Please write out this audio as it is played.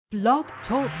Blog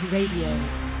Talk Radio.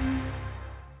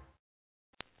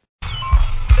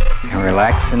 And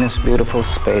relax in this beautiful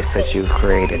space that you've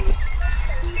created.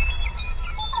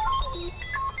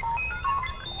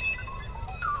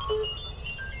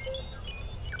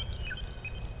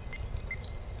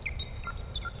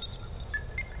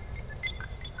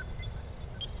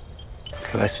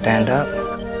 So let's stand up.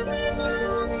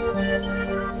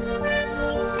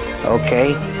 Okay,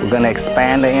 we're going to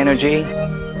expand the energy.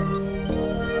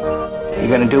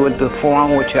 You're going to do it the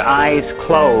form with your eyes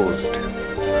closed.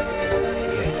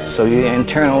 So you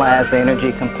internalize the energy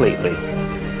completely.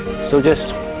 So just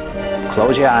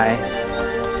close your eyes.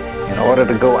 In order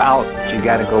to go out, you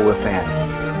got to go within.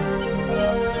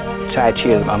 Tai Chi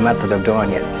is a method of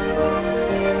doing it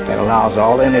that allows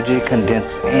all energy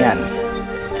condensed in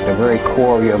the very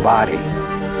core of your body.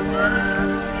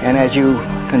 And as you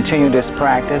continue this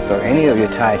practice, or any of your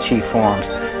Tai Chi forms,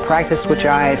 practice with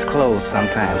your eyes closed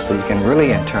sometimes so you can really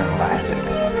internalize it.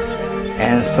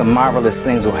 And some marvelous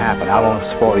things will happen. I won't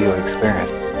spoil your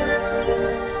experience.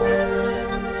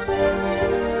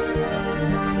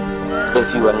 If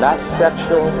you are not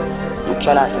sexual, you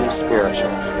cannot be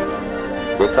spiritual.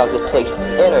 Because it takes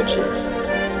energy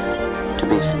to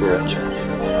be spiritual.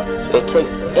 It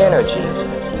takes energy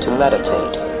to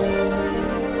meditate.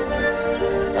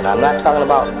 And I'm not talking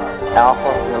about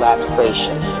alpha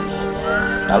relaxation.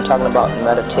 I'm talking about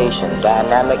meditation,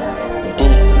 dynamic,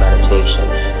 deep meditation.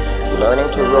 Learning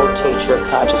to rotate your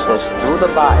consciousness through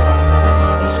the body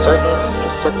in certain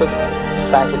specific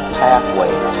psychic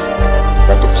pathways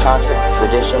that the tantric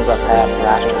traditions of past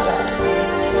masters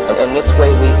at. And in this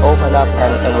way we open up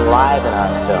and enliven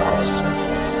ourselves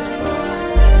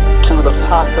to the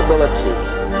possibility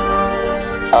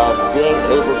of being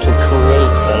able to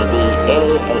create and be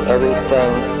any and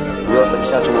everything your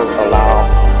potential will allow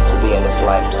to be in this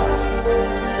lifetime.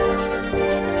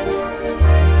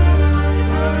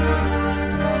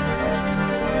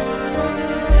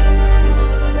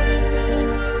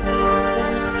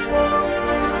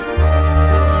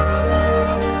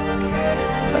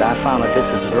 But I found that this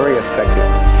is very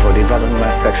effective for developing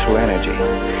my sexual energy.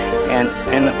 And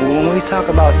when we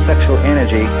talk about sexual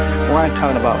energy, we aren't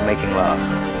talking about making love.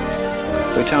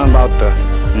 We're talking about the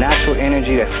natural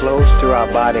energy that flows through our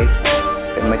body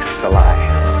that makes us alive.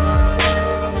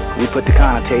 We put the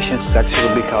connotation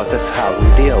sexual because that's how we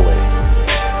deal with it.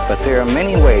 But there are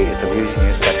many ways of using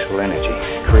your sexual energy.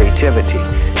 Creativity,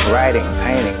 writing,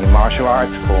 painting, your martial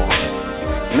arts forms.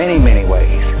 Many, many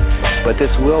ways. But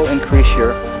this will increase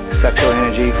your sexual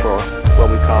energy for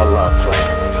what we call love play.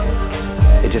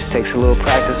 It just takes a little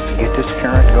practice to get this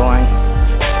current going.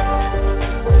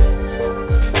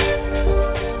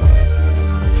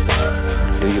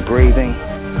 Do your breathing.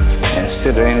 And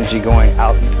instead of energy going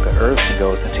out into the earth, it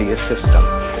goes into your system.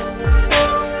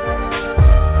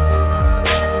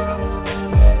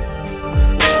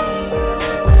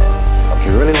 If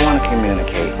you really want to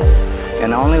communicate,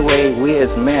 and the only way we as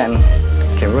men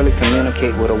can really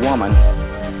communicate with a woman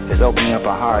is opening up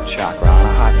a heart chakra on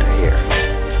a hata here.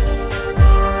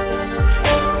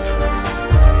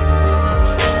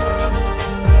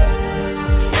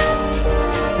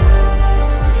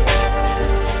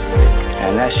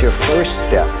 And that's your first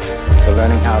step to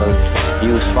learning how to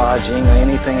use Fajing or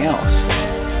anything else.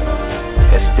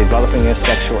 It's developing your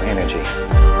sexual energy.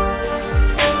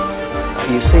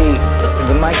 You see,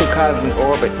 the microcosmic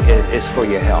orbit is for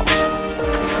your health.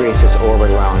 It creates this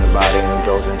orbit around the body and it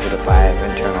goes into the 5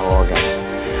 internal organs.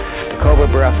 The Cobra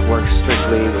breath works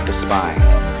strictly with the spine.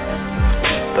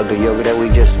 The yoga that we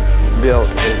just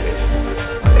built,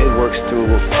 it works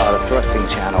through the thrusting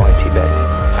channel in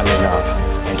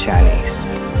in Chinese.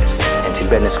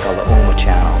 Tibetan is called the Uma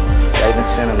channel, right in the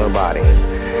center of the body.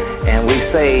 And we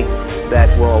say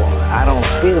that, well, I don't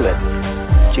feel it.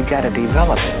 But you got to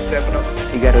develop it.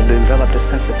 You got to develop the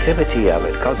sensitivity of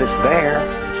it because it's there.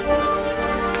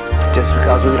 Just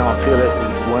because we don't feel it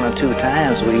 1 or 2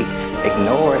 times, we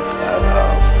ignore it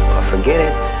or forget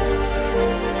it.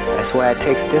 That's why it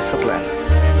takes discipline.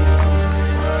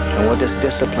 And what does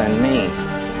discipline mean?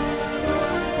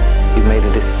 You made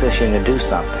a decision to do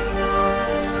something.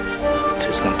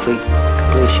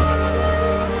 Completion.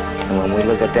 And when we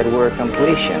look at that word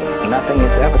completion, nothing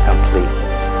is ever complete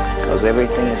because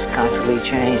everything is constantly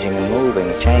changing and moving,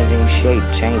 changing shape,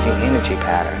 changing energy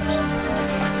patterns.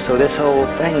 So this whole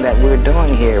thing that we're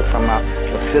doing here, from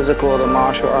the physical, the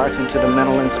martial arts, into the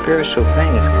mental and spiritual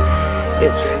things,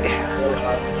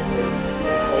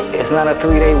 it's not a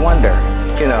 3-day wonder,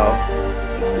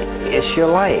 it's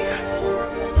your life.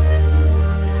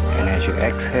 And as you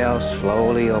exhale,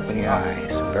 slowly open your eyes.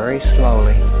 Very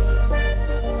slowly.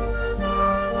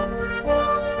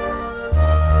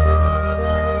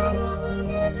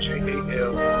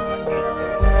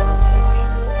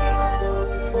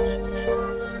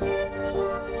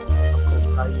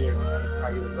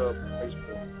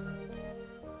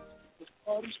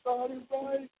 everybody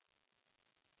right.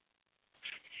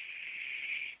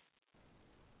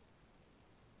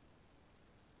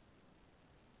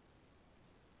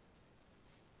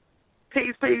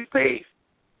 Peace, peace, peace.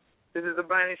 This is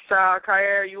Abundance Child.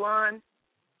 Kyer, you on?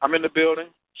 I'm in the building.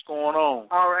 What's going on?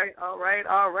 All right. I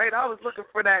was looking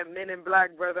for that Men in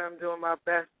Black, brother. I'm doing my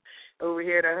best over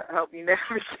here to help you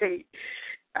navigate.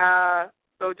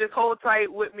 So just hold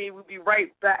tight with me. We'll be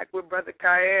right back with Brother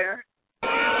Kyer.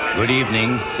 Good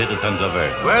evening, citizens of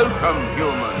Earth. Welcome,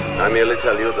 humans. I merely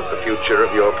tell you that the future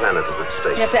of your planet is at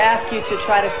stake. We have to ask you to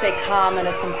try to stay calm, and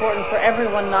it's important for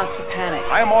everyone not to panic.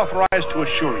 I am authorized to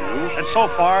assure you that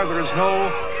so far there is no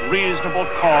reasonable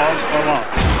cause for alarm.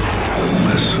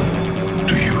 Listen.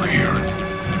 Do you hear it?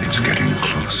 It's getting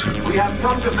closer. We have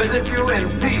come to visit you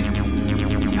in peace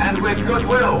and with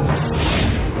goodwill.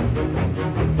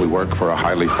 We work for a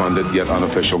highly funded yet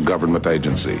unofficial government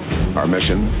agency. Our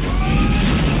mission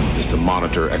is to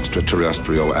monitor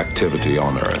extraterrestrial activity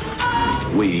on Earth.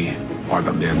 We are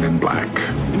the Men in Black.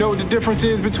 You know what the difference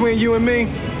is between you and me?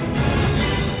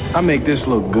 I make this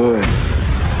look good.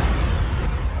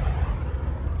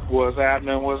 What's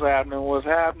happening? What's happening? What's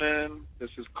happening?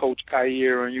 This is Coach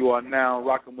Kyer, and you are now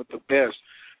rocking with the best.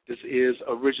 This is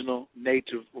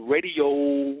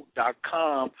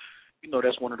OriginalNativeRadio.com. You know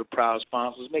that's one of the proud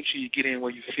sponsors. Make sure you get in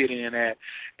where you fit in at,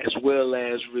 as well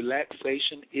as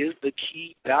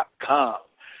RelaxationIsTheKey.com.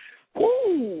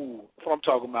 Woo! That's what I'm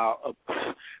talking about.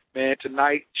 Man,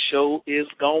 tonight's show is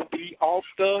going to be off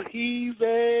the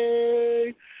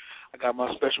heezy. I got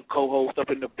my special co-host up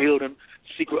in the building,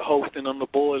 secret hosting on the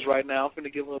boys right now. I'm going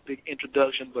to give her a big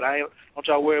introduction, but don't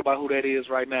y'all worry about who that is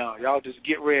right now. Y'all just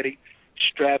get ready,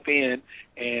 strap in,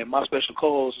 and my special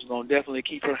co-host is going to definitely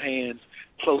keep her hands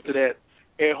close to that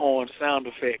air horn sound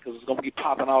effect, because it's going to be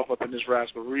popping off up in this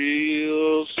rascal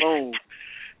real soon.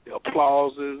 The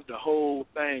applauses, the whole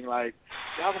thing. Like,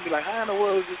 y'all going to be like, how in the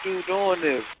world is this dude doing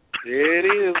this? There it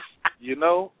is. You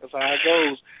know, that's how it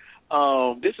goes.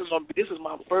 This is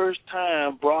my first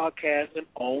time broadcasting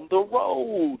on the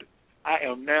road. I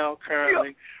am now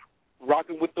currently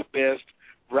rocking with the best,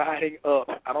 riding up.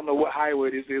 I don't know what highway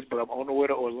this is, but I'm on the way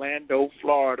to Orlando,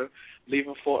 Florida,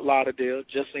 leaving Fort Lauderdale.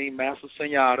 Just seen Master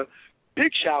Senora.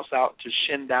 Big shouts out to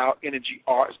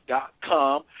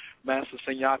ShindaoEnergyArts.com. Master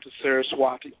Senora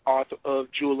Saraswati, author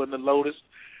of Jewel and the Lotus.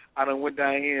 I done went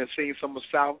down here and seen some of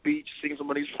South Beach, seen some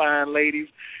of these fine ladies.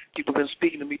 People been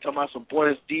speaking to me, talking about some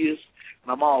Buenos Dias,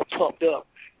 and I'm all pumped up.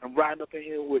 I'm riding up in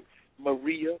here with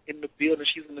Maria in the building.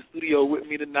 She's in the studio with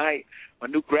me tonight. My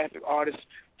new graphic artist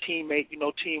teammate. You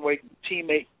know, teamwork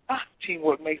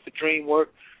makes the dream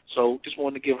work. So just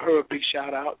wanted to give her a big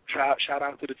shout out. Shout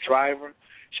out to the driver.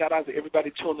 Shout out to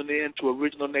everybody tuning in to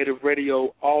Original Native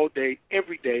Radio all day,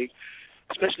 every day,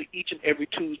 especially each and every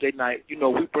Tuesday night. You know,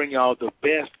 we bring y'all the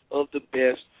best of the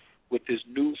best with this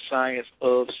new science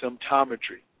of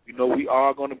symptometry. You know, we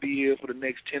are going to be here for the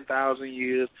next 10,000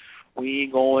 years. We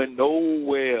ain't going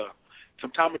nowhere.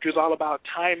 Symptometry is all about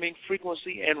timing,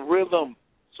 frequency, and rhythm.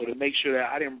 So to make sure that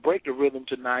I didn't break the rhythm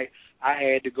tonight, I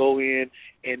had to go in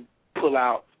and pull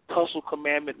out hustle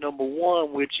commandment number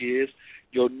 1, which is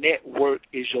your network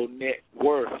is your net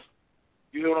worth.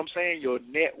 You hear what I'm saying? Your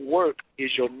network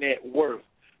is your net worth.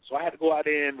 So I had to go out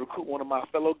there and recruit one of my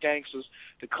fellow gangsters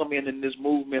to come in this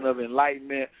movement of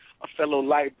enlightenment, a fellow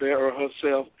light bearer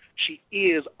herself. She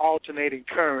is alternating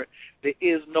current. There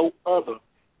is no other.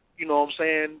 You know what I'm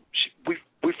saying?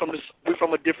 We're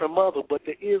from a different mother, but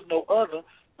there is no other.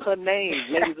 Her name,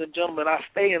 ladies and gentlemen, I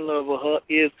stay in love with her,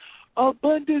 is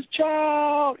Abundance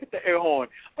Child. Hit the air horn.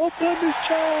 Abundance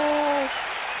Child.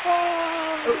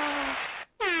 Ah.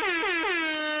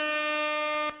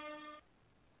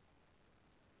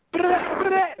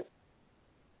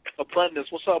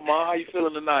 Abundance, what's up, Ma? How you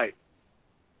feeling tonight?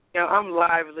 Yeah, I'm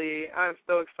lively. I'm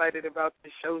so excited about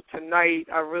the show tonight.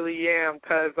 I really am,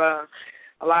 because a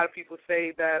lot of people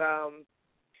say that,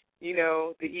 you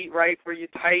know, to eat right for your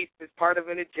type is part of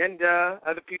an agenda.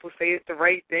 Other people say it's the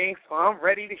right thing, so I'm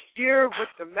ready to hear what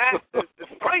the masters, the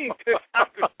scientists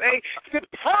have to say.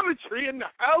 Symptometry in the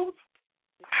house.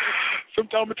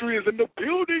 Symptometry is in the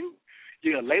building.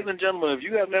 Yeah, ladies and gentlemen, if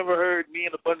you have never heard me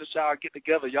and Abundance Child get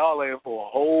together, y'all are in for a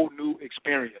whole new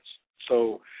experience.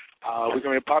 So we're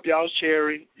going to pop y'all's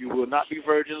cherry. You will not be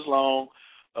virgins long.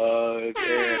 And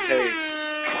hey,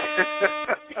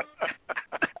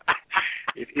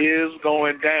 it is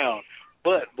going down.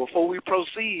 But before we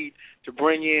proceed to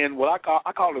bring in what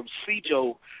I call him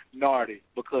Sijo Nardi,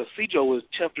 because Sijo is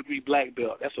 10th degree black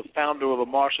belt. That's a founder of a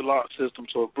martial arts system.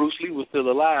 So if Bruce Lee was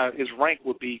still alive, his rank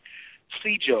would be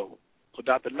Sijo. So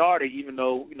Dr. Nardi, even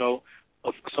though, you know,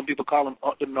 some people call him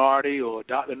Dr. Nardi or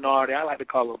Dr. Nardi. I like to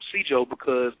call him C-Joe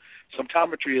because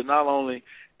symptometry is not only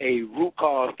a root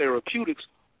cause therapeutics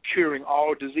curing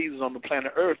all diseases on the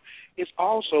planet Earth, it's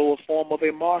also a form of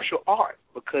a martial art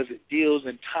because it deals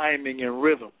in timing and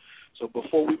rhythm. So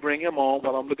before we bring him on,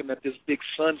 while I'm looking at this big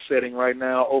sun setting right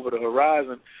now over the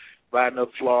horizon, riding up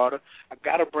Florida, I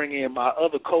got to bring in my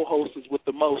other co-hostess with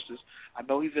the mostest. I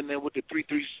know he's in there with the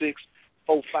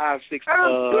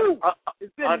 336-456.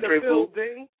 Andre Vu.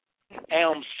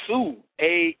 Amsu,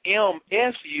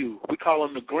 A-M-S-U. We call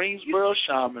him the Greensboro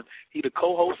Shaman. He the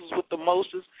co-hostess with the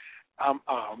mostest.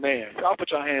 Oh, man. Y'all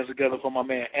put your hands together for my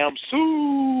man,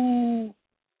 Amsu.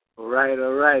 All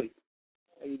right.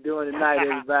 How you doing tonight,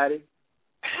 everybody?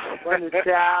 Abundance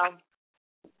Child.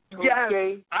 Okay. Yes,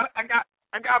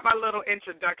 I got my little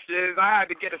introductions. I had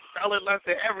to get a spelling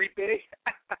lesson every day.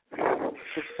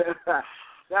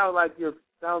 Sounds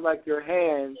like your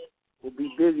hands will be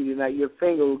busy tonight. Your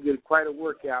finger will get quite a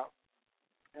workout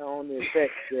on the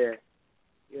effects there.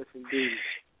 Yes, indeed.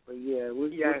 But yeah,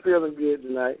 we're feeling good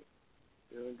tonight.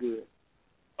 Feeling good.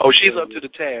 Oh, she's up to the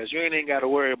task. You ain't even got to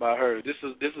worry about her. This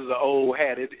is an old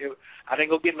hat. I didn't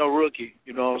go get no rookie.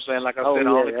 You know what I'm saying? Like I said,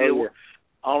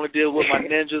 I only deal with my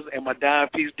ninjas and my dime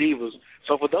piece divas.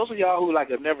 So for those of y'all who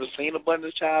have never seen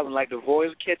Abundance Child and the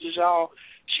voice catches y'all,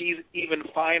 she's even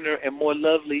finer and more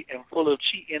lovely and full of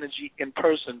chi energy in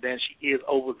person than she is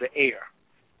over the air.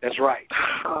 That's right.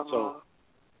 So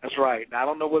that's right. Now, I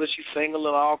don't know whether she's single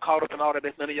or all caught up in all that.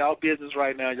 That's none of y'all business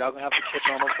right now. Y'all gonna have to catch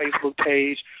her on her Facebook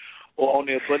page or on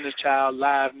the Abundance Child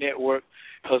Live Network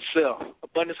herself.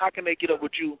 Abundance, how can they get up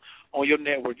with you on your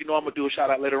network? You know I'm going to do a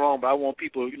shout-out later on, but I want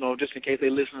people, just in case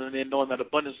they're listening and knowing that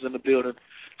Abundance is in the building,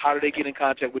 how do they get in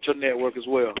contact with your network as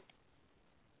well?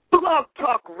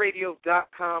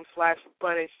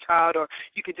 blogtalkradio.com/AbundanceChild, or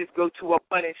you could just go to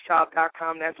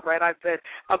AbundanceChild.com. That's right, I said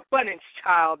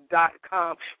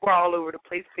AbundanceChild.com. We're all over the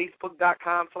place.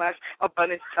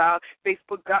 Facebook.com/AbundanceChild,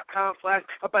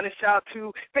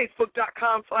 Facebook.com/AbundanceChild2,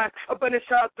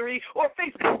 Facebook.com/AbundanceChild3, or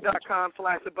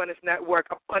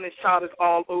Facebook.com/AbundanceNetwork. Abundance Child is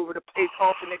all over the place.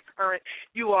 Alternate current.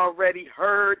 You already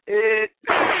heard it.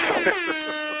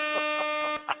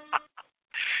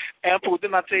 Ample,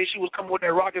 didn't I tell you she was coming with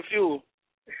that rocket fuel?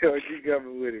 She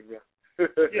coming with it, bro.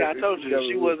 Yeah, I told you.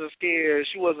 She wasn't scared.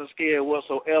 She wasn't scared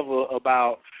whatsoever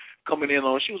about coming in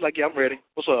on. She was like, yeah, I'm ready.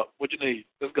 What's up? What you need?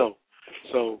 Let's go.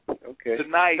 So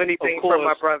tonight, anything of course, from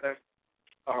my brother.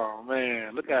 Oh,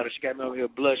 man. Look at her. She got me over here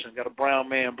blushing. Got a brown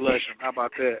man blushing. How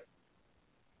about that?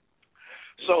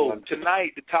 So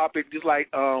tonight, the topic, just like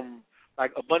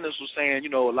Abundance was saying,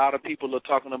 a lot of people are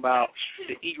talking about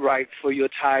the eat right for your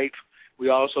type.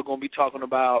 We're also going to be talking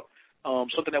about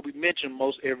something that we mention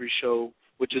most every show,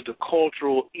 which is the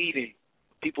cultural eating.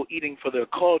 People eating for their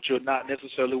culture, not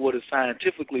necessarily what is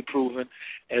scientifically proven,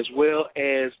 as well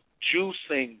as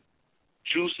juicing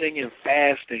and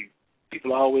fasting.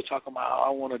 People are always talking about, I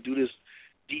want to do this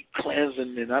deep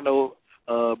cleansing. And I know,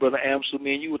 Brother Amsu,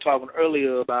 me and you were talking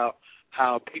earlier about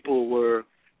how people were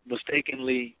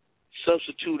mistakenly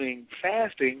substituting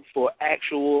fasting for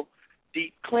actual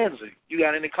deep cleansing. You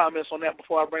got any comments on that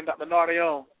before I bring Dr. Nardi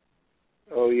on?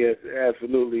 Oh, yes,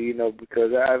 absolutely.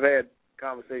 Because I've had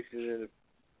conversations in the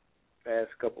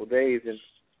past couple of days,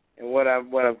 and what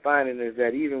I'm finding is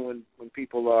that even when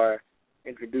people are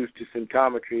introduced to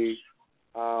symptometry,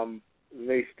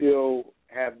 they still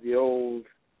have the old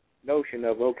notion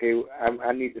of, okay,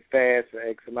 I need to fast for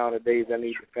X amount of days. I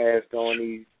need to fast on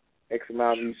these X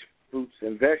amount of these fruits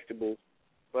and vegetables.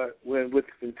 But with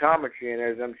symptometry, and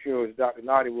as I'm sure as Dr.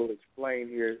 Nardi will explain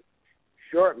here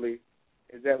shortly,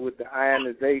 is that with the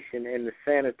ionization and the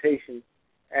sanitation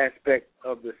aspect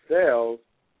of the cells,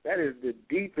 that is the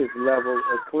deepest level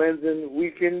of cleansing we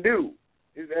can do.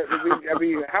 I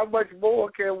mean, how much more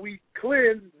can we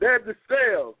cleanse than the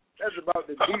cells? That's about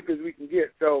the deepest we can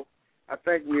get. So I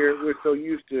think we're so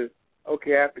used to,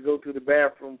 okay, I have to go to the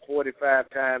bathroom 45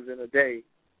 times in a day,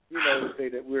 to say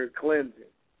that we're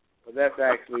cleansing. But that's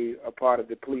actually a part of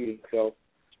depleting. So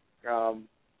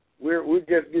we're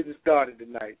just getting started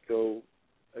tonight. So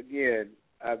again,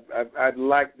 I'd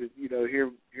like to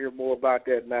hear more about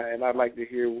that, and I'd like to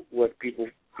hear what people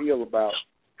feel about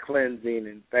cleansing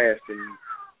and fasting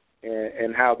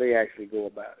and how they actually go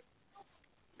about it.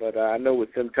 But I know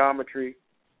with symptometry,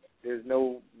 there's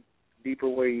no deeper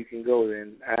way you can go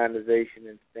than ionization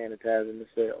and sanitizing the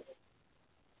cells.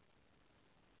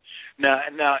 Now,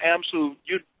 Amsu,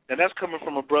 and that's coming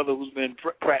from a brother who's been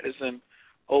practicing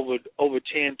over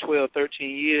 10, 12,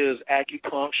 13 years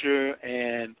acupuncture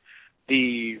and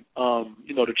the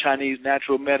the Chinese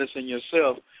natural medicine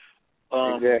yourself.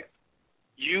 Exactly.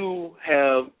 you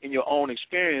have, in your own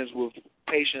experience with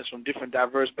patients from different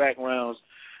diverse backgrounds,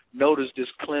 noticed this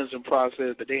cleansing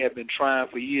process that they have been trying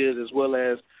for years, as well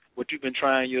as what you've been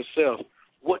trying yourself.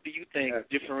 What do you think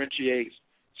differentiates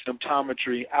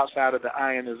symptometry outside of the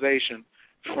ionization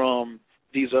from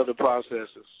these other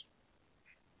processes?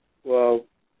 Well,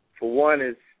 for one,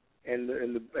 is and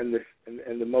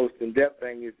the most in-depth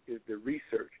thing is the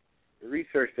research. The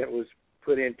research that was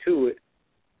put into it,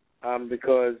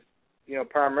 because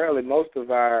primarily most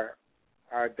of our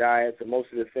diets and most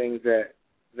of the things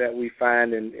that we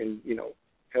find in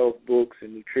health books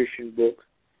and nutrition books,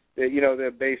 that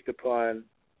they're based upon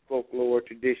folklore,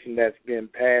 tradition that's been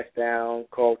passed down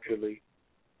culturally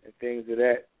and things of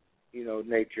that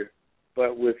nature.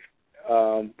 But with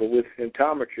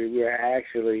symptometry, we are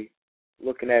actually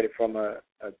looking at it from a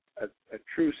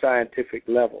true scientific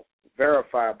level,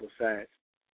 verifiable science,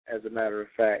 as a matter of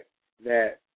fact,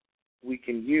 that we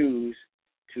can use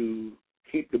to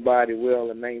keep the body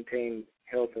well and maintain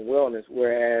health and wellness,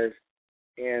 whereas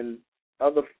in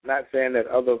other, not saying that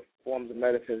other forms of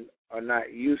medicine are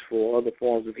not useful, other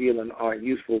forms of healing aren't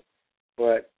useful,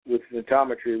 but with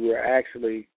symptometry, we're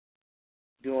actually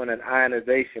doing an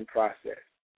ionization process.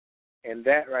 And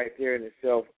that right there in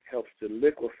itself helps to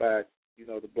liquefy,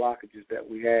 the blockages that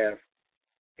we have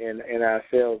in our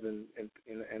cells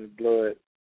and blood.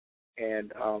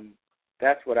 And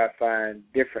that's what I find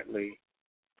differently,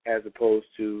 as opposed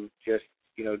to just,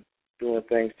 doing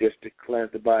things just to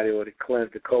cleanse the body or to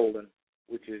cleanse the colon,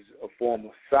 which is a form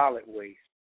of solid waste.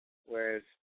 Whereas,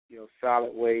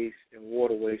 solid waste and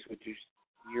water waste, which is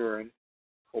urine,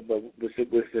 but with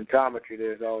symptometry,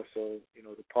 there's also,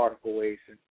 the particle waste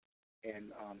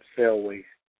and cell waste.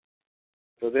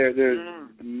 So there's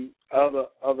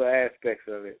other aspects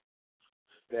of it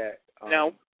that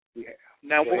we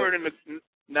have.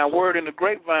 Word in the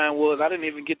grapevine was, I didn't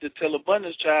even get to tell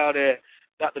Abundance Child that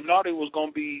Dr. Nardi was going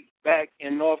to be back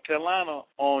in North Carolina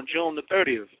on June the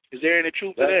 30th. Is there any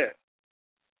truth to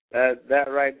that?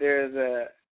 That right there is an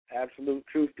absolute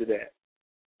truth to that.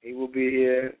 He will be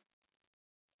here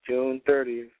June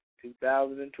 30th,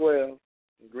 2012,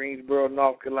 in Greensboro,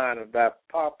 North Carolina, by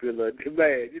popular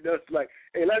demand. It's like,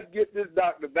 hey, let's get this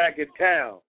doctor back in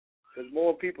town, because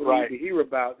more people need to hear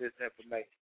about this information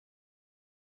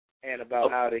and about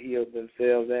how to heal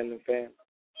themselves and their family.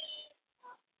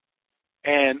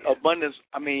 And Abundance,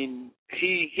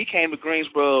 he came to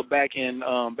Greensboro back in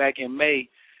May,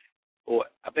 or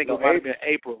I think it might have been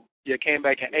April. Yeah, came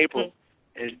back in April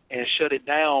and shut it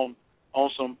down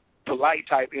on some polite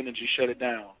type energy. Shut it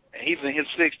down, and he's in his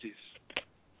 60s.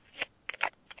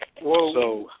 Whoa!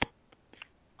 So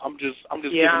I'm just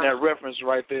giving that reference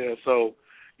right there. So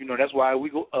that's why we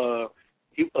go.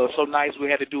 So nice we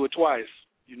had to do it twice.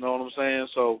 You know what I'm saying?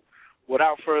 So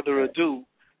without further ado,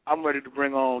 I'm ready to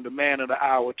bring on the man of the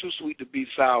hour, Too Sweet to Be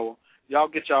Sour. Y'all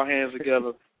get y'all hands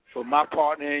together for my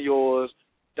partner and yours,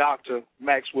 Dr.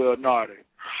 Maxwell Nardi.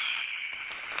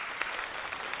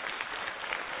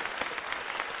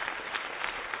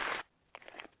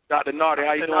 Dr. Nardi,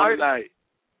 how you doing tonight?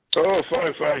 Oh,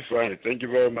 fine. Thank you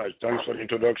very much. Thanks for the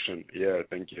introduction. Yeah,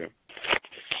 thank you.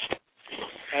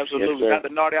 Absolutely. Yes,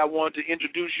 Dr. Nardi, I wanted to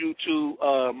introduce you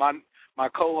to my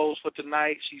co-host for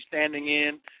tonight. She's standing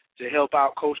in to help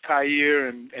out Coach Khayr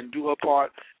and do her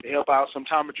part to help out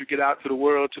Symptometry get out to the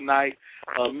world tonight.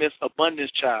 Miss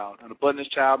Abundance Child. And Abundance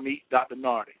Child meet Dr.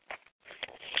 Nardi.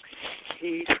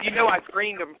 I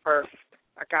screened him first.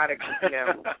 I got it,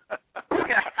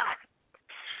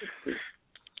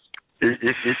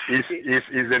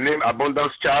 Is the name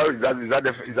Abundance Child? Is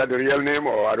that the real name,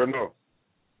 or I don't know?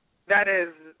 That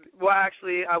is,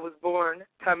 actually, I was born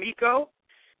Kamiko.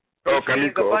 Oh,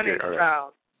 Kamiko, Abundance okay, all right.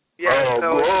 Child. Yeah,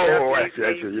 I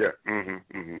see, yeah.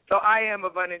 Mm-hmm. So I am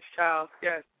Abundance Child,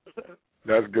 yes.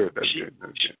 That's good.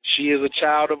 She is a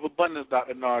child of abundance,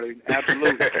 Dr. Nardi.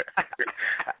 Absolutely.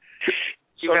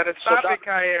 You better stop it,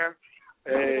 Khayr.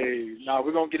 Hey,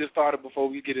 we're going to get it started before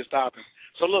we get it stopping.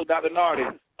 So, look, Dr. Nardi,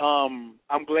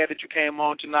 I'm glad that you came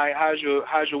on tonight. How's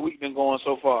your week been going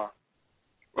so far?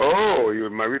 Oh,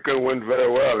 my weekend went very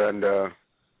well, and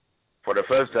for the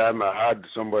first time I had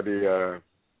somebody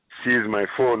seize my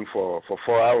phone for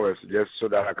 4 hours just so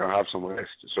that I can have some rest.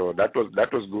 So that was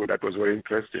good. That was very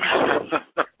interesting.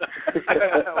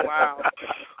 Wow.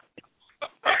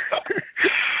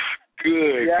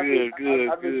 Good.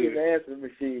 I've been getting the answer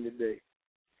machine today.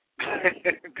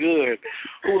 Good.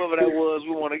 Whoever that was,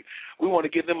 we want to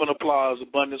give them an applause,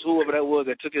 Abundance. Whoever that was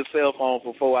that took his cell phone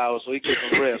for 4 hours so he could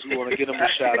some rest, we want to give him a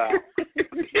shout out.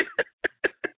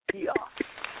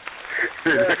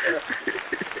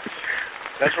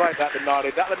 That's right, Dr. Nardi.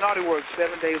 Dr. Nardi works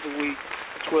 7 days a week,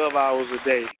 12 hours a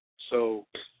day. So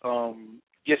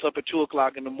gets up at 2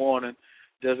 o'clock in the morning,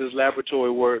 does his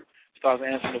laboratory work, starts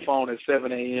answering the phone at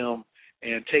 7 a.m.,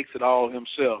 and takes it all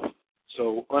himself.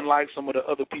 So unlike some of the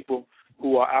other people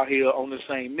who are out here on the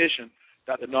same mission,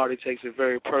 Dr. Nardi takes it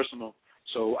very personal.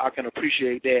 So I can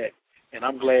appreciate that. And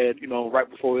I'm glad, right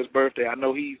before his birthday, I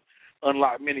know he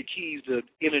unlocked many keys to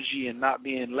energy and not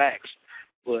being lax,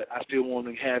 but I still want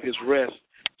to have his rest.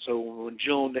 So when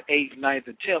June the 8th, 9th,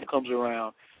 and 10th comes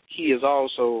around, he is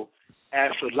also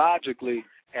astrologically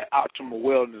at optimal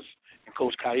wellness, and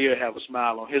Coach Khayr have a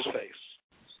smile on his face.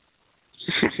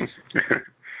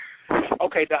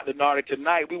 Okay, Dr. Nardi,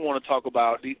 tonight we want to talk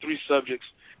about these 3 subjects,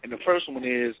 and the first one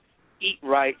is eat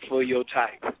right for your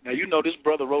type. Now, this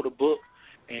brother wrote a book,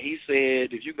 and he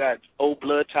said if you got O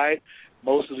blood type,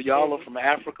 most of y'all are from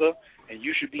Africa, and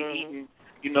you should be eating,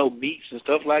 meats and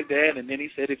stuff like that. And then he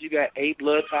said if you got A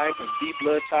blood type and B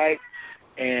blood type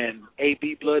and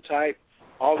AB blood type,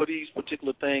 all of these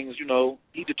particular things,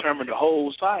 he determined the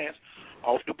whole science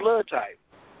off the blood type.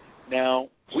 Now,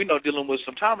 we know dealing with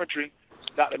symptometry,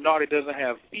 Dr. Nardi doesn't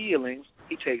have feelings.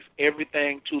 He takes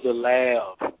everything to the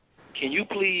lab. Can you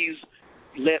please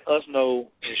let us know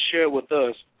and share with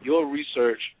us your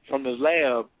research from the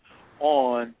lab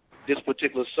on this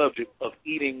particular subject of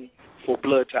eating for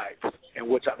blood type and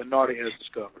what Dr. Nardi has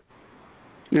discovered?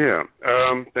 Yeah,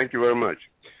 thank you very much.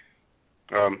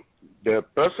 The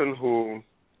person who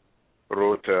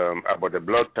wrote about the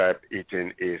blood type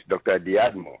eating is Dr.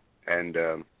 Diadmo, and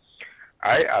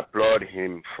I applaud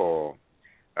him for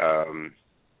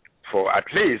at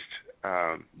least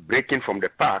breaking from the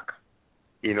pack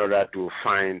in order to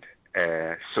find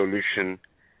a solution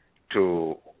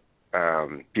to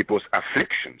people's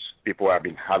afflictions. People have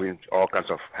been having all kinds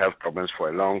of health problems for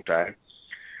a long time,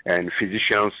 and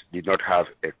physicians did not have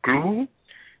a clue.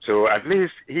 So at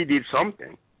least he did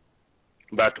something.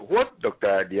 But what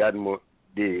Dr. Diadmo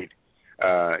did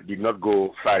not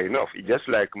go far enough. It's just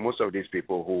like most of these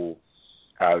people who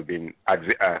have been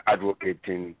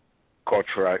advocating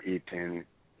cultural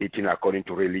eating according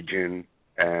to religion,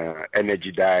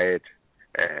 energy diet,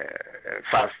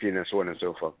 fasting, and so on and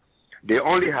so forth. They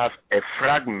only have a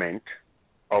fragment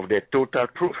of the total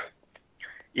truth.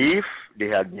 If they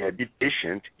had been a bit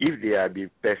patient, if they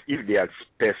had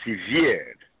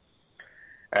persevered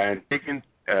and taken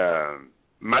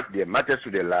their matters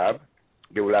to the lab,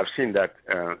 they will have seen that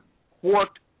what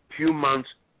humans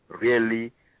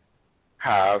really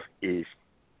have is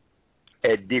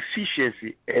a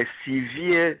deficiency, a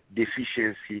severe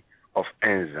deficiency of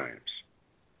enzymes.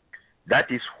 That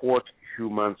is what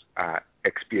humans are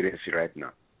experiencing right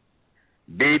now.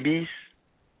 Babies,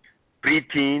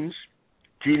 preteens,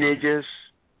 teenagers,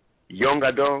 young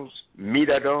adults,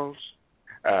 mid-adults,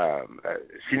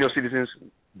 senior citizens,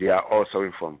 they are all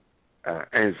suffering from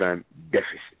enzyme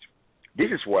deficit.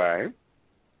 This is why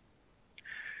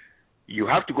you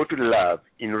have to go to the lab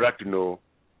in order to know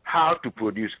how to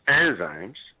produce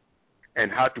enzymes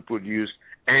and how to produce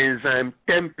enzyme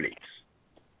templates.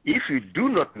 If you do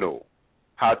not know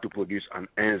how to produce an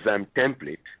enzyme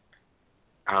template,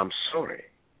 I'm sorry,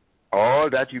 all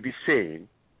that you'll be saying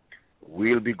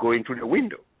will be going through the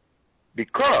window,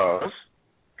 because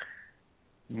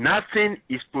nothing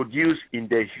is produced in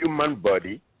the human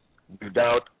body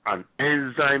without an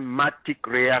enzymatic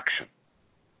reaction.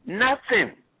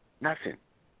 Nothing.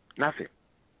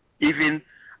 Even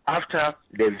after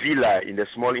the villi in the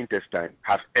small intestine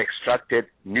have extracted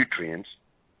nutrients,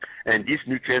 and these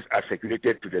nutrients are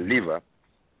circulated to the liver,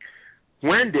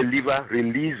 when the liver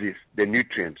releases the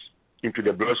nutrients into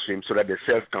the bloodstream so that the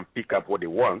cells can pick up what they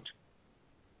want,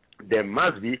 there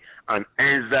must be an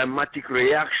enzymatic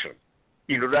reaction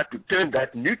in order to turn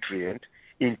that nutrient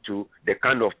into the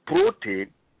kind of protein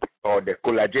or the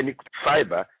collagenous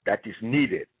fiber that is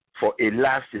needed for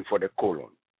elastin for the colon,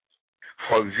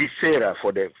 for viscera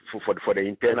for the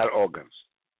internal organs,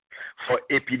 for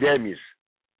epidermis,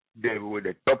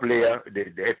 the top layer, the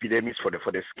epidermis for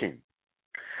the skin,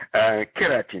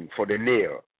 keratin for the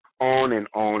nail, on and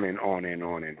on and on and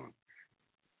on and on.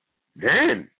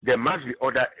 Then there must be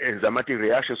other enzymatic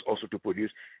reactions also to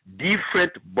produce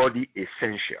different body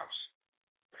essentials.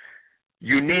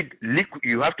 You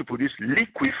have to produce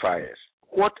liquefiers.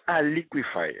 What are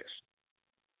liquefiers?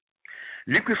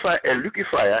 A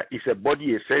liquefier is a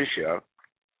body essential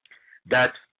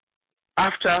that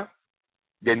after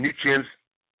the nutrients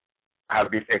have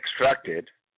been extracted,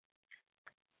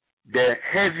 the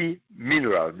heavy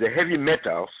minerals, the heavy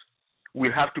metals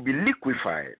will have to be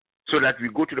liquefied so that we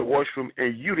go to the washroom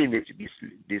and urinate these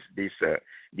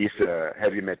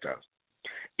heavy metals.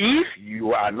 If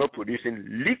you are not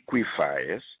producing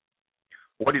liquefiers,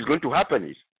 what is going to happen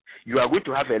is you are going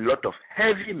to have a lot of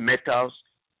heavy metals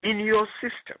in your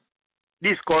system.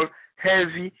 This is called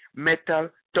heavy metal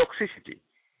toxicity.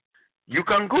 You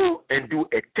can go and do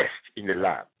a test in the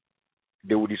lab.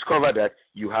 They will discover that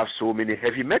you have so many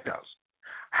heavy metals.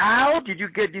 How did you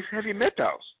get these heavy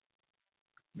metals?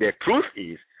 The truth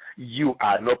is you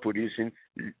are not producing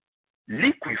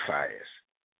liquefiers.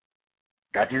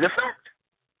 That is a fact.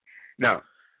 Now,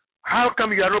 how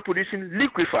come you are not producing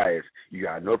liquefiers? You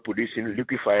are not producing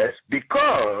liquefiers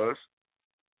because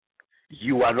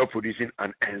you are not producing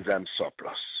an enzyme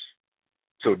surplus.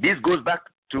 So this goes back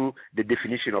to the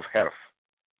definition of health.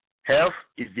 Health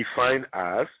is defined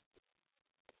as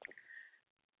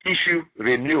tissue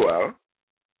renewal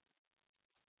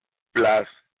plus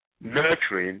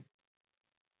nurturing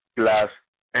plus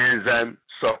enzyme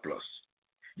surplus.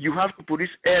 You have to produce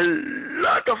a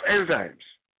lot of enzymes.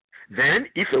 Then,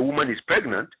 if a woman is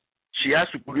pregnant, she has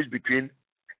to produce between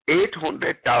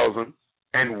 800,000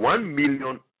 and 1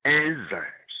 million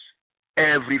enzymes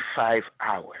every 5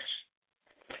 hours.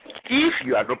 If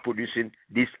you are not producing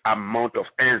this amount of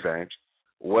enzymes,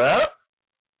 well,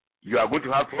 you are going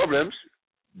to have problems.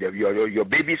 Your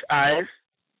baby's eyes,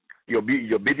 your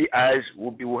baby eyes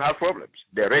will have problems.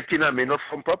 The retina may not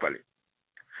form properly.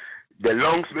 The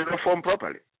lungs may not form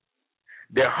properly.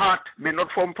 The heart may not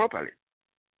form properly.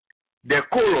 The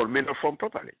colon may not form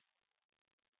properly.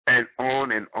 And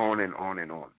on and on and on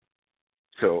and on.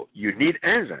 So you need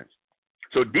enzymes.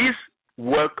 So this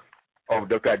work of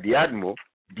Dr. Diadmo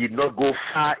did not go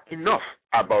far enough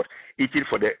about eating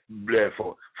for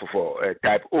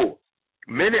type O.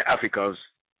 Many Africans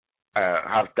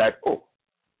have type O.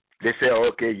 They say,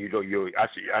 okay, you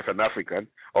as an African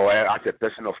or as a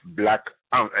person of black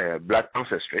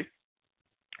ancestry,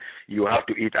 you have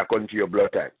to eat according to your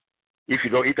blood type. If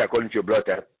you don't eat according to your blood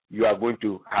type, you are going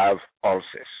to have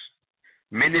ulcers.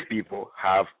 Many people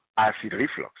have acid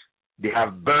reflux. They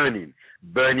have burning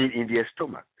in their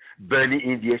stomach, burning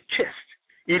in their chest.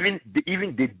 Even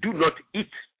they do not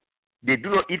eat. They do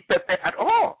not eat pepper at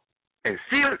all, and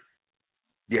still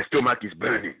their stomach is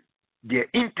burning. Their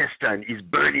intestine is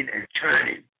burning and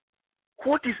churning.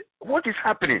 What is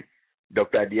happening?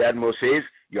 Dr. Diadmo says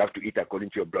you have to eat according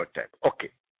to your blood type.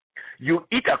 Okay. You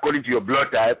eat according to your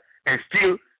blood type, and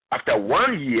still, after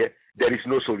 1 year, there is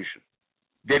no solution.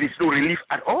 There is no relief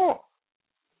at all.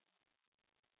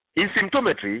 In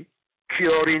symptometry,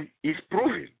 curing is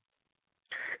proven.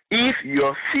 If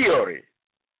your theory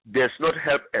does not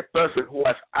help a person who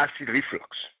has acid reflux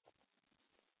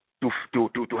to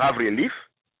have relief,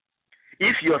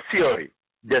 if your theory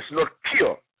does not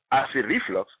cure acid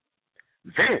reflux,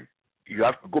 then you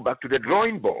have to go back to the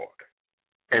drawing board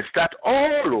and start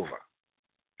all over.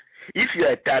 If you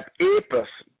are a type A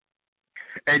person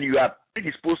and you are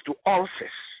predisposed to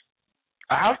ulcers,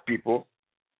 I have people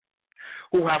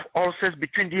who have ulcers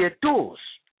between their toes,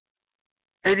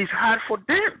 and it's hard for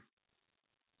them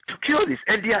to cure this,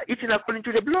 and they are eating according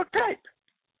to the blood type.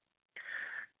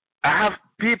 I have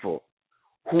people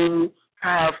who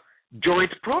have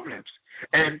joint problems,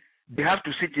 and they have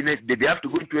to sit in it. They have to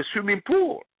go into a swimming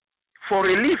pool for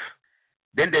relief.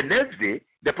 Then the next day,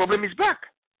 the problem is back.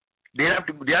 They have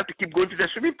to keep going to the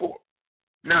swimming pool.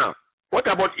 Now, what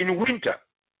about in winter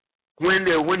when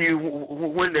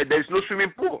there is no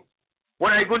swimming pool?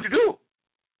 What are you going to do?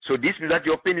 So this means that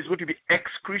your pain is going to be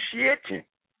excruciating.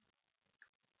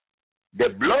 The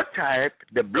blood type,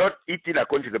 the blood eating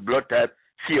according to the blood type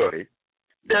theory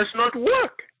does not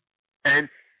work. And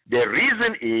the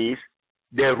reason is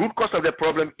the root cause of the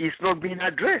problem is not being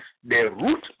addressed. The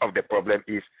root of the problem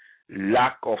is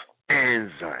lack of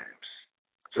enzymes.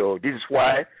 So this is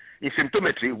why in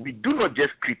symptometry, we do not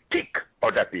just critique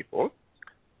other people.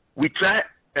 We try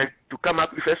to come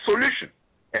up with a solution.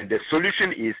 And the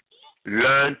solution is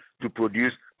learn to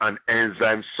produce an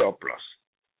enzyme surplus.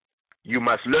 You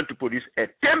must learn to produce a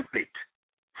template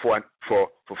for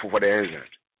the enzyme.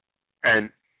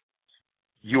 And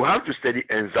you have to study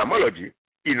enzymology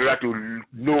in order to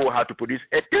know how to produce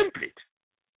a template.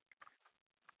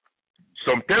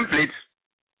 Some templates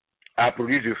are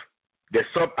produced with the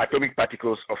subatomic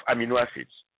particles of amino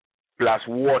acids, plus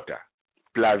water,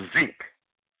 plus zinc.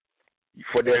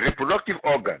 For the reproductive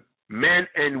organ, men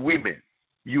and women,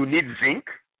 you need zinc,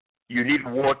 you need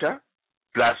water,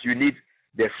 plus you need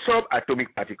the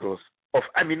subatomic particles of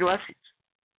amino acids.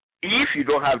 If you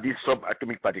don't have these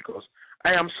subatomic particles,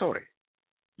 I am sorry.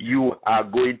 You are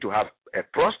going to have a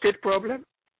prostate problem.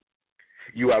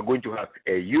 You are going to have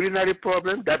a urinary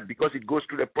problem, that because it goes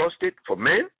to the prostate for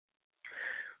men.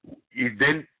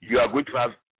 Then you are going to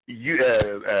have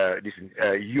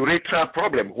urethral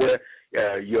problem, where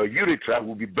your urethra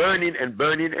will be burning and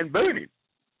burning and burning.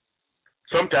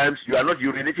 Sometimes you are not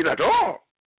urinating at all.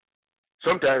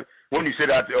 Sometimes when you say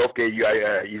that, okay,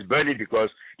 it's burning because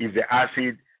it's the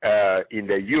acid in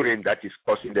the urine that is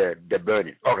causing the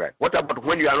burning. All right. What about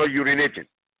when you are not urinating?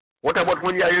 What about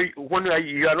when you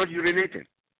are not urinating?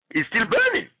 It's still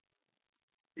burning.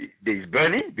 It is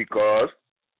burning because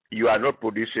you are not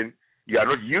using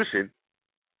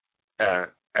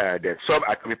the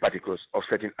subatomic particles of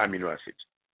certain amino acids.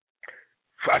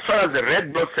 As far as the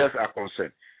red blood cells are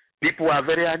concerned, people are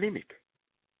very anemic.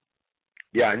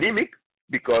 They are anemic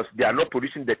because they are not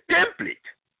producing the template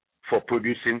for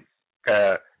producing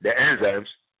the enzymes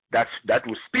that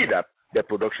will speed up the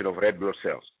production of red blood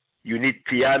cells. You need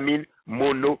thiamine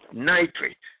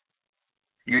mononitrate.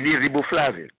 You need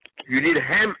riboflavin. You need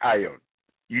heme iron.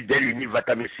 Then you need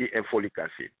vitamin C and folic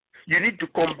acid. You need to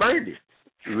combine it.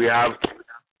 We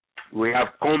have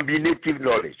combinative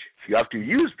knowledge. You have to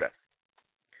use that.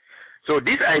 So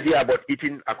this idea about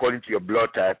eating according to your blood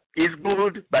type is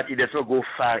good, but it does not go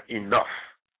far enough.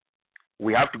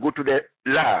 We have to go to the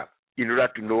lab in order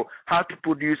to know how to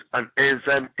produce an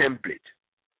enzyme template.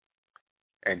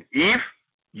 And if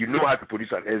you know how to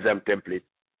produce an enzyme template,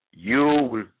 you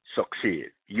will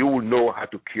succeed. You will know how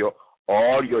to cure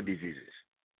all your diseases.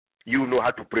 You will know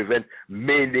how to prevent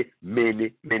many,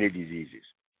 many, many diseases.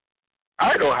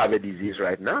 I don't have a disease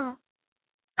right now.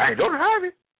 I don't have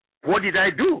it. What did I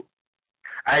do?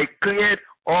 I cleared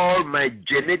all my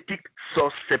genetic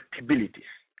susceptibilities.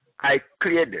 I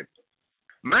cleared them.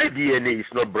 My DNA is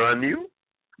not brand new.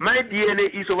 My DNA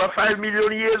is over 5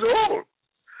 million years old.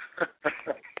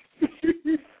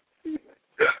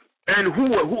 And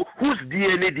whose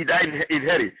DNA did I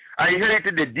inherit? I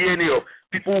inherited the DNA of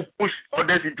people who push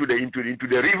others into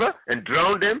the river and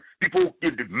drown them. People who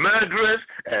did murderers.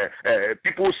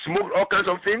 People who smoked all kinds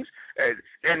of things,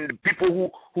 and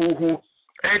people who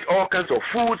ate all kinds of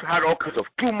foods, had all kinds of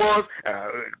tumors,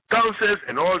 cancers,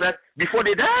 and all that before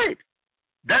they died.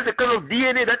 That's the kind of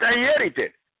DNA that I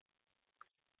inherited.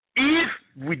 If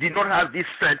we did not have this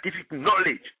scientific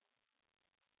knowledge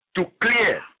to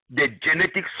clear the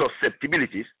genetic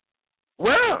susceptibilities,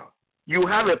 well, you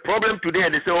have a problem today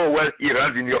and they say, oh, well, it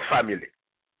runs in your family.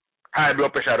 High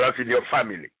blood pressure runs in your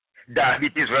family.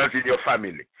 Diabetes runs in your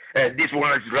family. This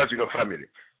one runs in your family.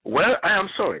 Well, I am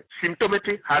sorry.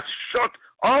 Symptometry has shut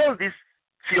all these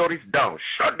theories down,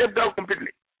 shut them down completely.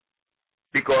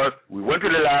 Because we went to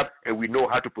the lab and we know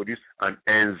how to produce an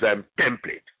enzyme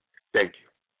template. Thank you.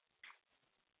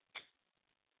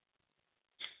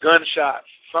 Gunshots,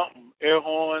 something, air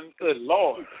horn, good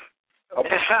Lord.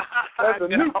 That's a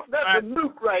nuke. That's a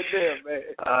nuke right there, man.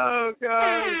 Oh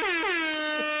God.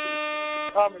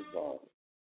 Atomic bomb.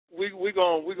 We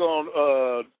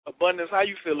gonna Abundance. How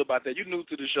you feel about that? You're new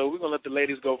to the show. We're gonna let the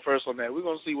ladies go first on that. We're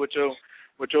gonna see what your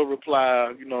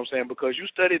reply. You know what I'm saying? Because you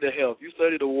study the health, you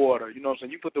study the water. You know what I'm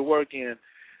saying? You put the work in.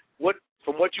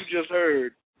 From what you just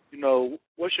heard, you know,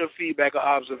 what's your feedback or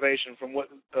observation from what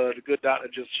the good doctor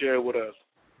just shared with us?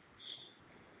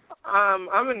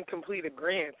 I'm in complete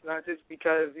agreement, not just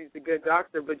because he's a good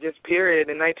doctor, but just period.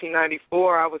 In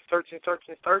 1994, I was searching.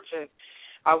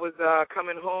 I was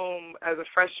coming home as a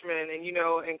freshman and, you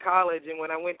know, in college, and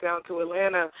when I went down to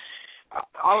Atlanta,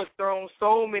 I was thrown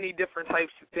so many different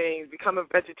types of things. Become a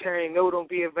vegetarian. No, don't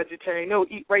be a vegetarian. No,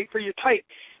 eat right for your type.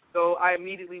 So I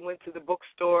immediately went to the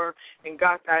bookstore and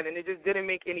got that, and it just didn't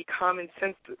make any common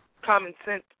sense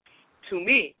to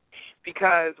me,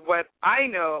 because what I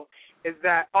know is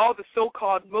that all the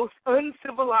so-called most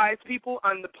uncivilized people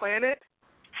on the planet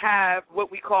have what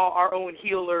we call our own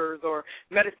healers or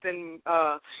medicine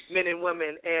men and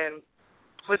women. And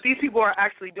what these people are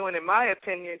actually doing, in my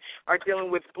opinion, are dealing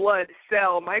with blood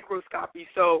cell microscopy.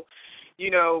 So,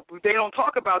 you know, they don't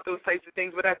talk about those types of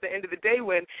things, but at the end of the day,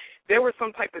 when there was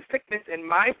some type of sickness in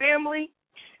my family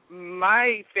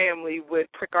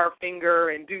would prick our finger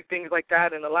and do things like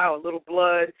that and allow a little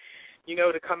blood, you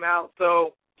know, to come out.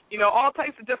 So, you know, all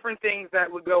types of different things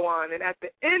that would go on. And at the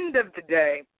end of the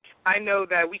day, I know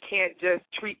that we can't just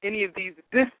treat any of these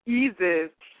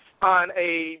diseases on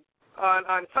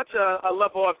such a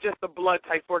level of just the blood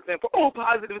type, for example. O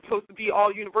positive is supposed to be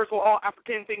all universal, all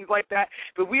African, things like that.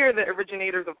 But we are the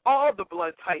originators of all the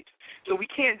blood types. So we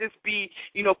can't just be,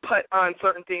 you know, put on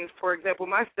certain things. For example,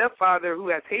 my stepfather, who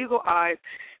has hazel eyes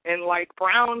and light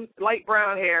brown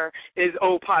hair, is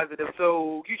O positive.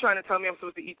 So you trying to tell me I'm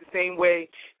supposed to eat the same way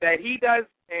that he does?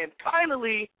 And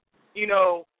finally, you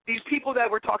know, these people that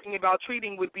we're talking about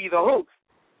treating would be the host.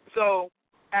 So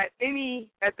at the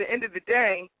end of the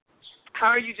day, how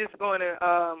are you just going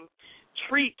to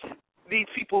treat these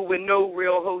people with no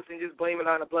real host and just blame it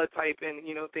on a blood type and,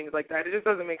 you know, things like that. It just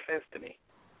doesn't make sense to me.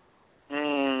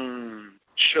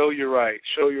 Show you're right.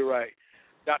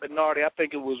 Dr. Nardi, I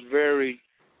think it was very,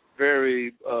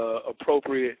 very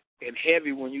appropriate and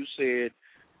heavy when you said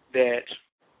that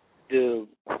the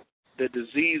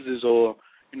diseases, or,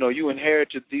 you know, you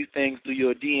inherited these things through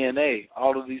your DNA.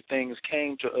 All of these things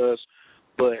came to us,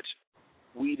 but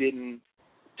we didn't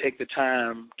take the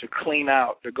time to clean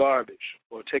out the garbage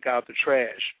or take out the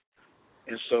trash.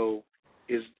 And so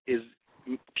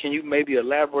can you maybe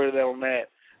elaborate on that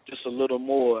just a little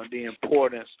more, the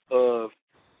importance of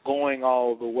going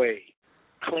all the way,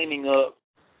 cleaning up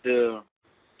the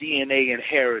DNA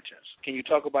inheritance? Can you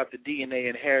talk about the DNA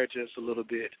inheritance a little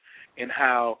bit and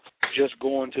how just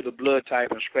going to the blood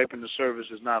type and scraping the surface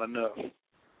is not enough?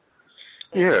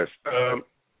 Yes,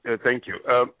 thank you.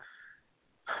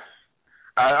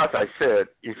 As I said,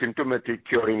 in symptomatic,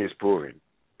 curing is proven.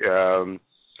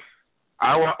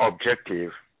 Our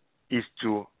objective is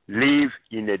to live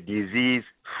in a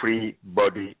disease-free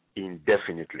body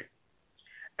indefinitely.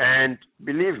 And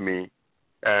believe me,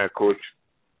 Coach,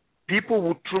 people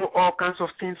will throw all kinds of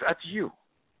things at you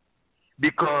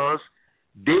because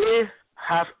they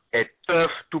have a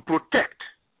turf to protect.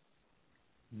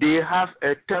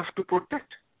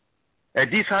 And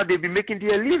this is how they've been making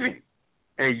their living.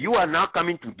 And you are now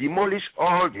coming to demolish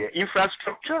all their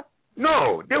infrastructure?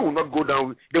 No, they will not go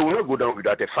down. They will not go down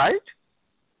without a fight.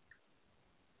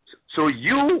 So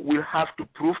you will have to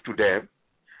prove to them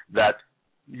that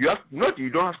you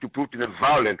don't have to prove to them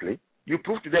violently. You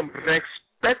prove to them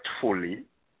respectfully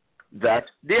that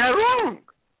they are wrong.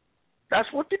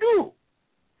 That's what you do.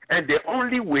 And the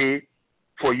only way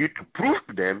for you to prove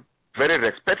to them very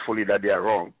respectfully that they are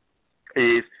wrong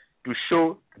is to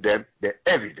show them the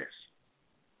evidence.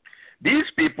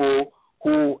 These people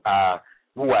who are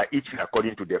eating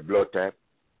according to their blood type,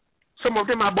 some of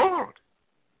them are bald.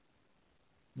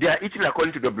 They are eating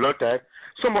according to the blood type.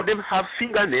 Some of them have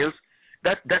fingernails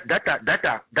that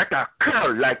are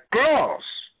curled like claws.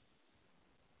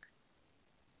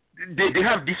 They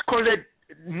have discolored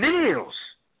nails,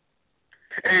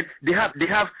 and they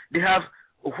have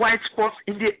white spots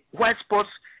in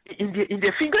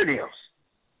their fingernails.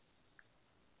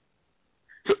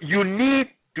 So you need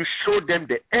to show them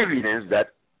the evidence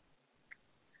that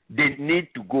they need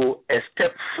to go a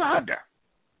step further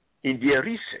in their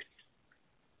research.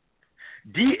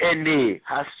 DNA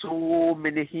has so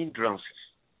many hindrances.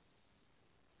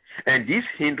 And these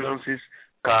hindrances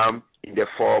come in the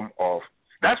form of,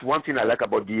 that's one thing I like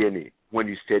about DNA when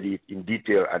you study it in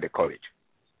detail at the college.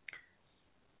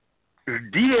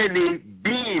 DNA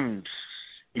beams,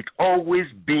 it always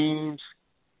beams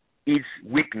its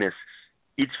weaknesses,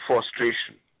 its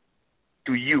frustration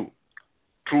to you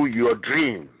through your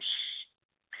dreams.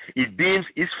 It beams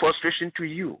its frustration to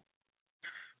you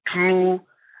through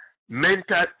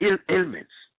mental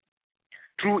ailments,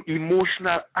 through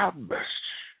emotional outbursts,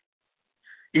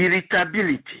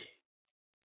 irritability,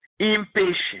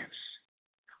 impatience,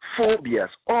 phobias,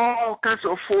 all kinds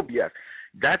of phobias.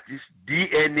 That is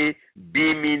DNA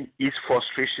beaming its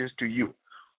frustrations to you.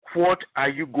 What are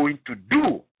you going to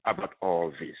do about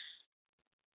all this?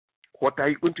 What are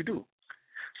you going to do?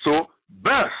 So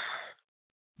birth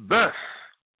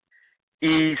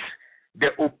is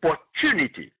the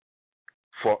opportunity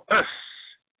for us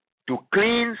to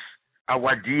cleanse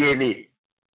our DNA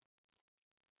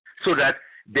so that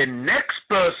the next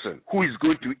person who is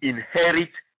going to inherit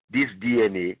this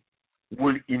DNA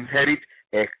will inherit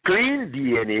a clean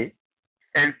DNA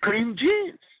and clean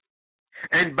genes.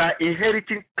 And by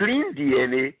inheriting clean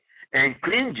DNA and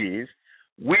clean genes,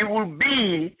 we will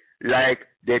be like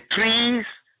the trees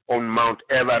on Mount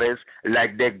Everest,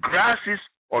 like the grasses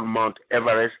on Mount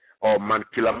Everest or Mount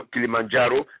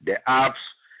Kilimanjaro, the Alps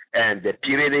and the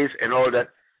Pyrenees and all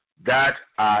that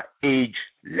are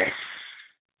ageless.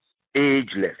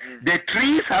 Ageless. The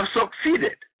trees have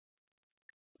succeeded.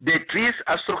 The trees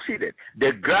have succeeded.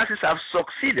 The grasses have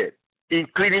succeeded in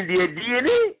cleaning their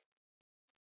DNA.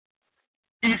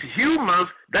 It's humans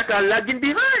that are lagging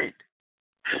behind.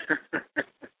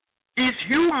 It's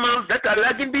humans that are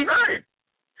lagging behind.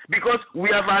 Because we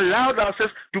have allowed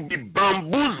ourselves to be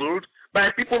bamboozled by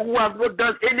people who have not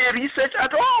done any research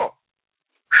at all.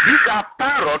 These are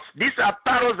parrots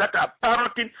that are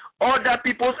parroting other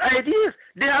people's ideas.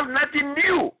 They have nothing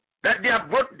new that they have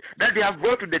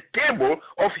brought to the table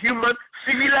of human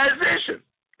civilization.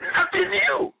 Nothing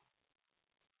new.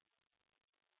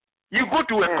 You go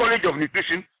to a college of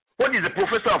nutrition, what is the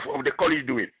professor of the college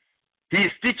doing? He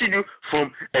is teaching you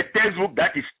from a textbook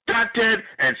that is started,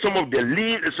 and some of the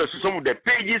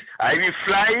pages are even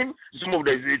flying. Some of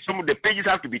the pages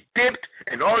have to be taped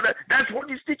and all that. That's what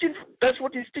he's teaching. That's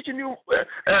what he's teaching you.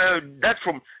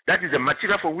 That is the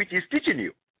material from which he's teaching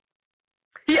you.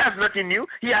 He has nothing new.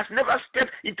 He has never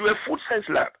stepped into a food science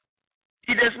lab.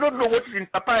 He does not know what is in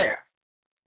papaya.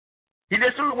 He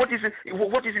does not know what is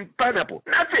in pineapple.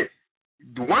 Nothing.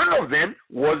 One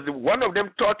of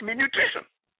them taught me nutrition.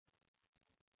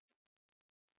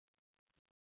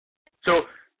 So,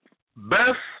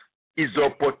 birth is the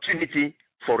opportunity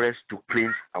for us to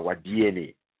cleanse our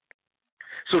DNA,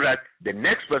 so that the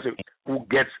next person who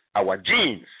gets our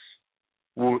genes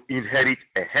will inherit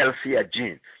a healthier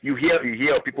gene. You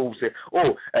hear people who say,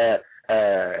 "Oh,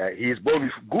 he is born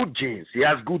with good genes. He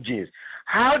has good genes."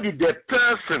 How did the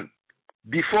person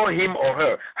before him or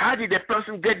her? How did the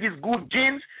person get these good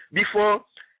genes before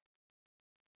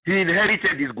he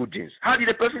inherited these good genes? How did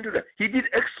the person do that? He did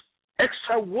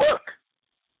extra work.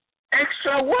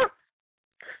 Extra work.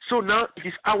 So now it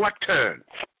is our turn.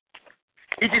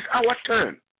 It is our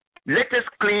turn. Let us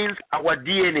cleanse our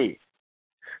DNA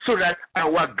so that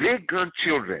our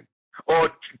great-grandchildren or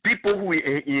people who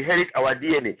inherit our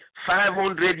DNA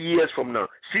 500 years from now,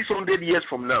 600 years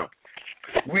from now,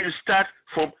 will start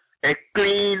from a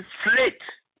clean slate.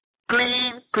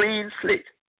 Clean slate.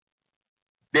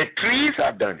 The trees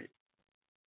have done it.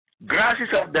 Grasses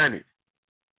have done it.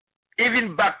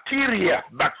 Even bacteria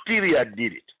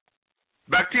did it.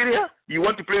 Bacteria, you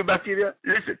want to play with bacteria?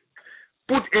 Listen,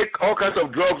 put all kinds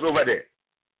of drugs over there.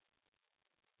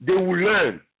 They will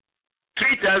learn.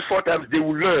 3 times, 4 times, they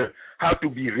will learn how to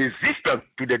be resistant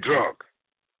to the drug.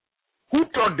 Who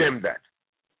taught them that?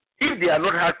 If they have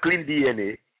not had clean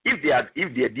DNA, if their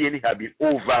DNA have been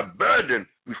overburdened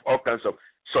with all kinds of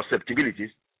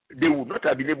susceptibilities, they would not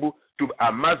have been able to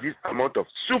amass this amount of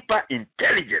super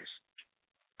intelligence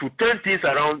to turn things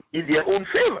around in their own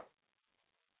favor.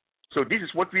 So this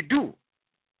is what we do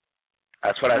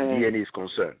as far as DNA is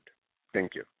concerned.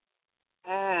 Thank you.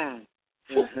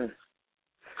 Mm-hmm.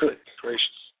 Good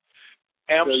gracious.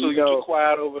 Absolutely, so, you're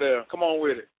quiet over there. Come on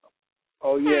with it.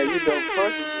 Oh, yeah,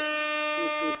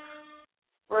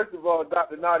 first of all,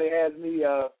 Dr. Nardi has me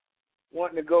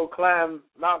wanting to go climb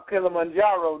Mount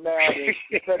Kilimanjaro now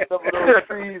to cut some of those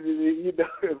trees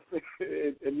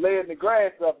and lay in the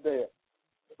grass up there.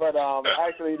 But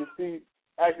actually to see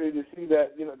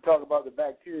that, talk about the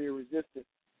bacteria resistant,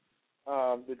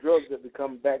 the drugs that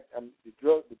become the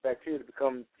bacteria that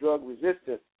become drug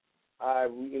resistant. I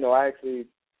actually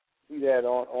see that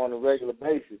on a regular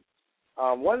basis.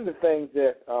 One of the things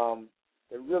that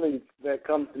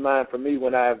comes to mind for me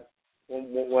when I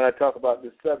talk about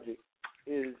this subject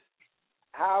is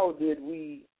how did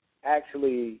we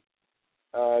actually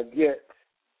get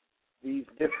these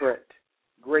different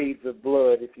grades of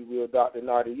blood, if you will, Dr.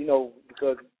 Nardi?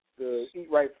 Because the Eat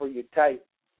Right for Your Type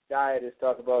diet is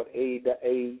talking about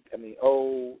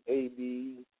O,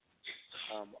 AB,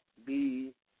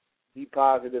 B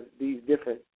positive, these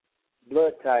different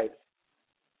blood types.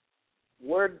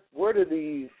 Where do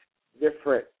these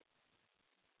different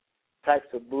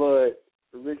types of blood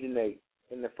originate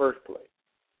in the first place?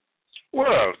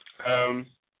 Well,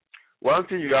 one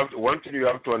thing you have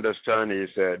to understand is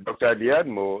Dr.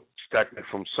 Diadmo started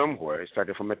from somewhere. He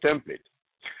started from a template.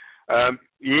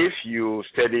 If you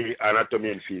study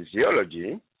anatomy and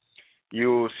physiology,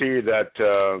 you see that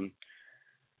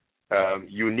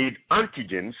you need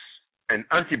antigens and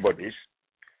antibodies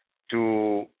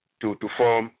to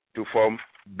form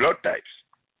blood types,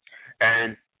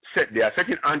 and there are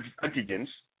certain antigens.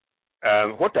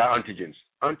 What are antigens?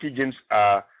 Antigens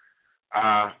are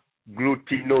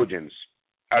agglutinogens.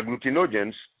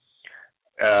 Agglutinogens.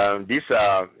 These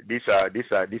are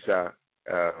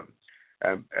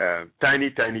tiny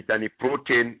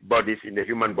protein bodies in the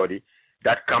human body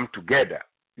that come together,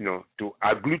 to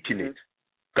agglutinate,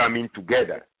 coming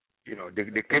together.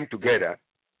 They came together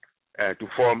to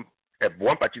form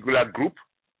one particular group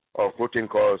of protein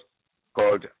called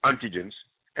antigens,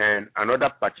 and another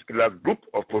particular group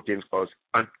of proteins called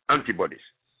antibodies.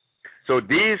 So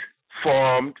these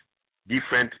formed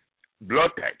different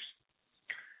blood types.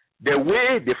 The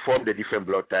way they formed the different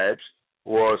blood types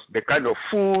was the kind of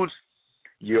foods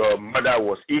your mother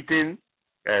was eating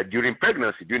during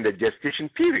pregnancy, during the gestation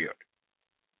period.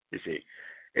 You see,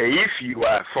 if you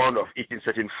are fond of eating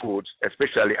certain foods,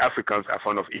 especially Africans are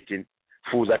fond of eating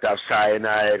foods that have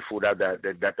cyanide, food that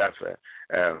have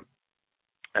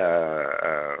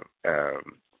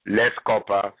less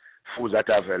copper, foods that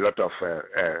have a lot of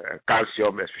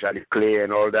calcium, especially clay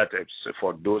and all that.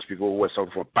 For those people who were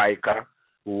suffering from pica,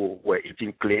 who were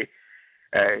eating clay,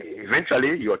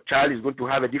 eventually your child is going to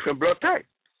have a different blood type.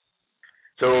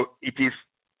 So it is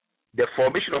the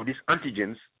formation of these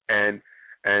antigens and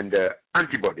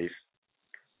antibodies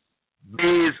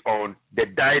based on the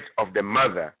diet of the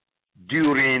mother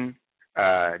during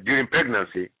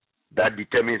pregnancy that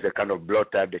determines the kind of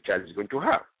blood type the child is going to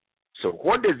have. So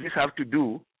what does this have to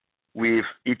do with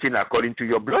eating according to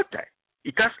your blood type?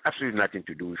 It has absolutely nothing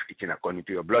to do with eating according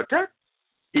to your blood type.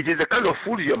 It is the kind of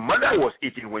food your mother was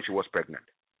eating when she was pregnant.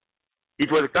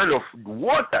 It was the kind of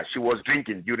water she was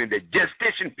drinking during the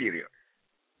gestation period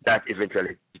that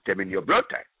eventually determined your blood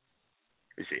type.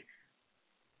 You see.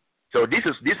 So this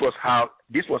was how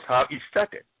it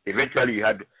started. Eventually you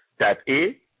had type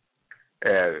A,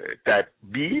 type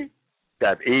B,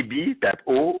 type AB, type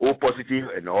O, O positive,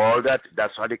 and all that.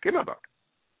 That's how they came about.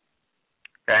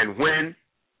 And when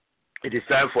it is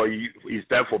time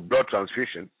for blood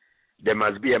transfusion, there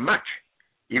must be a match.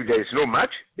 If there is no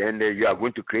match, then you are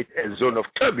going to create a zone of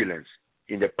turbulence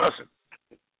in the person.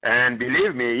 And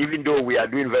believe me, even though we are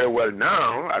doing very well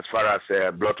now as far as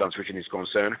blood transfusion is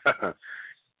concerned,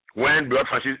 when blood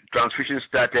transfusion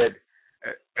started,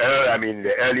 in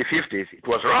the early 50s, it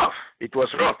was rough. It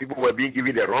was rough. People were being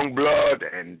given the wrong blood,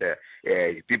 and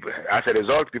people, as a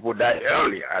result, people died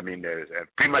earlier.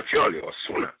 Prematurely or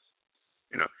sooner.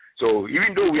 So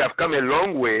even though we have come a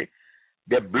long way,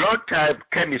 the blood type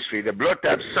chemistry, the blood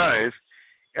type science,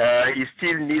 it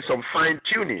still needs some fine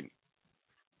tuning.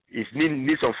 It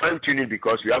needs some fine tuning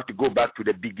because you have to go back to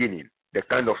the beginning, the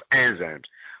kind of enzymes.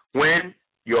 When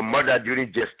your mother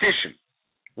during gestation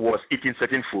was eating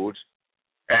certain foods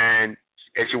and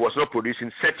she was not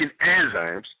producing certain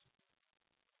enzymes,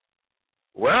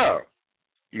 well,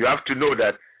 you have to know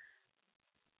that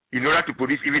in order to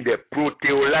produce even the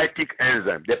proteolytic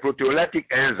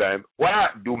enzyme, why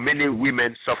do many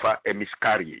women suffer a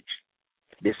miscarriage?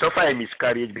 They suffer a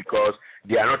miscarriage because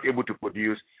they are not able to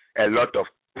produce a lot of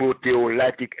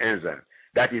proteolytic enzyme.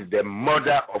 That is the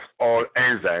mother of all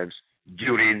enzymes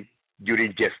during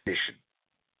gestation.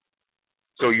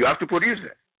 So you have to produce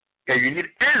that. And you need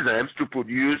enzymes to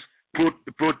produce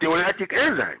proteolytic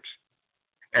enzymes.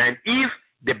 And if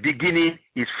the beginning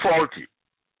is faulty,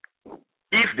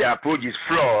 if the approach is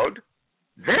flawed,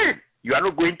 then you are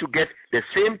not going to get the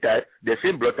same type, the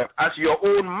same blood type as your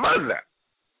own mother.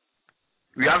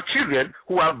 We have children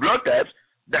who have blood types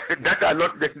that are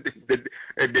not the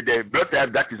blood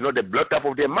type that is not the blood type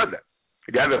of their mother.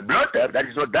 They have a blood type that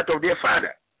is not that of their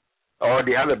father. Or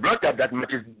they have a blood type that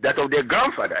matches that of their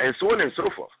grandfather, and so on and so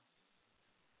forth.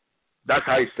 That's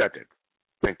how it started.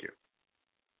 Thank you.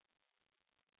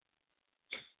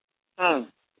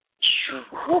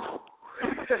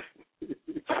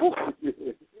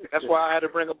 That's why I had to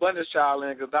bring Abundance Child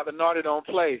in, because Dr. Nardi don't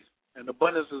play. And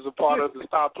Abundance is a part of the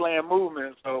Stop Playing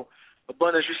movement. So,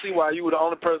 Abundance, you see why you were the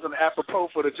only person apropos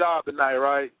for the job tonight,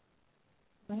 right?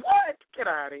 What? Get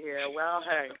out of here. Well,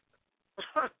 hey.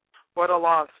 What a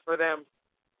loss for them.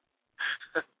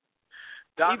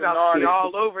 He's about to be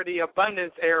all over the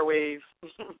Abundance airwaves.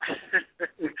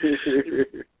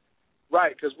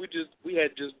 Right, because we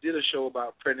had just did a show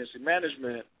about pregnancy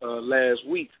management last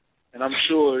week, and I'm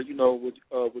sure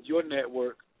with your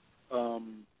network,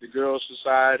 the Girls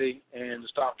Society and the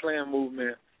Stop Playing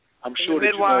movement, I'm sure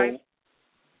that midwives.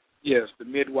 Yes, the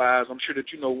midwives. I'm sure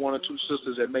that you know one or two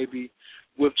sisters that may be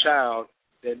with child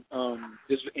that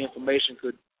this information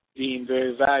could deem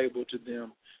very valuable to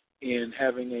them in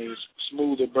having a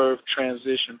smoother birth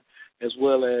transition, as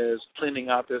well as cleaning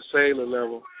out their cellular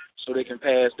level so they can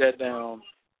pass that down,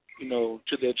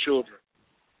 to their children.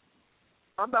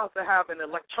 I'm about to have an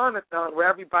electronathon where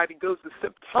everybody goes to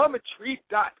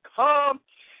symptometry.com.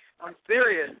 I'm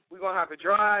serious. We're going to have a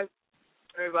drive.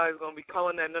 Everybody's going to be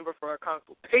calling that number for a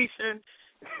consultation.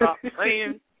 Stop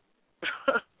playing.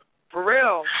 For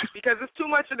real, because there's too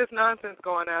much of this nonsense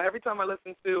going on. Every time I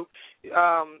listen to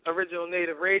Original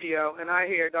Native Radio and I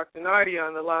hear Dr. Nardi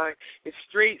on the line, it's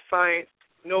straight science,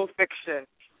 no fiction,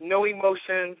 no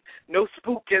emotions, no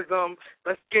spookism.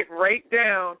 Let's get right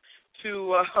down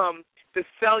to the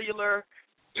cellular,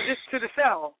 just to the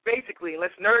cell, basically.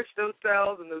 Let's nourish those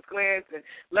cells and those glands, and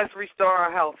let's restore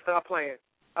our health. Stop playing.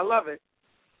 I love it.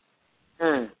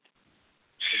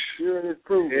 Sure is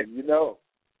proven,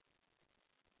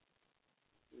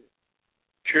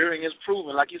 Curing is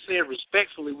proven. Like you said,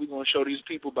 respectfully, we're going to show these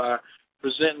people by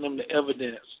presenting them the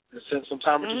evidence. And since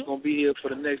sometime we're just going to be here for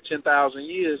the next 10,000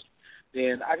 years,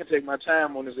 then I can take my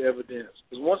time on this evidence.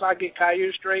 Because once I get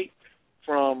Khayr straight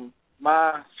from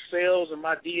my cells and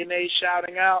my DNA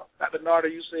shouting out, Dr. Nardi,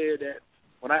 you said that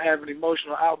when I have an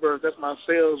emotional outburst, that's my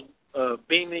cells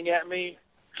beaming at me.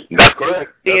 That's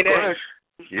correct. That's correct.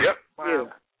 Yep.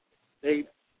 Wow.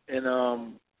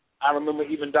 I remember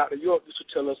even Dr. York used to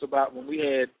tell us about when we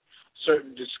had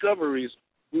certain discoveries,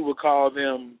 we would call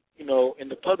them, in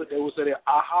the public they would say they're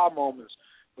aha moments,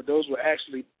 but those were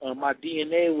actually my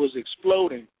DNA was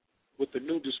exploding with the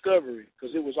new discovery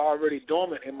because it was already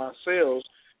dormant in my cells,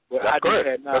 but I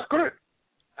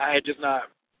had just not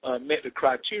met the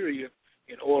criteria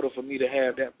in order for me to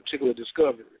have that particular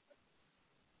discovery.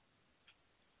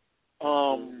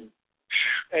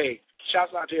 Hey,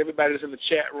 shouts out to everybody that's in the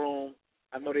chat room.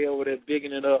 I know they're over there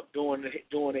bigging it up, doing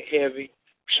it heavy.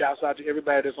 Shouts out to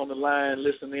everybody that's on the line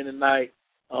listening in tonight.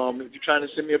 If you're trying to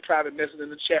send me a private message in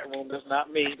the chat room, that's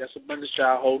not me. That's Abundance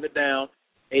Child holding it down,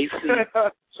 AC.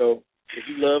 So if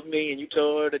you love me and you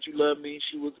tell her that you love me,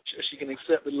 she can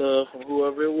accept the love from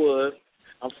whoever it was.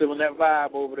 I'm feeling that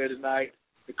vibe over there tonight.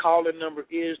 The call-in number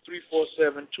is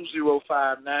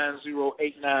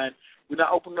 347-205-9089. We're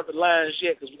not opening up the lines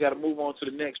yet because we got to move on to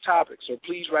the next topic. So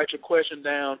please write your question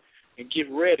down and get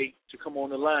ready to come on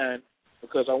the line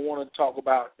because I want to talk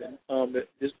about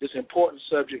this important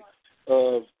subject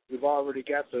of we've already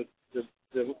got the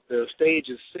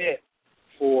stages set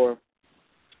for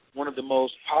one of the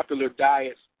most popular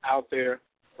diets out there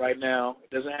right now. It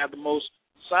doesn't have the most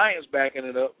science backing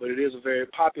it up, but it is a very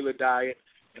popular diet.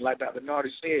 And like Dr.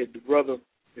 Nardi said, the brother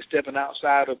is stepping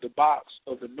outside of the box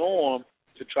of the norm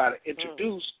to try to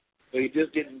introduce, but he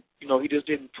just didn't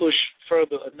push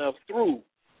further enough through.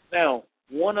 Now,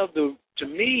 to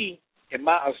me, in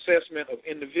my assessment of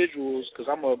individuals, because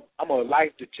I'm a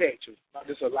life detective, not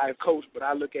just a life coach, but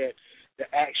I look at the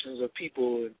actions of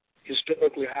people and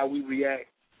historically how we react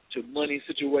to money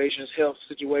situations, health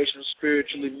situations,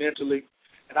 spiritually, mentally,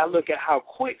 and I look at how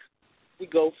quick we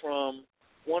go from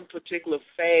one particular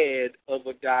fad of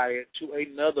a diet to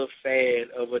another fad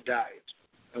of a diet.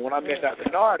 And when I met Dr.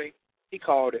 Nardi, he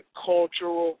called it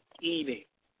cultural eating.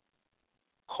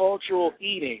 Cultural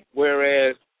eating,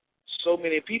 whereas so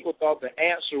many people thought the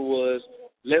answer was,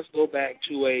 let's go back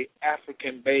to a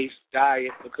African-based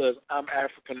diet because I'm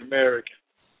African-American.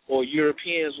 Or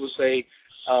Europeans would say,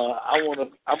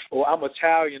 I'm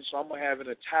Italian, so I'm going to have an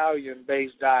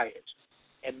Italian-based diet.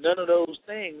 And none of those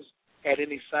things had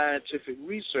any scientific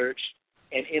research,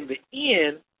 and in the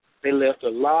end, they left a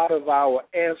lot of our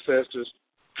ancestors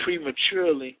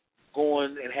prematurely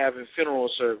going and having funeral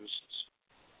services,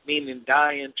 meaning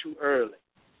dying too early.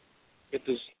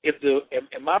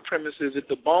 And my premise is if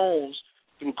the bones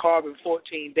through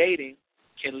carbon-14 dating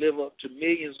can live up to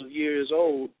millions of years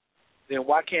old, then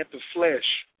why can't the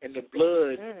flesh and the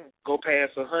blood go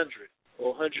past 100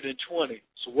 or 120?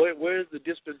 So where's the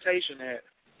dispensation at?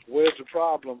 Where's the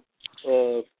problem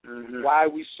of why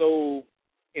we so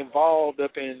involved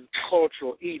up in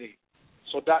cultural eating?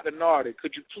 So, Dr. Nardi,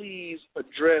 could you please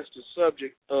address the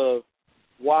subject of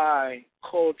why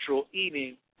cultural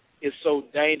eating is so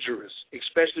dangerous,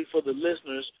 especially for the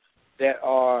listeners that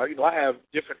are, I have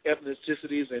different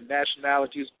ethnicities and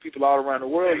nationalities, people all around the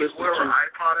world listening to. Whatever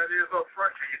iPod it is up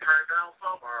front, can you turn it down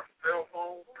some, or cell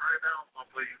phone, turn it down some,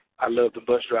 please? I love the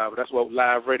bus driver. That's what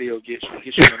live radio gets you. It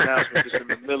gets you an announcement just in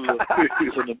the middle of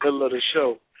the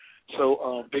show.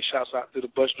 So big shouts out to the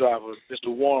bus driver, Mr.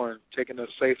 Warren, taking us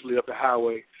safely up the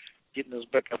highway, getting us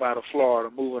back up out of Florida,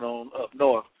 moving on up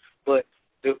north. But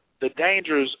the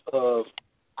dangers of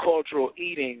cultural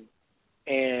eating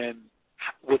and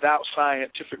without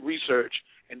scientific research,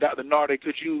 and Dr. Nardi,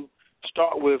 could you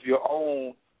start with your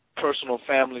own personal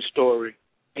family story,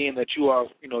 being that you are,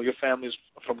 your family is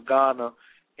from Ghana,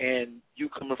 and you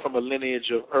coming from a lineage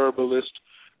of herbalists.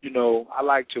 I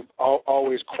like to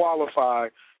always qualify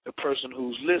the person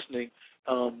who's listening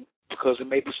because it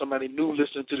may be somebody new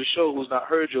listening to the show who's not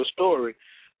heard your story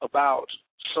about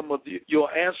some of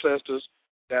your ancestors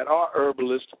that are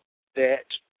herbalists that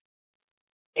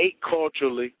ate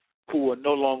culturally who are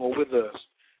no longer with us,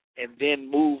 and then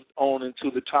moved on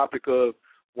into the topic of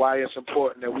why it's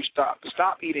important that we stop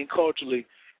eating culturally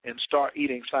and start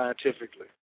eating scientifically.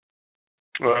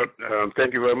 Well,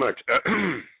 thank you very much.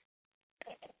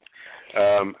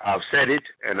 I've said it,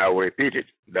 and I will repeat it,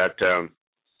 that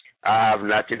I have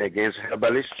nothing against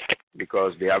herbalists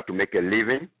because they have to make a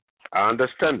living. I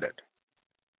understand that.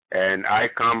 And I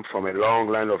come from a long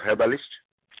line of herbalists,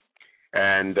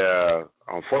 and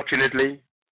unfortunately,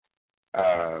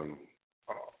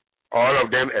 all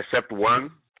of them except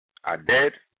one are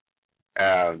dead.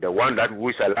 The one that who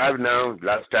is alive now,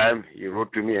 last time he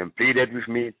wrote to me and pleaded with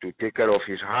me to take care of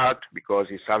his heart because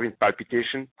he's having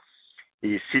palpitation.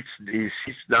 He sits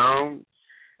down,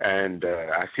 and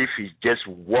as if he just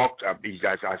walked up,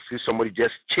 as if somebody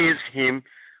just chased him,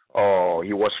 or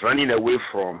he was running away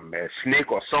from a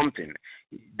snake or something.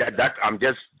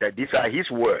 These are his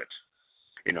words.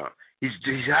 His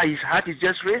heart is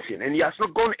just racing, and he has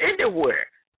not gone anywhere.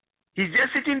 He's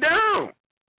just sitting down.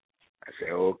 I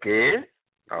say, okay,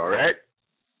 all right,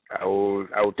 I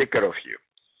will take care of you.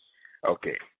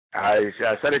 Okay, I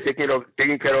started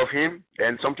taking care of him.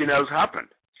 Then something else happened.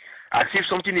 As if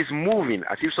something is moving.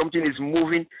 As if something is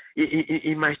moving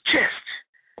in my chest.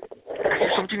 As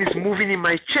if something is moving in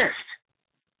my chest.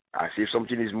 As if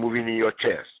something is moving in your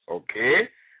chest. Okay,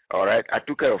 all right. I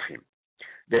took care of him.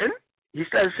 Then he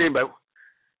started saying, "But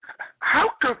how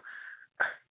come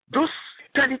those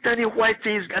tiny white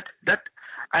things that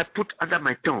I put under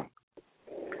my tongue?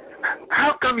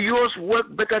 How come yours work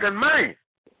better than mine?"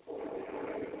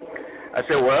 I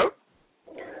said, "Well,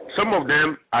 some of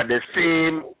them are the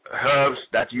same herbs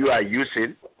that you are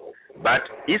using, but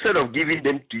instead of giving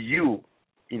them to you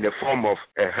in the form of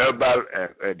a herbal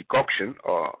decoction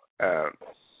or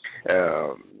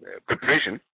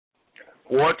preparation,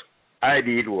 what I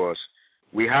did was,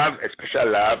 we have a special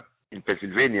lab in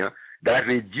Pennsylvania that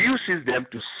reduces them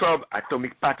to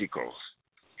subatomic particles,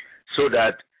 so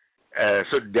that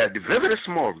they are very, very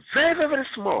small, very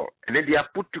small, and then they are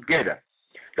put together.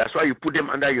 That's why you put them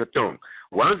under your tongue.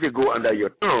 Once they go under your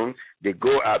tongue, they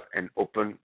go up and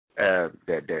open.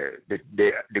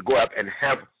 They go up and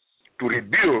help to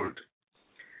rebuild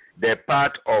the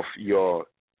part of your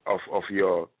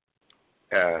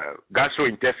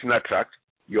gastrointestinal tract,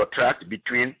 your tract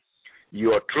between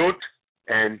your throat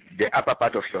and the upper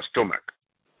part of your stomach.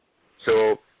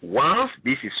 So once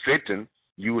this is straightened,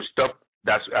 you stop.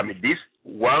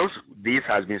 Once this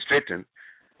has been straightened,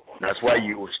 that's why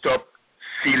you stop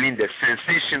feeling the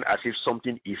sensation as if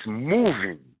something is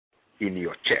moving in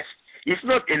your chest. It's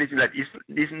not anything like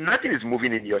nothing is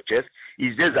moving in your chest.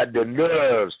 It's just that the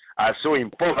nerves are so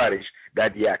impoverished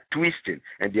that they are twisting,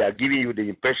 and they are giving you the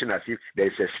impression as if there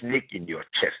is a snake in your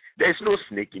chest. There is no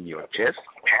snake in your chest.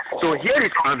 So here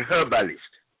is an herbalist.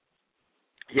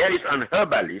 Here is an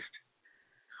herbalist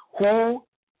who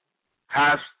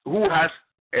has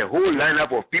a whole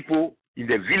lineup of people in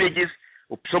the villages.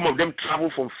 Some of them travel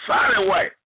from far and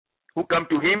wide, who come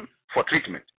to him for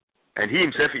treatment, and he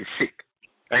himself is sick,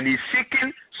 and he's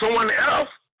seeking someone else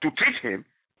to treat him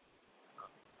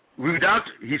without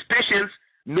his patients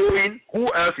knowing who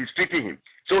else is treating him.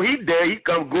 So he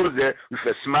goes there with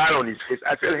a smile on his face.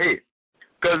 I said, "Hey,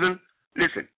 cousin,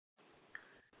 listen.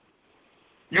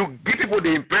 You give people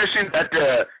the impression that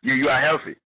you are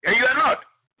healthy, and you are not."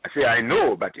 I say, "I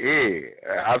know, but hey,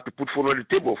 I have to put food on the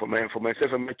table for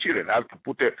myself and my children. I have to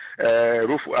put a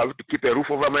roof. I have to keep a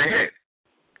roof over my head."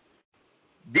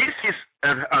 This is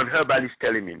an herbalist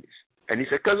telling me this, and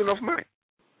he's a cousin of mine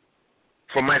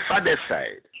from my father's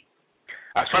side.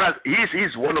 As far as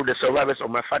he's one of the survivors of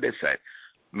my father's side.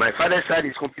 My father's side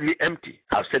is completely empty.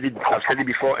 I've said it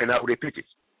before, and I'll repeat it.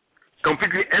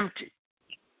 Completely empty.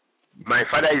 My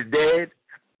father is dead.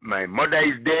 My mother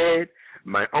is dead.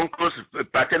 My uncles,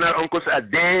 paternal uncles are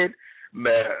dead.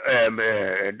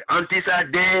 Aunties are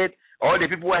dead. All the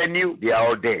people I knew, they are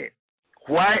all dead.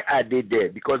 Why are they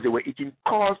dead? Because they were eating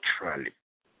culturally.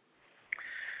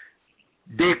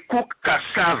 They cook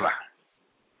cassava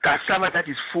that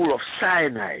is full of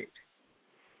cyanide.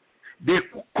 They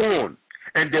cook corn,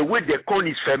 and the way the corn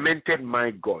is fermented,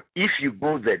 my God! If you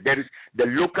go there, there is the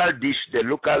local dish, the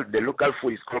local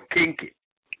food is called kenke.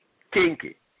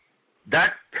 Kenke.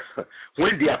 That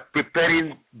when they are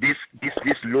preparing this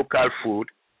local food,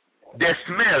 the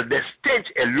smell, the stench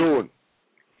alone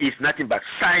is nothing but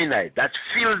cyanide that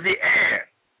fills the air,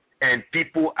 and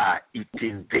people are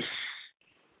eating this.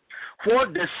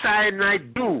 What does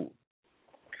cyanide do?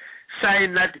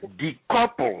 Cyanide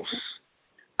decouples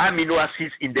amino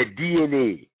acids in the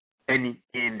DNA and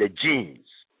in the genes.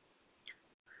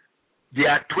 There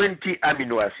are 20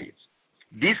 amino acids.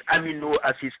 These amino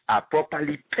acids are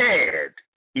properly paired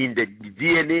in the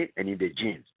DNA and in the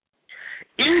genes.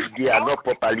 If they are not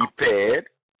properly paired,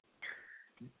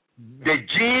 the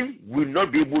gene will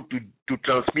not be able to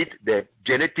transmit the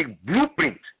genetic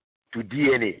blueprint to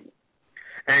DNA.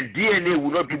 And DNA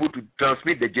will not be able to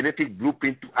transmit the genetic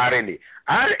blueprint to RNA.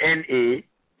 RNA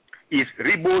is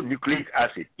ribonucleic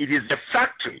acid. It is the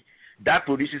factory that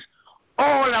produces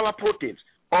all our proteins,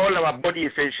 all our body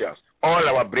essentials, all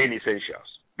our brain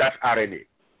essentials. That's RNA.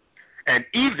 And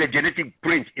if the genetic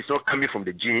print is not coming from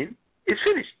the gene, it's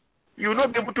finished. You will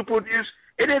not be able to produce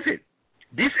anything.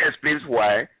 This explains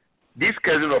why this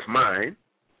cousin of mine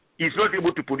is not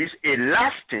able to produce a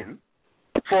elastin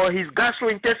for his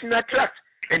gastrointestinal tract.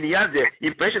 And he has the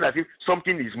impression as if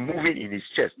something is moving in his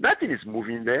chest. Nothing is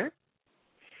moving there.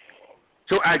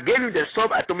 So I gave him the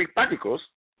subatomic particles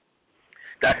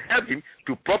that help him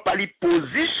to properly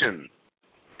position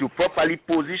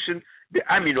the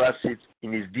amino acids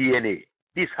in his DNA.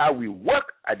 This is how we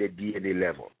work at the DNA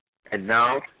level. And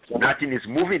now nothing is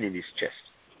moving in his chest.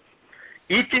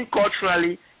 Eating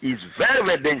culturally is very,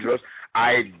 very dangerous.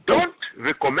 I don't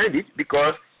recommend it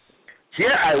because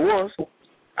here I was,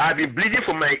 I've been bleeding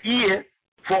from my ear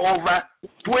for over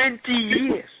 20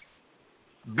 years.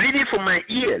 Bleeding from my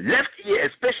ear, left ear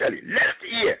especially, left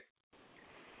ear.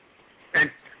 And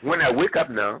when I wake up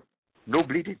now, no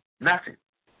bleeding, nothing.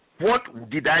 What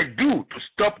did I do to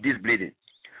stop this bleeding?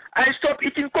 I stopped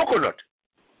eating coconut.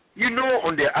 You know,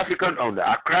 on the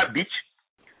Accra beach,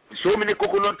 so many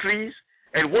coconut trees.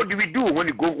 And what do we do when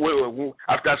you go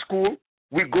after school?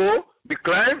 We go, we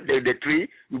climb the tree,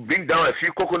 we bring down a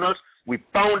few coconuts, we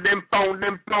pound them,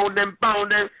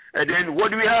 and then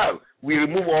what do we have? We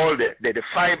remove all the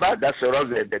fiber that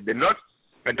surrounds the nut,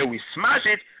 and then we smash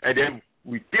it, and then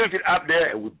we tilt it up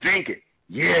there, and we drink it.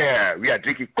 Yeah, we are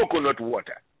drinking coconut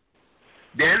water.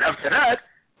 Then after that,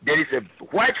 there is a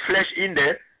white flesh in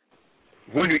there.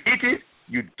 When you eat it,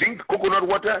 you drink coconut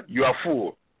water, you are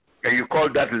full, and you call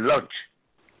that lunch.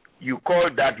 You call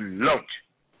that lunch.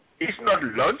 It's not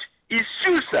lunch, it's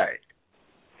suicide.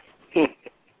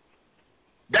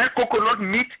 That coconut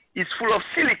meat is full of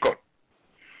silicone.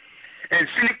 And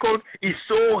silicone is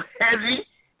so heavy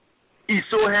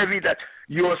that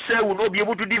your cell will not be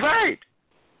able to divide.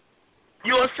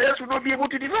 Your cells will not be able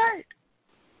to divide.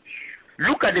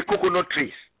 Look at the coconut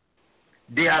trees.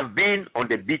 They have been on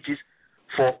the beaches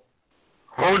for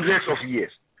hundreds of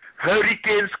years.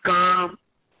 Hurricanes come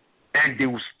and they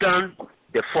will stand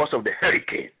the force of the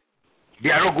hurricane. They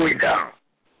are not going down.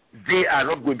 They are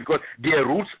not going because their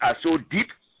roots are so deep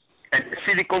and the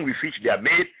silicone with which they are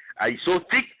made are so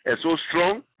thick and so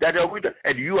strong that they are going to,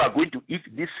 and you are going to eat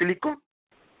this silicone?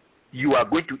 You are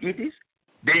going to eat this?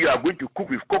 Then you are going to cook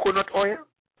with coconut oil?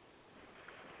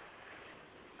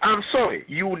 I'm sorry,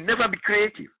 you will never be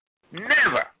creative.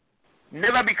 Never.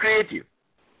 Never be creative.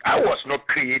 I was not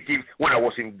creative when I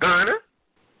was in Ghana.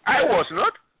 I was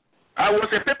not. I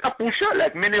was a paper pusher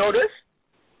like many others.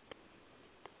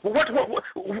 What is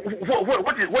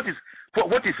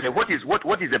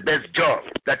the best job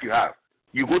that you have?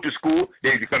 You go to school,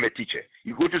 then you become a teacher.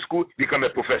 You go to school, become a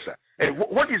professor. And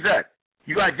what is that?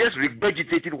 You are just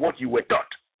regurgitating what you were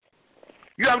taught.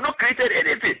 You have not created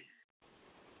anything.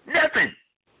 Nothing.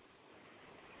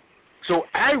 So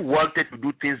I wanted to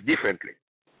do things differently.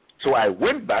 So I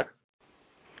went back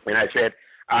and I said,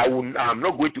 I'm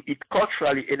not going to eat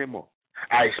culturally anymore.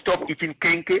 I stopped eating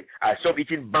kenke, I stopped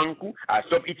eating banku, I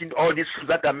stopped eating all these foods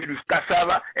that are made with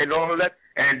cassava and all that.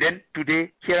 And then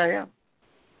today, here I am.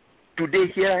 Today,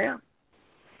 here I am.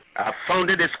 I've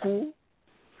founded a school.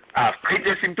 I've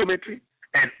created Symptometry.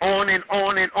 And on and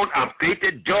on and on. I've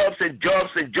created jobs and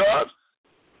jobs and jobs.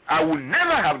 I would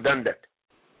never have done that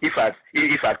if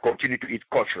I'd continued to eat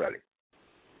culturally.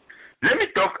 Let me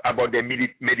talk about the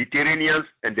Mediterraneans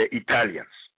and the Italians.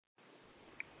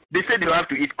 They said you have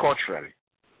to eat culturally.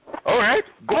 All right,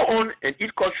 go on and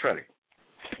eat culturally.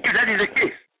 If that is the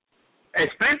case,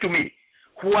 explain to me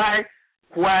why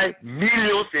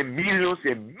millions and millions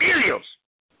and millions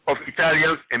of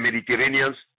Italians and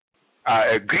Mediterraneans,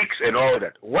 Greeks and all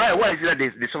that. Why is it that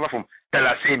they suffer from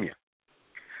thalassemia?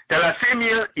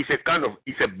 Thalassemia is a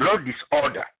blood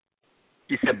disorder.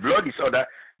 It's a blood disorder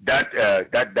that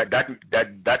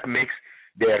makes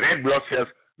the red blood cells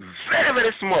very,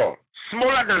 very small,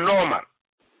 smaller than normal.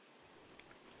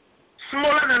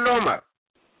 Smaller than normal.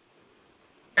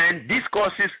 And this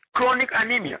causes chronic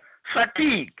anemia,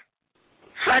 fatigue.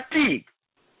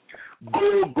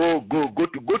 Go to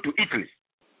Italy.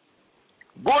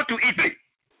 Go to Italy.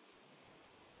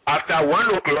 After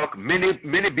 1 o'clock,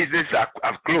 many businesses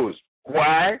have closed.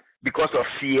 Why? Because of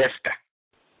siesta.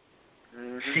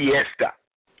 Siesta.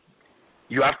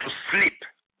 You have to sleep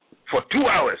for 2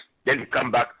 hours. Then you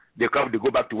come back. They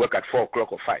go back to work at 4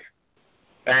 o'clock or 5.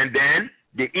 And then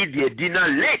they eat their dinner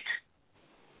late.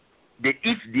 This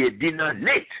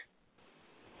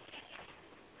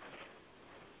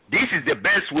is the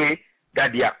best way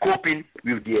that they are coping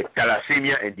with their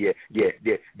thalassemia and their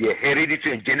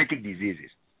hereditary and genetic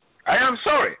diseases. I am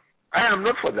sorry. I am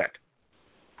not for that.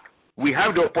 We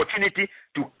have the opportunity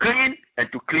to clean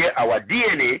and to clear our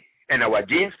DNA and our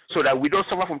genes so that we don't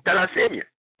suffer from thalassemia.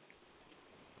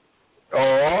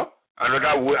 Or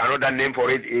another name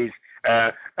for it is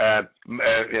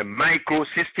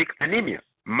microcystic anemia.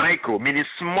 Micro meaning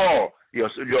small. Your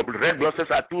red blood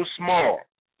cells are too small.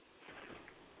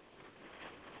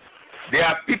 There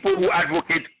are people who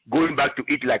advocate going back to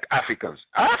eat like Africans.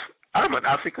 I'm an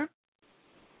African.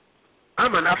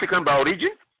 I'm an African by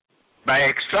origin, by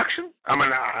extraction. I'm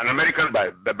an American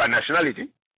by nationality.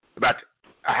 But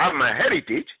I have my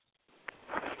heritage,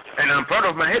 and I'm proud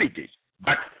of my heritage.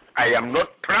 But I am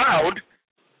not proud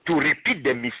to repeat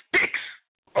the mistakes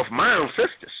of my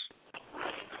ancestors.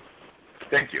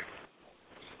 Thank you.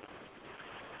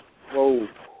 Whoa.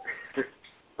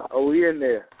 Oh, we in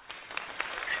there.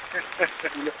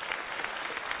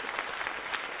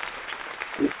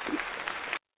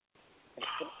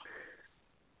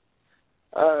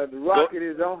 The rocket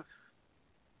is on.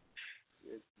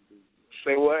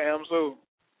 Say what, Amsu?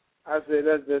 I said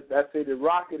the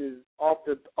rocket is off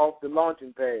the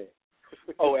launching pad.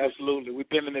 Oh, absolutely. We're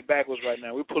bending it backwards right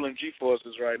now. We're pulling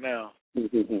G-forces right now. We're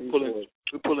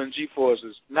pulling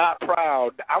G-forces. Not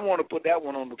proud. I want to put that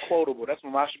one on the quotable. That's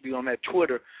when I should be on that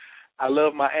Twitter. I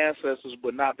love my ancestors,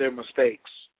 but not their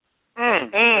mistakes.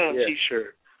 Yeah.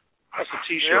 T-shirt. That's a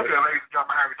T-shirt. Okay, ladies and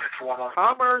gentlemen, have a one on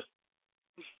Commerce.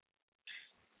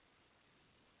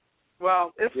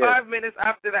 Well, it's 5 minutes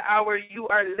after the hour. You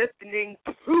are listening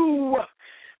to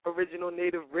Original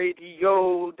Native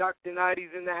Radio. Dr.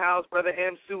 Nadi's in the house. Brother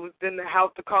Amsu is in the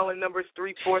house. The calling number is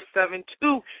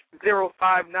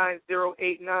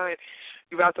 347-205-9089.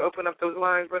 You about to open up those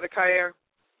lines, Brother Kyer?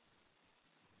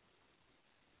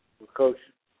 Coach.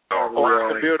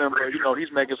 The building, but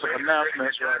he's making some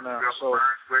announcements right now. So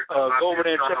go over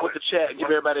there and check with the chat and give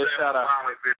everybody a shout out.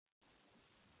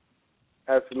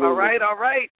 Absolutely. All right.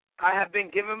 I have been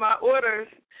given my orders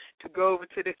to go over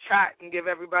to the chat and give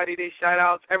everybody their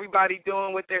shout-outs. Everybody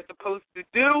doing what they're supposed to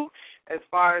do as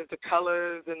far as the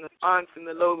colors and the fonts and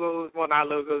the logos. Well, not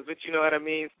logos, but you know what I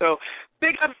mean. So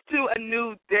big ups to A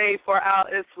New Day for Al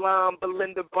Islam,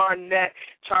 Belinda Barnett,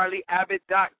 Charlie Abbott,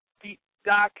 Doc.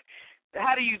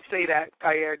 How do you say that,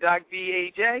 Kyer? Doc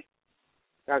V-A-J?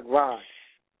 Doc Vaj.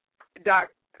 Doc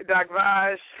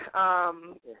Vaj.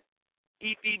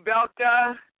 E.P.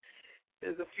 Belka.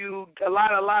 There's a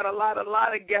lot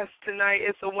of guests tonight.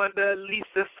 It's a Wonder,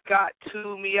 Lisa Scott,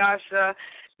 too, Miyasha,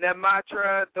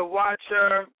 Namatra, The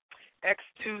Watcher,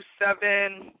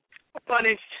 X27,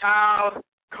 Funnish Child,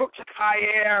 Coach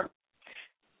Kyer.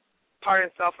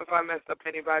 Pardon self if I messed up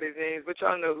anybody's names, but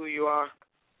y'all know who you are.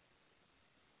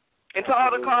 And to all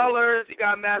the callers, you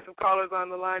got massive callers on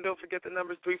the line. Don't forget the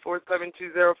numbers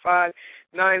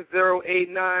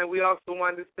 347-205-9089. We also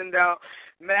wanted to send out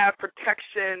mad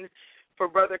protection for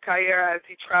Brother Kyer as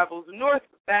he travels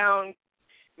northbound.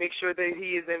 Make sure that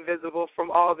he is invisible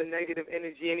from all the negative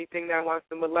energy, anything that wants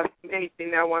to molest him,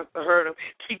 anything that wants to hurt him.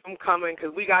 Keep him coming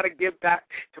because we got to give back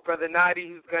to Brother Nadi,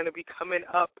 who's going to be coming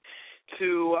up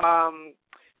to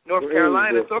North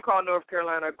Carolina, so-called North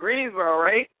Carolina, Greensboro,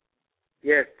 right?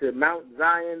 Yes, to Mount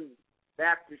Zion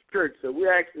Baptist Church. So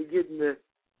we're actually getting the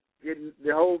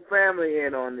whole family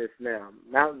in on this now.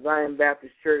 Mount Zion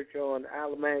Baptist Church on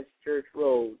Alamance Church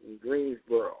Road in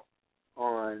Greensboro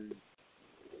on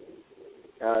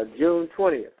June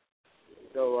 20th.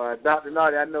 So, Dr.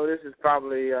 Nardi, I know this is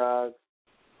probably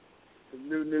some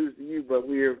new news to you, but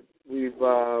we're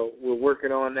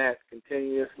working on that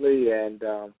continuously and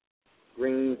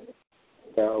waiting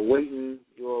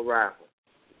your arrival.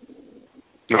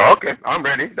 Oh, okay, I'm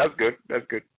ready. That's good.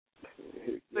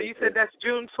 So you said that's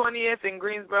June 20th in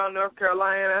Greensboro, North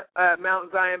Carolina, at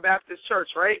Mount Zion Baptist Church,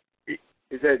 right?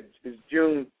 It's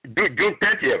June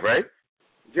 30th, right?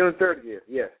 June 30th,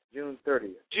 yes, June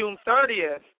 30th. June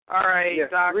 30th. All right, yes,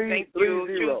 Doc, thank you.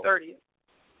 June 30th.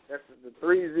 That's the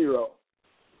 30.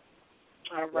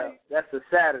 All right. That's a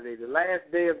Saturday, the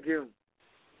last day of June.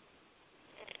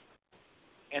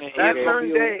 And it that's is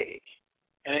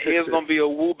going to be a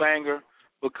woo banger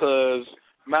because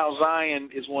Mount Zion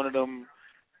is one of them.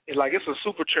 It's a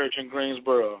super church in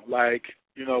Greensboro.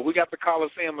 We got the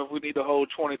Coliseum if we need to hold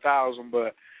 20,000,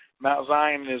 but Mount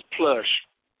Zion is plush.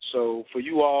 So for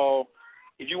you all,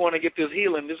 if you want to get this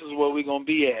healing, this is where we're going to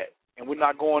be at. And we're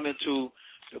not going into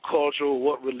the culture or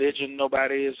what religion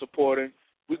nobody is supporting.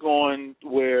 We're going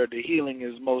where the healing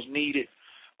is most needed.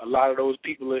 A lot of those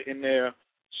people are in there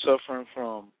suffering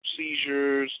from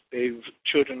seizures. They've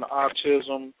children of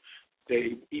autism.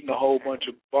 They've eaten a whole bunch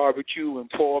of barbecue and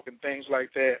pork and things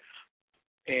like that.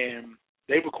 And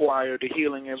they require the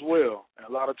healing as well. And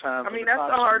a lot of times, that's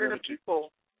the heart of the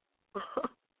people.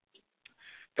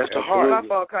 That's the heart. My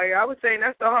fault, Kyer. I was saying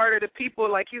that's the heart of the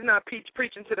people. He's not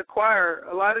preaching to the choir.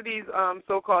 A lot of these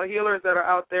so-called healers that are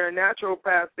out there in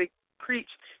naturopaths, they preach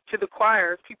to the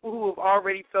choirs, people who have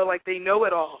already feel like they know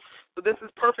it all. So this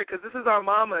is perfect because this is our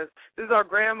mamas, this is our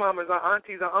grandmamas, our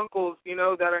aunties, our uncles,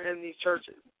 that are in these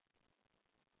churches.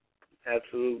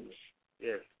 Absolutely,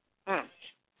 yes. I'd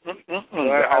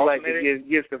like to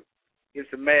give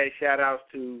some mad shout-outs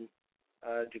to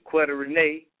Jaquetta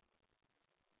Renee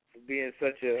for being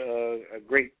such a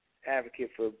great advocate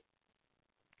for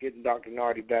getting Dr.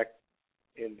 Nardi back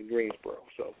in the Greensboro.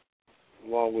 So,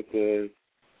 along with the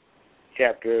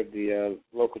chapter, the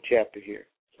local chapter here.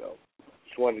 So,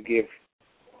 just wanted to give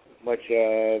much.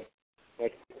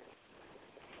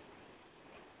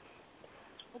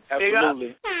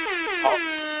 Absolutely.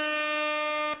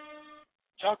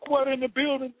 Jaquetta in the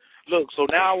building. Look, so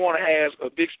now I want to ask a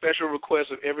big special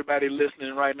request of everybody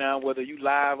listening right now, whether you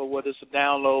live or whether it's a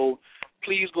download.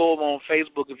 Please go over on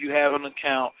Facebook if you have an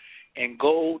account and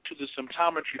go to the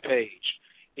Symptometry page.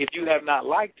 If you have not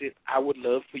liked it, I would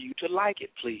love for you to like it,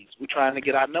 please. We're trying to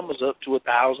get our numbers up to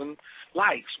 1,000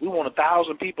 likes. We want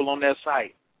 1,000 people on that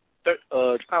site.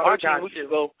 13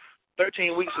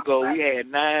 weeks ago, we had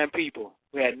 9 people.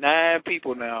 We had 9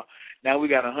 people now. Now we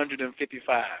got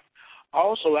 155.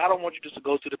 Also, I don't want you just to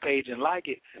go to the page and like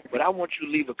it, but I want you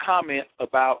to leave a comment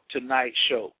about tonight's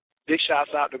show. Big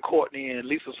shouts out to Courtney and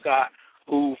Lisa Scott,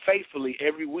 who faithfully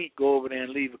every week go over there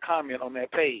and leave a comment on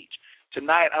that page.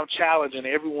 Tonight, I'm challenging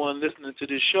everyone listening to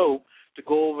this show to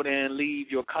go over there and leave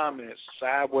your comments,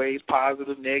 sideways,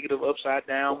 positive, negative, upside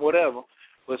down, whatever.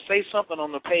 But say something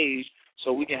on the page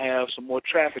so we can have some more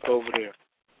traffic over there.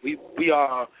 We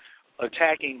are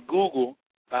attacking Google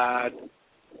by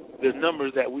the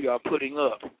numbers that we are putting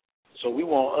up. So we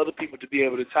want other people to be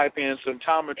able to type in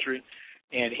symptometry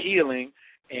and healing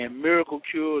and miracle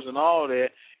cures and all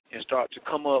that and start to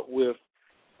come up with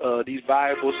these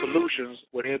viable solutions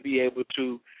where they'll be able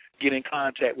to get in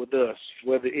contact with us,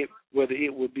 whether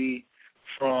it would be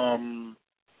from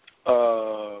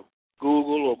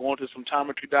Google or going to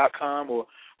symptometry.com or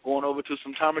going over to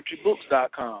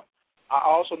symptometrybooks.com. I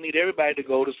also need everybody to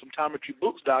go to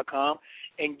symptometrybooks.com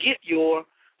and get your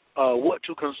What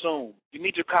to Consume. You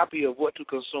need your copy of What to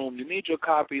Consume. You need your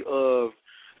copy of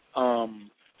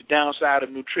The Downside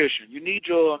of Nutrition. You need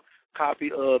your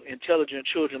copy of Intelligent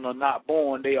Children Are Not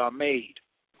Born, They Are Made.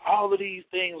 All of these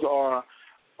things are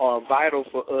vital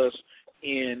for us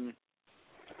in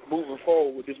moving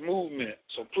forward with this movement.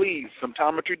 So please,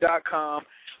 symptometry.com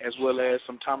as well as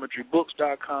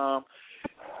symptometrybooks.com.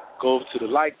 Go over to the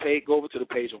like page, go over to the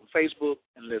page on Facebook,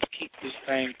 and let's keep this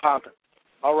thing popping.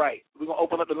 All right, we're going to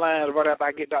open up the lines right after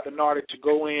I get Dr. Nardi to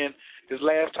go in. This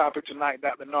last topic tonight,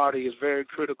 Dr. Nardi, is very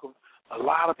critical. A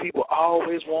lot of people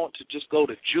always want to just go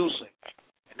to juicing,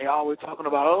 and they always talking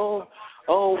about,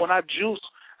 when I juice,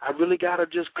 I really got to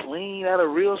just clean at a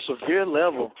real severe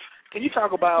level. Can you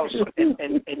talk about, and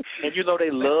you know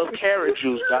they love carrot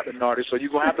juice, Dr. Nardi, so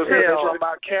you're going to have to say something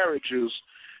about carrot juice.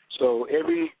 So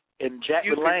Jack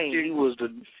LaLanne, he was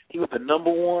the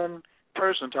number one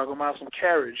person talking about some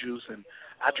carrot juice, and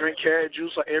I drink carrot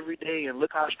juice every day, and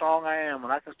look how strong I am,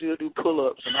 and I can still do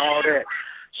pull-ups and all that.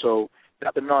 So,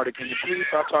 Dr. Nardi, can you please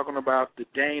start talking about the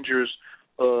dangers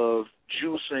of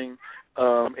juicing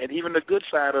and even the good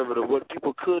side of it, of what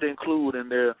people could include in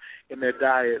their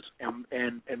diets, and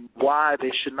why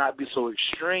they should not be so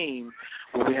extreme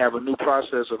when we have a new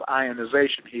process of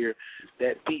ionization here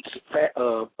that beats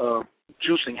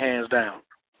juicing hands down.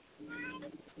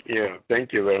 Yeah,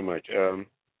 thank you very much.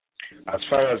 As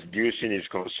far as juicing is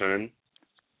concerned,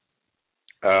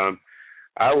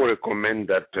 I would recommend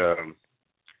that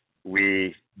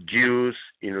we juice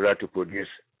in order to produce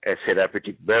a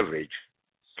therapeutic beverage.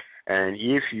 And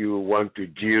if you want to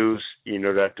juice in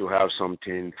order to have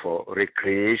something for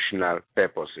recreational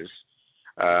purposes,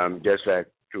 just like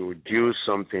to juice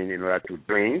something in order to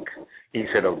drink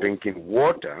instead of drinking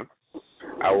water,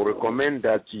 I would recommend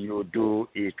that you do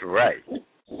it right.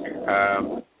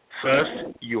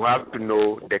 First, you have to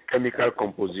know the chemical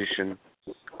composition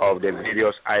of the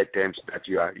various items that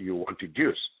you want to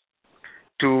juice.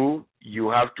 2, you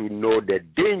have to know the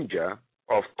danger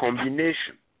of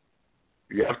combination.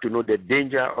 You have to know the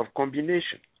danger of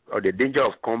combination, or the danger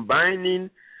of combining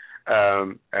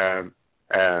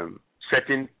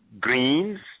certain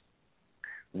greens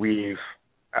with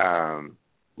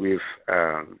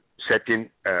certain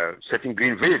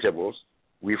green vegetables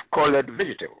with colored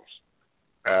vegetables,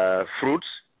 fruits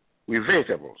with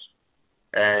vegetables,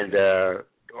 and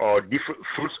or different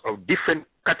fruits of different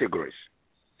categories.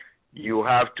 You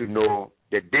have to know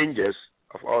the dangers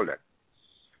of all that.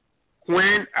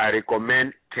 When I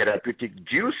recommend therapeutic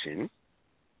juicing,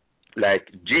 like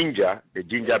ginger, the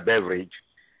ginger beverage,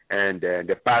 and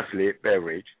the parsley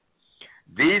beverage,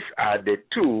 these are the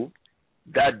two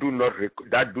that do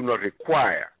not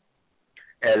require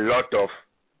a lot of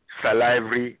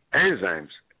salivary enzymes,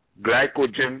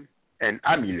 glycogen and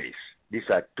amylase. These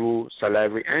are 2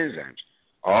 salivary enzymes.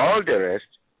 All the rest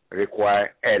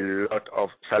require a lot of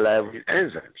salivary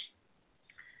enzymes.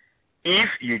 If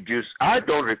you juice, I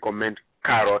don't recommend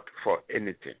carrot for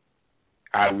anything.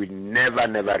 I will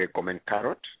never recommend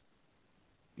carrot.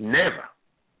 Never.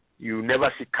 You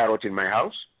never see carrot in my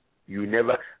house. You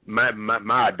never. My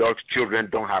adult children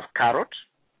don't have carrots.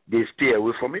 They stay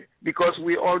away from it because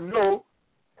we all know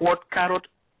what carrot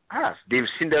has. They've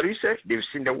seen the research. They've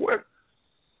seen the work.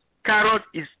 Carrot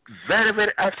is very,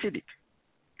 very acidic.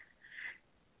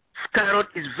 Carrot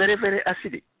is very, very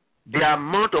acidic. The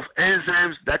amount of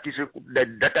enzymes that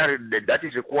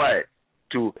is required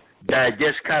to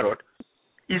digest carrot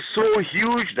is so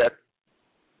huge that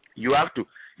you have to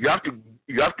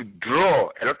draw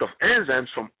a lot of enzymes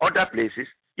from other places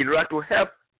in order to help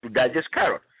to digest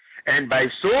carrot. And by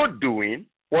so doing,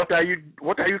 what are you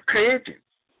creating?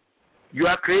 You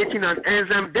are creating an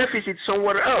enzyme deficit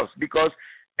somewhere else because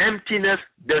emptiness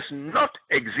does not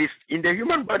exist in the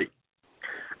human body.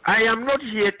 I am not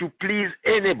here to please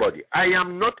anybody. I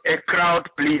am not a crowd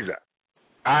pleaser.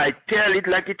 I tell it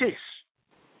like it is.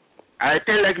 I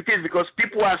tell it like it is because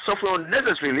people are suffering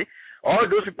unnecessarily. All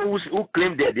those people who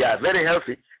claim that they are very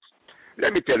healthy.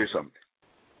 Let me tell you something.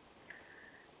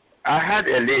 I had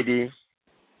a lady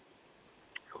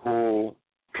who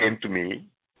came to me,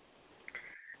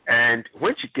 and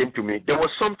when she came to me, there was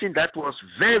something that was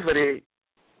very, very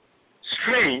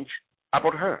strange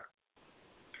about her.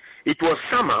 It was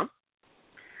summer,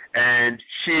 and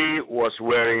she was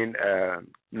wearing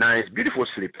nice, beautiful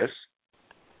slippers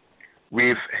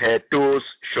with her toes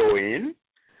showing.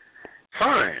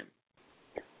 Fine.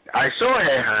 I saw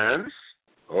her hands.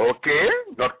 Okay,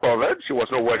 not covered. She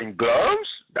was not wearing gloves.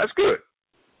 That's good.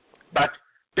 But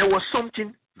there was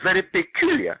something very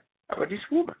peculiar about this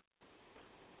woman.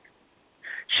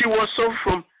 She was suffering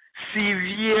from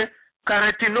severe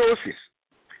keratinosis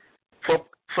from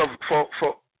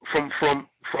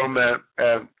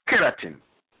keratin.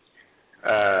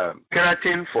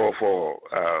 Keratin for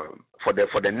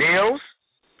the nails,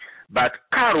 but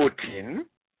carotene.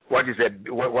 What is that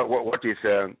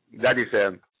is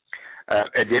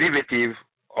a derivative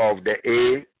of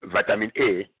the vitamin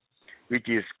A, which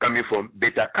is coming from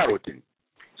beta carotene.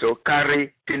 So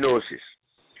keratinosis.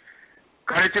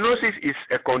 Keratinosis is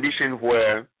a condition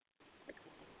where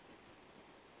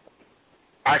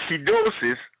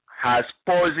acidosis has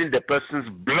poisoned the person's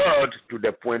blood to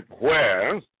the point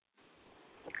where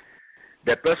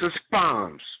the person's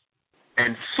palms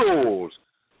and soles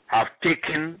have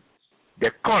taken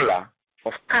the color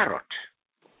of carrot.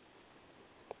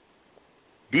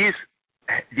 This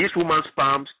woman's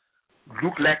palms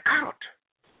look like carrot.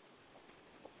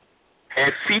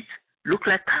 Her feet look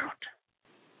like carrot.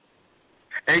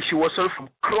 And she was suffering from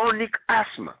chronic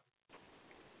asthma,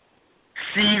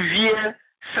 severe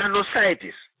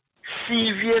sinusitis.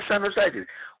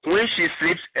 When she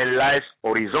sleeps and lies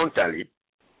horizontally,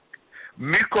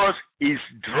 mucus is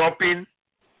dropping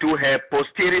to her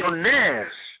posterior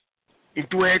nerves,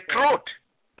 into her throat.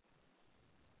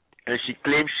 And she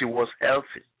claimed she was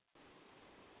healthy.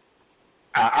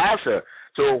 I asked her,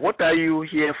 so what are you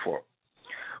here for?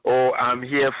 Oh, I'm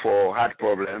here for heart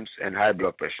problems and high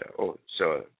blood pressure. Oh,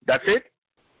 so that's it?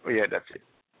 Oh, yeah, that's it.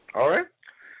 All right.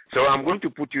 So I'm going to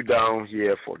put you down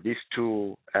here for these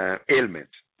two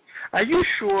ailments. Are you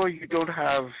sure you don't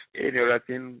have any other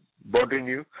thing bothering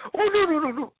you? Oh,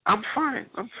 no. I'm fine.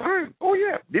 Oh,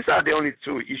 yeah. These are the only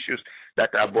two issues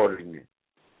that are bothering me.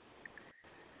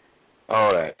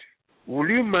 All right. Will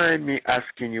you mind me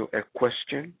asking you a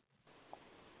question?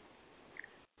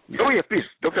 Oh, yeah, please.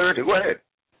 Dr. Nante, go ahead.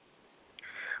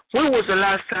 When was the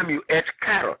last time you ate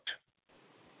carrot?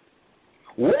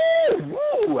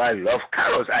 Woo! I love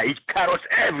carrots. I eat carrots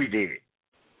every day.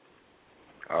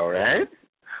 All right.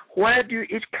 Why do you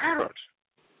eat carrots?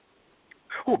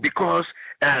 Oh, because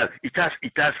it has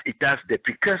the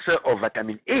precursor of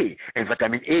vitamin A, and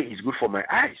vitamin A is good for my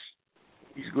eyes.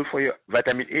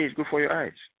 Vitamin A is good for your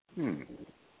eyes. When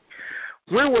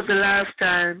was the last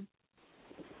time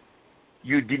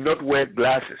you did not wear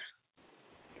glasses?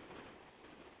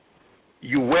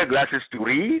 You wear glasses to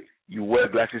read. You wear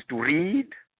glasses to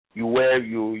read. You wear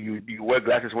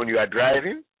glasses when you are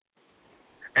driving,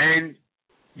 and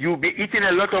you'll be eating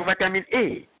a lot of vitamin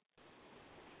A.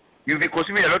 You'll be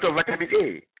consuming a lot of vitamin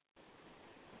A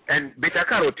and beta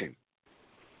carotene.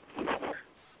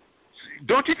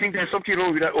 Don't you think there's something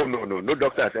wrong with that? Oh, no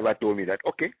doctor has ever told me that.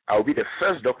 Okay, I'll be the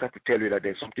first doctor to tell you that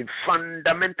there's something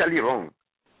fundamentally wrong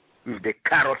with the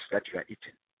carrots that you are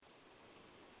eating.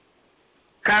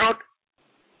 Carrot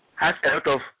has a lot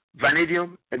of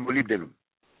vanadium and molybdenum,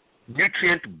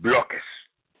 nutrient blockers.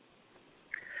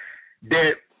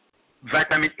 The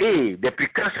vitamin A, the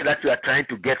precursor that you are trying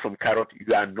to get from carrot,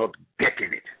 you are not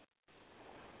getting it.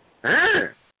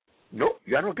 No,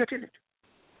 you are not getting it.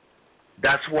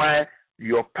 That's why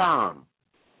your palm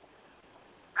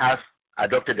has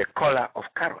adopted the color of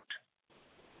carrot.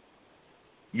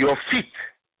 Your feet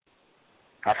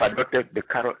have adopted the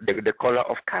color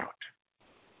of carrot.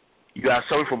 You are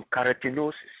suffering from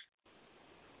carotinosis.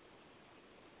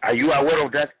 Are you aware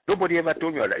of that? Nobody ever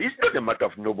told me all that. It's not a matter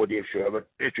of nobody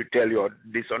should tell you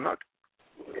this or not.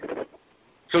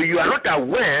 So you are not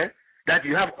aware that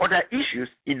you have other issues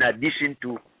in addition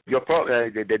to your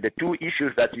the two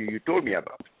issues that you told me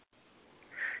about.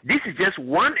 This is just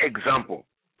one example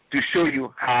to show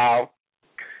you how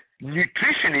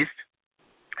nutritionists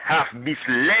have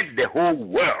misled the whole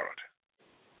world.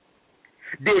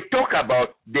 They talk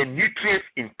about the nutrients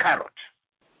in carrot.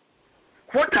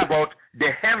 What about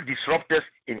the health disruptors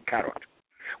in carrot?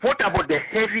 What about the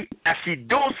heavy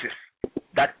acidosis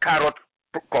that carrot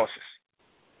causes?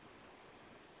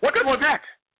 What about that?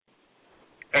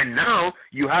 And now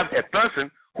you have a person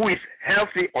who is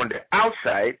healthy on the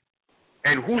outside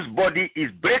and whose body is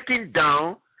breaking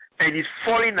down and is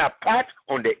falling apart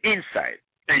on the inside.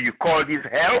 And you call this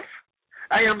health?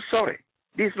 I am sorry.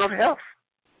 This is not health.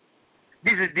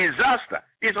 This is disaster.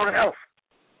 It's not health.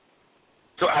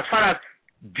 So as far as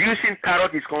juicing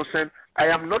carrot is concerned, I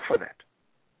am not for that.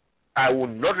 I will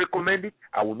not recommend it,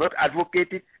 I will not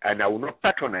advocate it, and I will not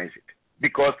patronize it.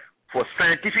 Because for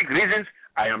scientific reasons,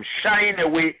 I am shying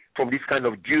away from this kind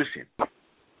of juicing.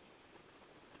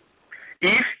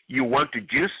 If you want to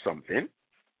juice something,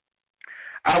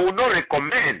 I will not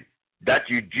recommend that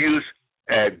you juice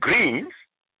greens,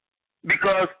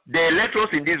 because the electrons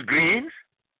in these greens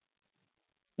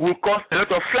will cause a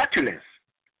lot of flatulence.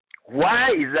 Why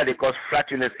is that they cause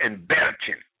flatulence and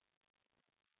belching?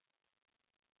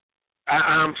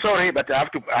 I'm sorry, but I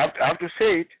have to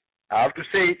say it. I have to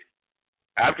say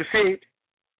it.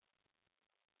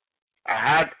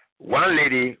 I had one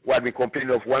lady who had been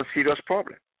complaining of one serious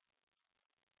problem.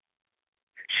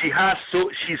 She's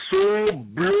so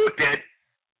bloated.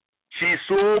 She's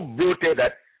so bloated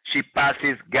that she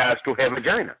passes gas to her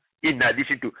vagina, in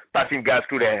addition to passing gas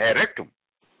to her rectum.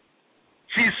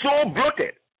 She's so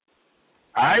bloated.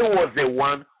 I was the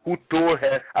one who told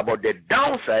her about the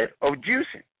downside of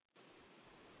juicing.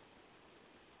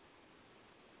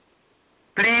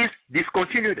 Please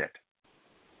discontinue that.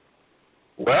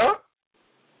 Well,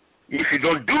 if you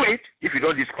don't do it, if you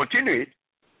don't discontinue it,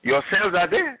 your cells are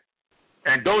there.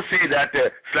 And don't say that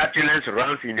flatulence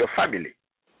runs in your family.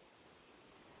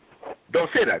 Don't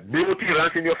say that. Bloating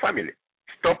runs in your family.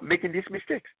 Stop making these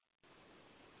mistakes.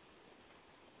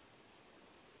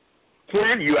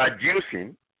 When you are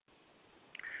juicing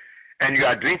and you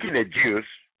are drinking a juice,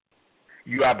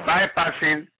 you are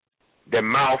bypassing the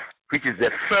mouth, which is the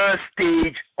first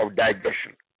stage of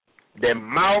digestion. The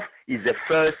mouth is the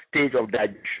first stage of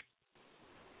digestion.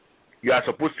 You are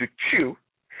supposed to chew,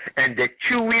 and the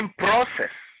chewing process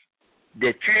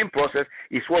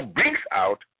is what brings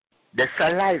out the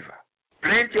saliva,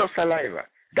 plenty of saliva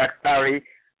that carry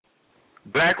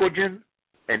glycogen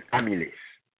and amylase.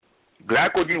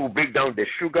 Glycogen will break down the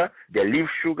sugar, the leaf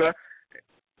sugar,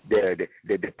 the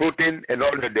protein and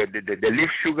all the leaf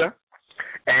sugar,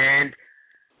 and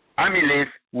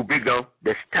amylase will break down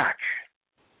the starch.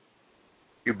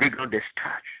 You break down the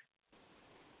starch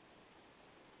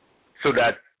so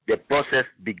that the process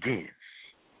begins.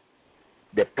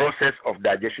 The process of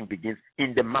digestion begins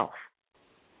in the mouth.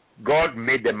 God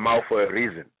made the mouth for a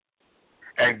reason.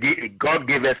 And God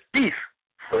gave us teeth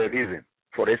for a reason,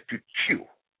 for us to chew.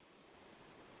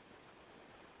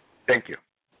 Thank you.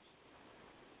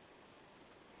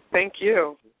 Thank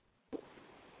you.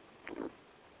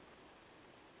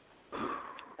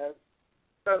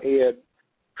 Yeah.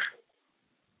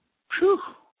 Phew,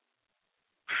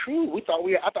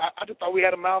 I just thought we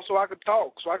had a mouth so I could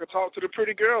talk to the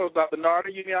pretty girls, Dr.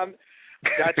 Nardi. You know,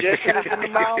 digestion is in the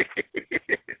mouth.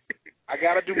 I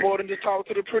gotta do more than just talk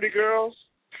to the pretty girls.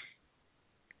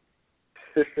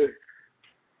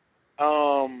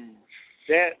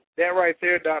 That right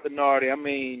there, Dr. Nardi. I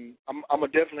mean, I'm gonna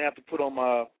definitely have to put on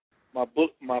my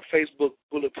Facebook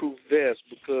bulletproof vest,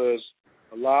 because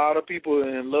a lot of people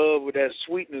are in love with that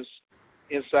sweetness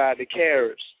inside the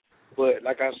carrots. But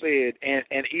like I said,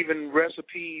 and even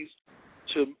recipes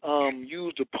to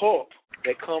use the pulp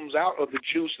that comes out of the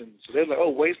juicing. So they're like, oh,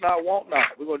 waste not, want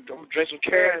not. I'm gonna drink some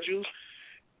carrot juice.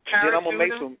 Then I'm gonna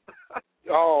make some.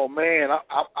 Oh man,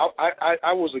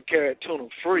 I was a carrot tuna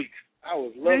freak. I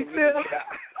was loving it.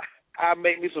 I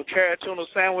make me some carrot tuna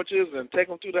sandwiches and take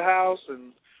them through the house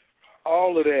and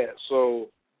all of that. So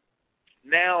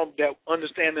now that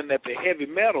understanding that the heavy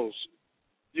metals,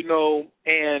 you know,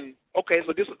 and okay,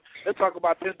 so let's talk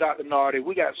about this, Dr. Nardi.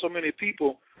 We got so many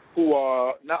people who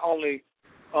are not only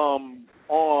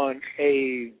on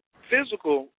a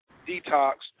physical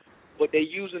detox, but they're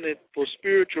using it for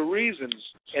spiritual reasons,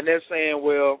 and they're saying,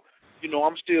 well,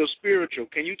 I'm still spiritual.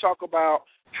 Can you talk about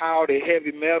how the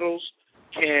heavy metals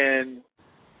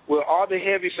are the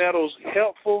heavy metals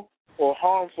helpful or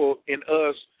harmful in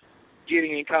us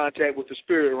getting in contact with the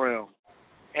spirit realm?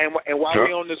 And while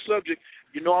we're on this subject,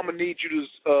 I'm going to need you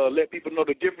to let people know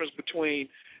the difference between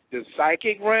the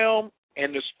psychic realm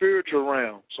and the spiritual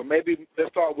realm. So maybe let's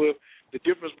start with the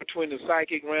difference between the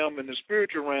psychic realm and the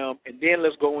spiritual realm, and then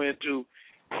let's go into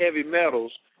heavy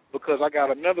metals, because I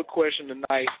got another question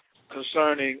tonight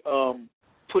concerning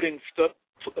putting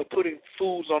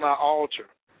foods on our altar,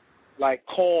 like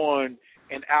corn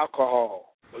and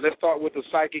alcohol. But let's start with the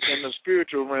psychic and the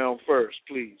spiritual realm first,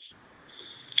 please.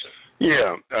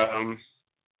 Yeah.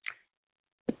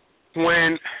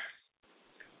 When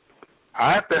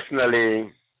I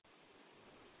personally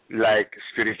like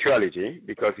spirituality,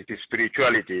 because it is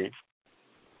spirituality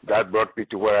that brought me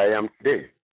to where I am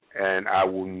today, and I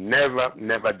will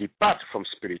never depart from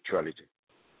spirituality.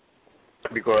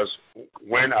 Because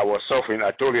when I was suffering,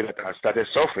 I told you that I started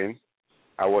suffering.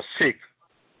 I was sick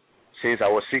since I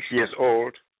was 6 years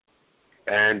old,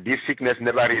 and this sickness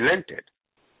never relented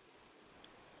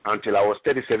until I was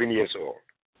 37 years old.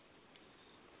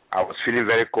 I was feeling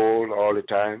very cold all the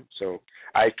time, so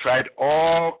I tried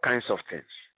all kinds of things.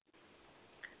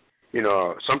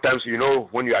 Sometimes,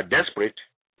 when you are desperate,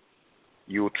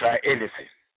 you try anything,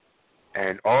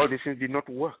 and all these things did not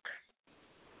work.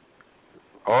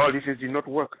 All these things did not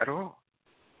work at all.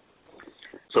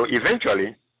 So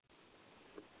eventually,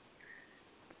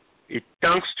 it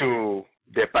thanks to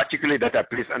the particular that I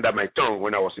placed under my tongue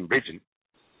when I was in Britain,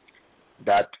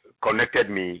 that connected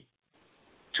me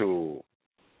to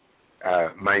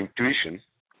my intuition,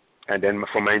 and then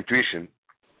from my intuition,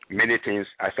 many things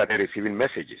I started receiving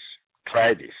messages.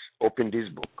 Try this, open this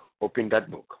book, open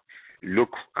that book, look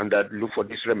for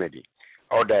this remedy,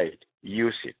 order it,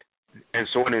 use it, and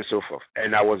so on and so forth.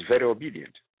 And I was very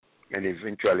obedient, and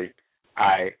eventually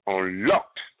I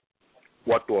unlocked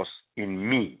what was in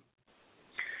me.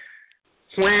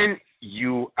 When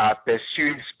you are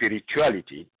pursuing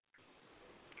spirituality,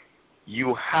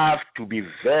 you have to be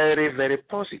very, very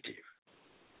positive,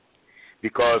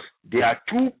 because there are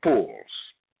two poles.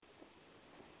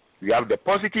 We have the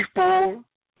positive pole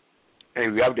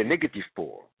and we have the negative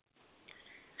pole.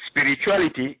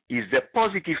 Spirituality is the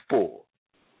positive pole.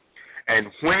 And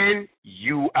when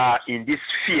you are in this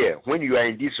sphere, when you are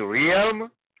in this realm,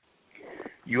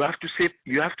 you have to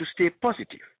stay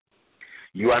positive.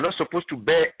 You are not supposed to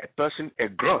bear a person a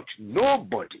grudge.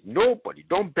 Nobody.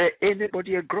 Don't bear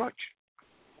anybody a grudge.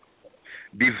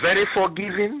 Be very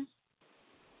forgiving.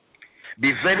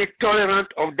 Be very tolerant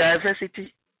of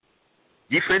diversity,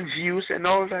 different views and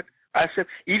all that. I said,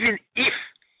 even if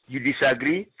you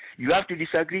disagree, you have to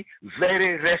disagree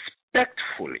very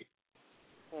respectfully.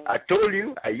 I told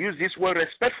you, I use this word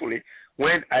respectfully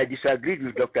when I disagreed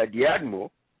with Dr. Diadmo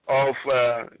of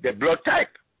the blood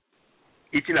type,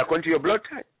 eating according to your blood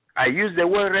type. I use the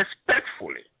word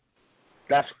respectfully.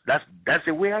 That's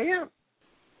the way I am,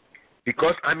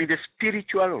 because I'm in the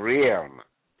spiritual realm.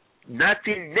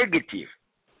 Nothing negative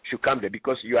should come there,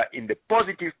 because you are in the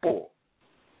positive pole.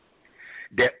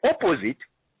 The opposite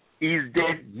is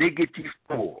the negative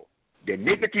pole. The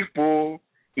negative pole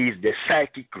is the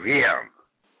psychic realm.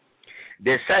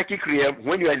 The psychic realm,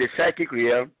 when you are in the psychic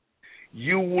realm,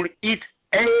 you will eat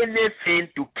anything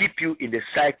to keep you in the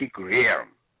psychic realm.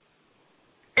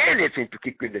 Anything to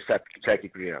keep you in the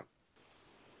psychic realm.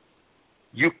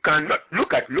 You cannot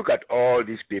look at all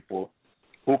these people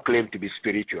who claim to be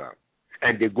spiritual,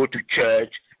 and they go to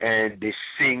church and they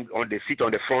sing, they sit on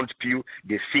the front pew,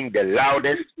 they sing the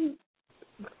loudest.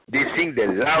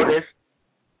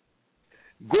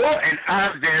 Go and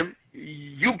ask them,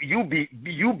 you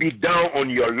be down on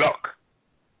your luck,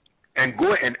 and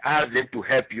go and ask them to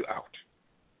help you out.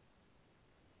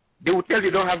 They will tell you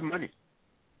they don't have money.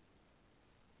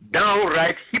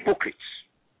 Downright hypocrites.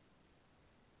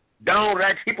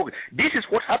 This is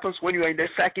what happens when you are in the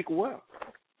psychic world.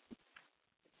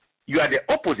 You are the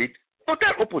opposite,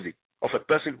 total opposite of a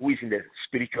person who is in the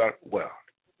spiritual world,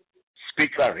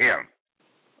 spiritual realm.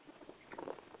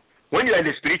 When you are in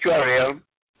the spiritual realm,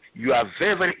 you are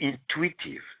very, very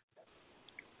intuitive.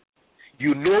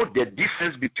 You know the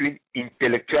difference between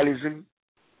intellectualism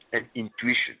and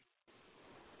intuition.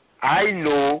 I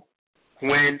know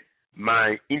when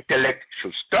my intellect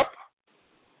should stop,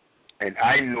 and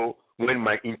I know when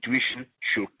my intuition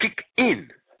should kick in.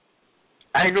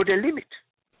 I know the limit.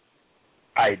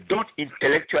 I don't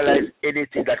intellectualize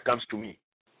anything that comes to me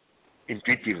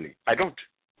intuitively. I don't.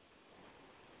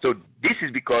 So this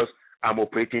is because I'm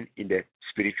operating in the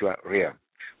spiritual realm.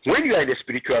 When you are in the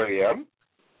spiritual realm,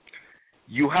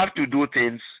 you have to do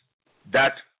things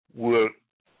that will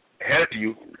help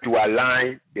you to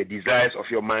align the desires of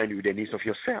your mind with the needs of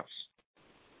yourselves.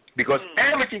 Because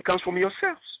everything comes from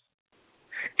yourselves.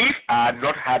 If I had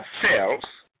not had selves,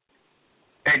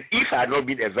 and if I had not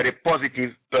been a very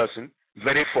positive person,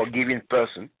 very forgiving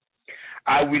person,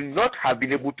 I will not have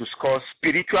been able to score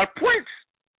spiritual points.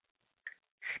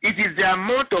 It is the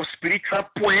amount of spiritual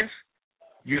points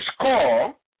you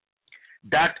score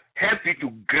that help you to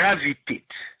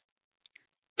gravitate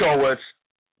towards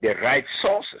the right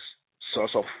source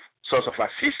of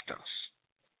assistance.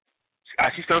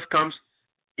 Assistance comes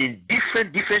in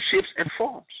different shapes and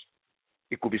forms.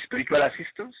 It could be spiritual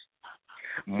assistance,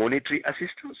 monetary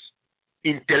assistance,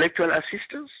 intellectual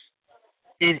assistance,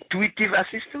 intuitive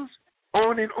assistance,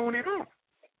 on and on and on.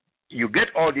 You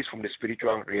get all this from the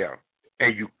spiritual realm,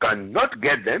 and you cannot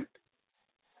get them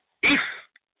if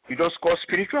you don't score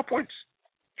spiritual points.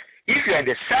 If you're in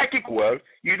the psychic world,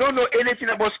 you don't know anything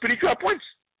about spiritual points.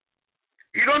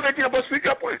 You don't know anything about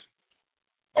spiritual points.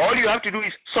 All you have to do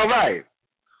is survive.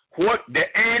 What the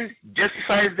end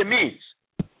justifies the means.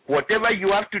 Whatever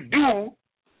you have to do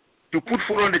to put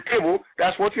food on the table,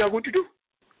 that's what you are going to do.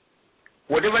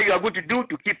 Whatever you are going to do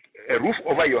to keep a roof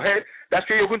over your head, that's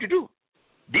what you're going to do.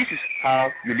 This is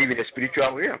how you live in the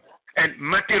spiritual realm. And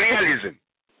materialism.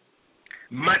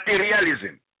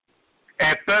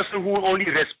 A person who only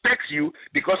respects you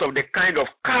because of the kind of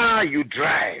car you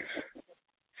drive.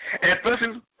 A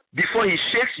person, before he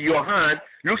shakes your hand,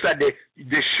 looks at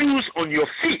the shoes on your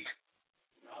feet.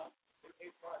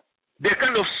 The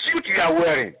kind of suit you are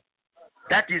wearing.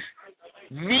 That is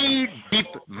knee-deep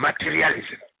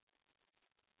materialism.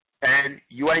 And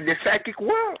you are in the psychic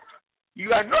world.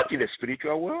 You are not in the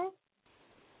spiritual world.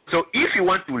 So if you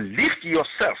want to lift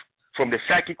yourself from the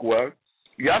psychic world,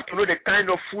 you have to know the kind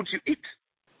of foods you eat.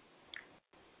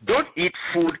 Don't eat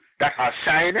food that has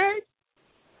cyanide.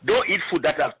 Don't eat food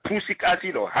that has prussic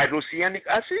acid or hydrocyanic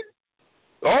acid.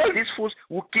 All these foods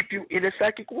will keep you in the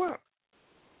psychic world.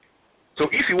 So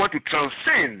if you want to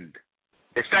transcend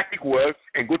the psychic world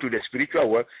and go to the spiritual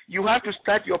world, you have to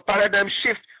start your paradigm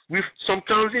shift with some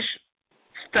transition.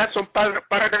 Start some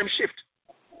paradigm shift.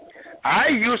 I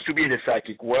used to be in the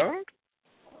psychic world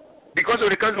because of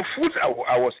the kind of foods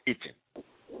I was eating.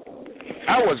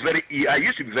 I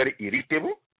used to be very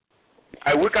irritable.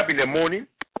 I wake up in the morning,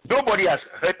 nobody has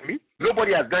hurt me,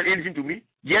 nobody has done anything to me,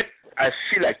 yet I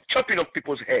feel like chopping off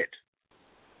people's head.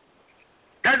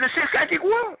 That's the psychic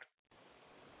world.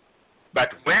 But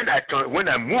when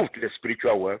I moved to the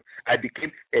spiritual world, I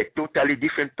became a totally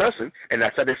different person, and I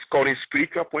started scoring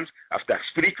spiritual points after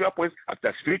spiritual points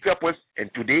after spiritual points,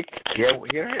 and today, here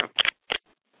I am.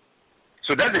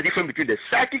 So that's the difference between the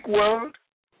psychic world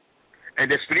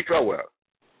and the spiritual world.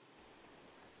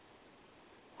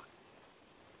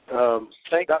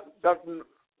 Dr.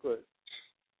 Good.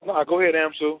 No, go ahead,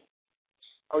 Amsu.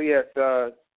 Oh, yes,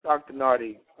 Dr.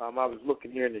 Nardi, I was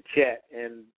looking here in the chat,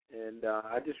 and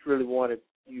I just really wanted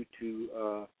you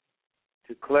to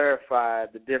clarify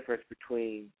the difference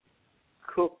between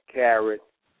cooked carrots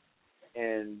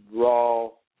and raw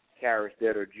carrots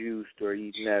that are juiced or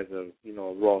eaten as a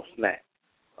raw snack.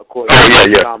 According to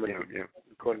Symptometry.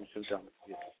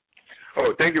 Yeah.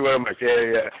 Oh, thank you very much.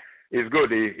 Yeah. It's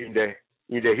good. In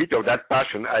the heat of that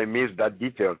passion, I missed that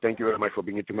detail. Thank you very much for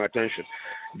bringing it to my attention.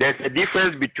 There's a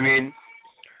difference between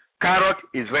carrot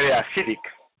is very acidic,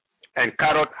 and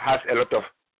carrot has a lot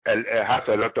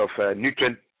of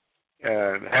nutrient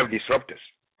health disruptors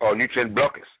or nutrient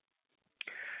blockers.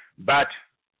 But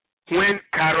when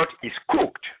carrot is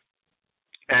cooked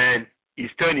and is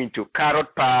turned into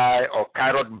carrot pie or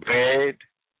carrot bread,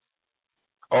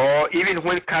 or even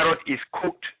when carrot is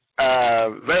cooked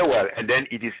very well and then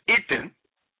it is eaten,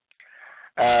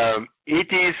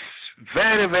 it is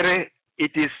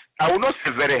I will not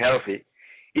say very healthy.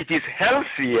 It is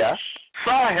healthier,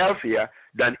 far healthier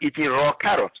than eating raw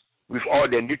carrots with all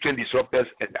the nutrient disruptors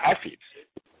and acids.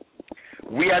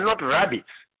 We are not rabbits.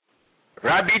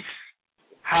 Rabbits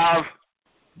have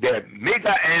the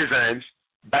mega enzymes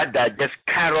that digest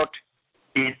carrot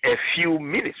in a few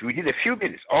minutes, within a few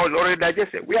minutes, all already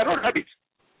digested. We are not rabbits.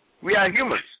 We are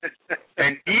humans.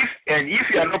 and if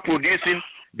you are not producing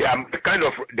the kind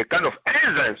of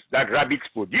enzymes that rabbits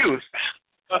produce,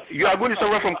 you are going to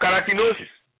suffer from keratinosis.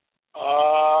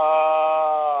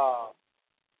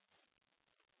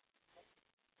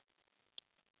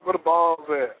 Where the bombs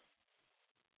at?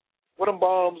 Where them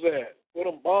bombs at? Where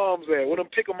them bombs at? Where them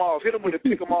tick them off? Hit them with the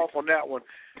tick them off on that one.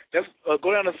 Just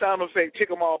go down the sound effect, tick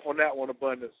them off on that one,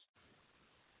 Abundance.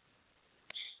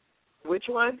 Which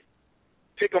one?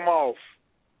 Tick them off.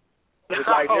 It's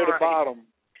like near the right. bottom.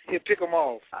 Here, pick them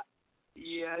off.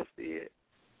 Yeah, I see it.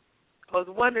 I was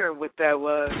wondering what that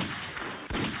was.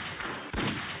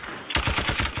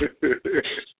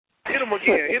 Hit him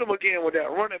again. Hit him again with that.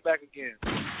 Run it back again.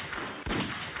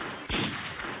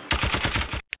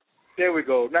 There we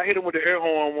go. Now hit him with the air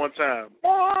horn one time.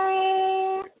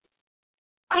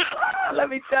 Let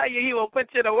me tell you, he will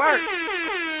put you to work.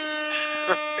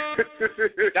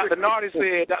 Dr. Nardi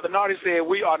said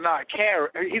we are not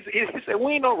carrots. He said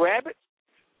we ain't no rabbits.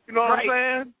 You know what I'm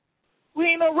saying? We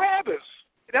ain't no rabbits.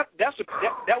 That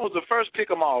was the first pick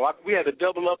 'em all. We had to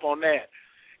double up on that,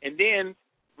 and then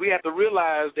we have to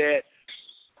realize that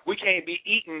we can't be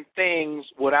eating things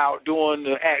without doing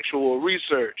the actual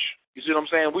research. You see what I'm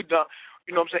saying? We done.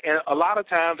 You know what I'm saying? And a lot of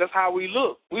times that's how we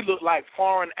look. We look like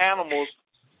foreign animals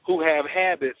who have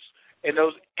habits. And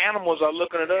those animals are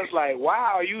looking at us like, why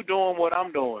are you doing what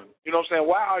I'm doing? You know what I'm saying?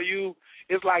 Why are you?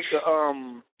 It's like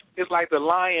the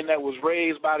lion that was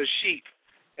raised by the sheep,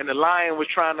 and the lion was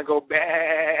trying to go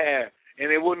bad,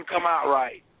 and it wouldn't come out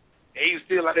right. And he's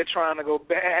still out there trying to go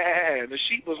bad. And the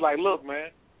sheep was like, look,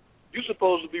 man, you're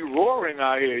supposed to be roaring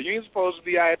out here. You ain't supposed to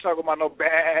be out here talking about no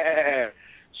bad.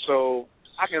 So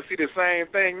I can see the same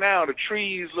thing now. The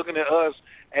trees looking at us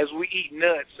as we eat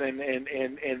nuts and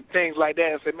things like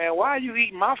that and say, man, why are you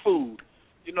eating my food?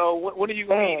 You know, when are you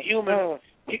going to eat human?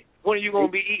 When are you going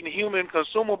to be eating human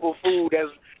consumable food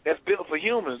that's built for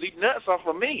humans? These nuts are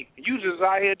for me. You just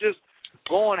out here just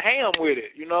going ham with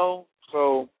it, you know?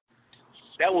 So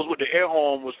that was what the air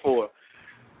horn was for.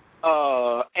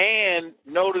 And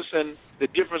noticing the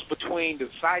difference between the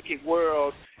psychic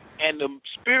world and the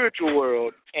spiritual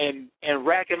world and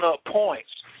racking up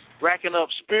points, racking up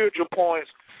spiritual points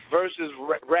versus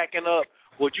racking up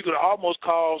what you could almost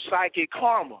call psychic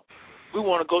karma. We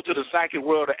want to go to the psychic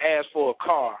world to ask for a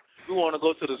car. We want to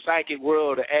go to the psychic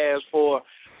world to ask for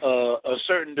a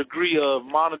certain degree of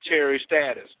monetary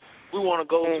status. We want to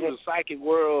go to the psychic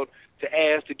world to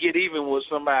ask to get even with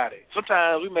somebody.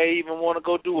 Sometimes we may even want to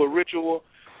go do a ritual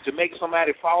to make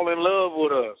somebody fall in love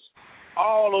with us.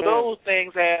 All of those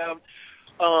things have,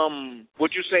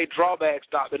 would you say, drawbacks,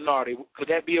 Dr. Nardi? Could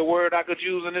that be a word I could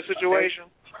use in this situation?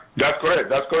 That's correct.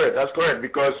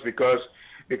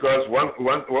 Because what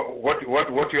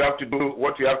you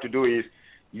have to do is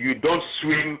you don't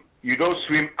swim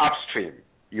upstream.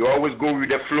 You always go with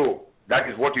the flow. That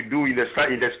is what you do in the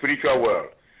spiritual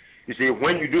world. You see,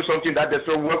 when you do something that does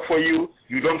not work for you,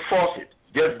 you don't force it.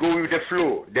 Just go with the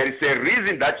flow. There is a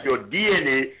reason that your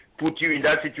DNA put you in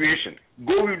that situation.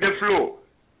 Go with the flow.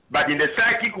 But in the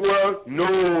psychic world,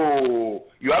 no.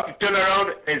 You have to turn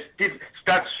around and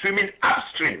start swimming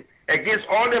upstream against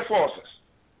all the forces.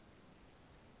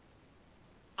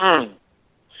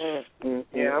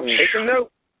 Yeah, I'm taking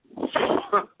notes.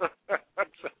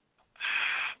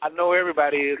 I know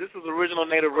everybody is. This is Original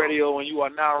Native Radio, and you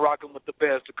are now rocking with the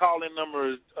best. The call-in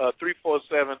number is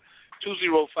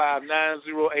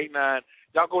 347-205-9089.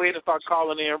 Y'all go ahead and start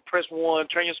calling in. Press 1.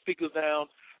 Turn your speakers down.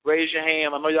 Raise your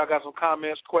hand. I know y'all got some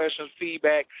comments, questions,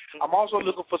 feedback. I'm also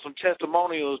looking for some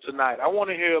testimonials tonight. I want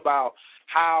to hear about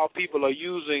how people are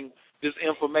using this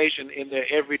information in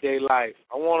their everyday life.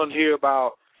 I want to hear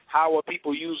about how are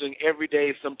people using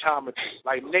everyday symptometry.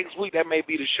 Like next week, that may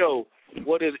be the show.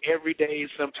 What is everyday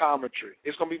symptometry?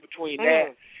 It's going to be between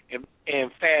that and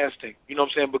fasting. You know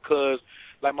what I'm saying? Because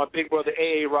like my big brother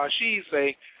A.A. Rashid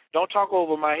say, don't talk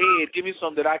over my head. Give me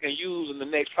something that I can use in the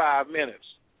next 5 minutes.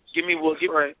 Give me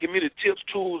the tips,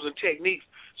 tools, and techniques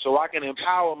so I can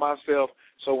empower myself.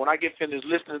 So when I get finished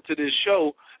listening to this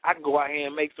show, I can go out here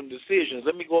and make some decisions.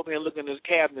 Let me go up here and look in this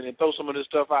cabinet and throw some of this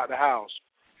stuff out the house.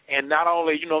 And not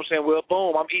only, you know what I'm saying, well,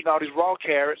 boom, I'm eating all these raw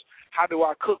carrots. How do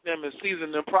I cook them and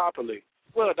season them properly?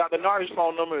 Well, Dr. Nardi's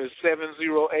phone number is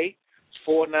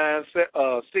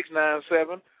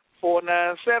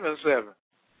 708-697-4977.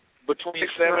 Between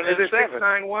 7 and 7.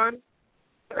 691?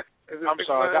 I'm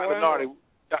sorry, Dr. Nardi.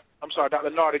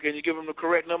 Dr. Nardi, can you give him the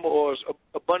correct number or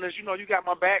Abundance? You know, you got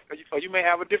my back, or you may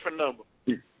have a different number.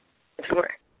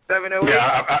 708?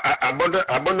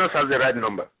 Yeah, Abundance has the right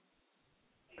number.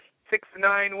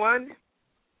 691-4977.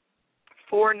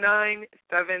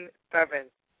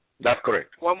 That's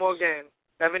correct. One more again.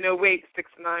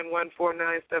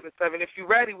 708-691-4977. If you're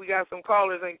ready, we got some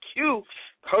callers in queue,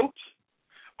 Coach.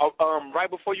 Right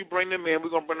before you bring them in, we're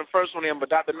going to bring the first one in. But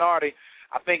Dr. Nardi,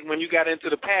 I think when you got into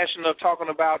the passion of talking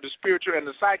about the spiritual and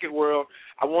the psychic world,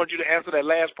 I want you to answer that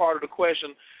last part of the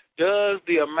question. Does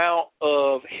the amount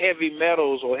of heavy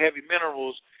metals or heavy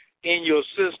minerals in your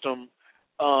system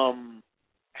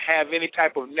have any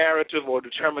type of narrative or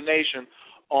determination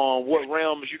on what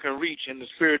realms you can reach in the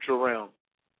spiritual realm?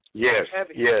 Yes,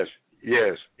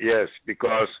 Yes,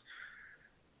 because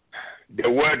the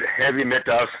word heavy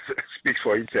metal speaks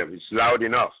for itself. It's loud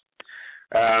enough.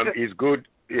 It's good.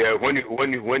 Yeah,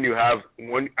 when you have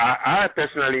I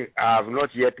personally have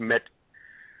not yet met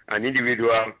an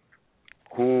individual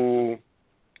who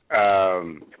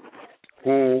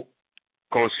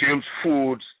consumes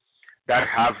foods that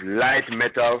have light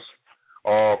metals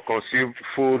or consume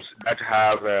foods that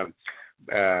have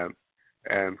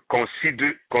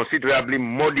considerably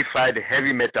modified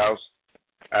heavy metals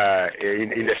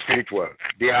in the spirit world.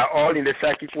 They are all in the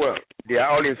psychic world. They are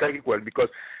all in the psychic world because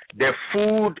the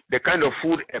kind of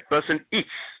food a person eats,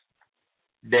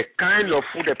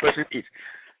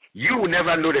 you will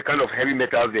never know the kind of heavy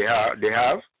metals they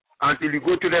have until you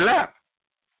go to the lab,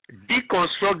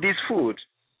 deconstruct these foods,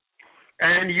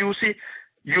 and you see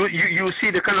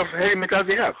the kind of heavy metals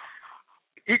they have.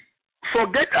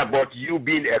 Forget about you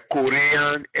being a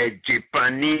Korean, a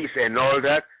Japanese, and all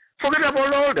that. Forget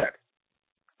about all that.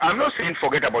 I'm not saying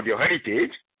forget about your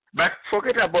heritage, but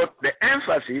forget about the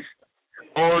emphasis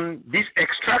on this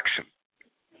extraction.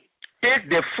 Take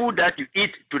the food that you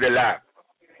eat to the lab,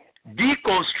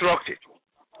 deconstruct it,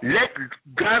 let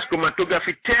gas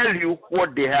chromatography tell you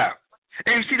what they have.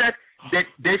 And you see that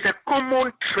there's a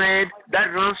common thread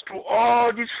that runs through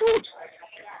all these foods.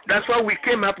 That's why we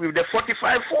came up with the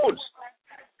 45 foods.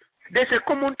 There's a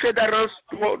common thread that runs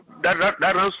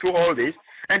through all this,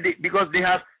 and because they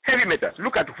have heavy metals.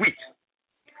 Look at wheat.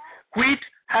 Wheat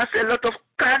has a lot of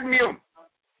cadmium.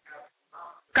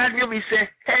 Cadmium is a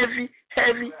heavy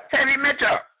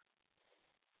metal.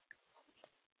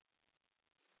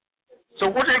 So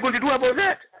what are you going to do about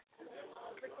that?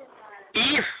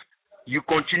 If you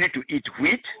continue to eat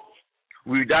wheat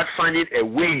without finding a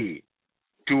way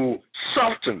to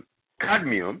soften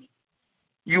cadmium,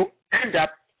 you end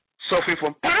up suffering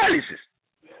from paralysis.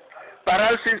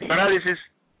 Paralysis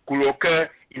could occur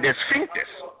in the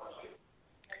sphincters.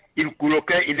 It could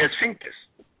occur in the sphincters.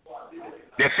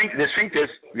 The sphincters,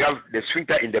 you have the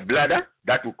sphincter in the bladder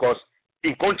that will cause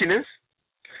incontinence.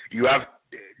 You have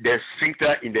the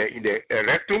sphincter in the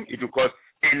rectum. It will cause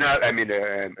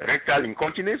rectal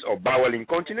incontinence or bowel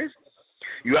incontinence.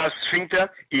 You have sphincter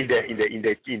in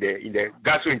the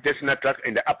gastrointestinal tract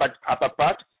in the upper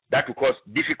part that will cause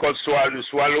difficult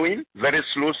swallowing, very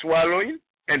slow swallowing,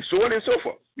 and so on and so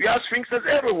forth. You have sphincters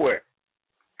everywhere.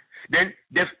 Then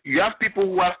you have people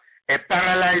who have a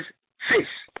paralyzed face.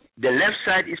 The left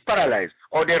side is paralyzed,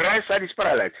 or the right side is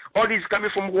paralyzed. All this is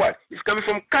coming from what? It's coming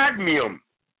from cadmium.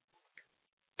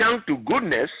 Thank to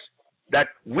goodness that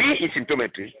we in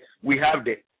symptometry we have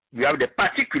the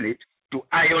particulate to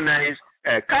ionize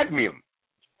cadmium.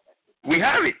 We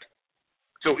have it.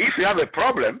 So if you have a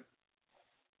problem,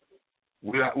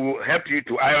 we'll help you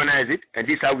to ionize it, and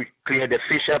this is how we clear the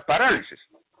facial paralysis.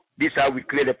 This is how we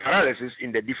clear the paralysis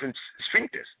in the different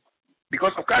sphincters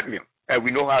because of cadmium. We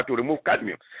know how to remove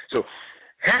cadmium. So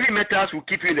heavy metals will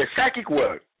keep you in the psychic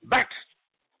world, but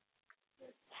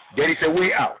there is a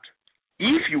way out.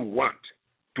 If you want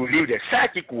to leave the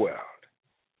psychic world,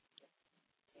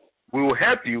 we will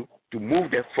help you to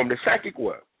move from the psychic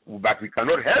world, but we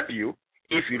cannot help you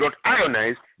if you don't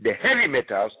ionize the heavy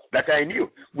metals that are in you.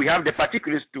 We have the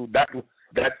particles that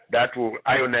will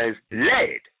ionize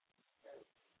lead.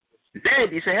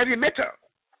 Lead is a heavy metal.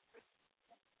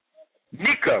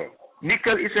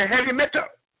 Nickel is a heavy metal.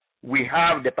 We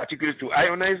have the particles to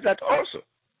ionize that also.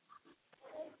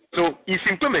 So in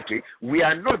symptometry, we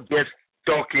are not just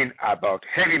talking about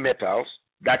heavy metals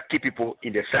that keep people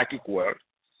in the psychic world.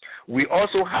 We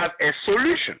also have a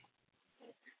solution.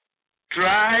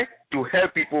 Try to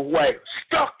help people who are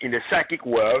stuck in the psychic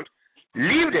world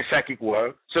leave the psychic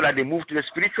world so that they move to the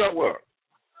spiritual world.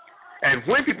 And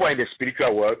when people are in the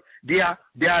spiritual world, they are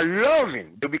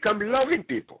loving. They become loving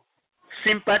people,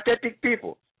 sympathetic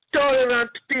people,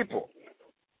 tolerant people.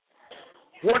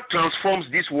 What transforms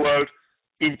this world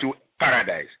into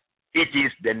paradise? It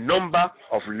is the number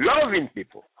of loving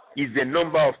people, it's the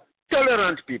number of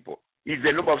tolerant people, it's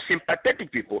the number of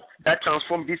sympathetic people that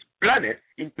transform this planet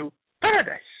into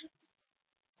paradise.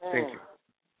 Thank you.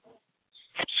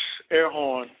 Air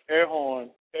horn,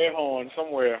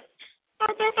 somewhere.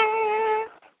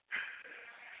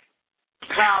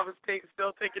 I was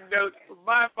still taking notes.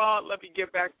 My fault. Let me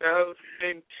get back to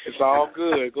hosting. It's all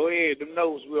good. Go ahead. Them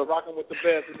notes. We're rocking with the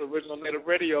best. It's Original Native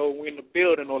Radio. We're in the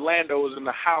building. Orlando is in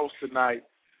the house tonight.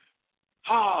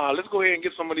 Let's go ahead and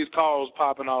get some of these calls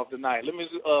popping off tonight. Let me,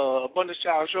 Abundance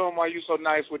Child, show them why you're so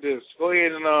nice with this. Go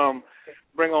ahead and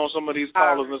bring on some of these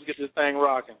callers. Let's get this thing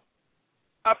rocking.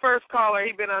 Our first caller,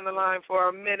 he's been on the line for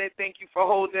a minute. Thank you for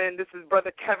holding. This is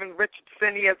Brother Kevin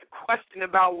Richardson. He has a question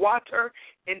about water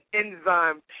and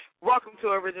enzymes. Welcome to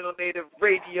Original Native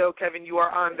Radio. Kevin, you are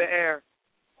on the air.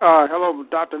 Hello,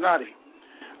 Dr. Nadi.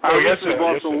 I recently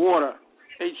bought some water,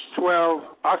 H12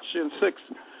 oxygen 6.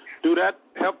 Do that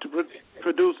help to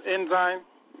produce enzyme?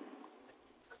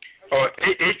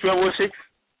 H12O6?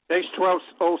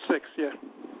 H12O6, yeah.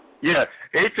 Yeah,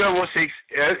 H12O6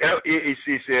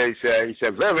 is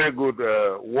a very, very good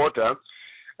water.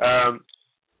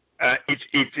 It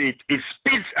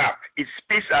speeds up. It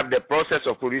speeds up the process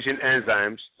of producing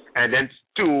enzymes, and then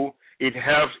two, it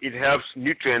helps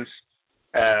nutrients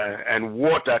and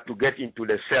water to get into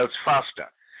the cells faster.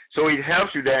 So it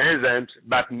helps with the enzymes,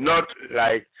 but not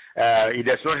like it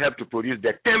does not help to produce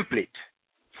the template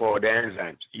for the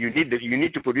enzymes. You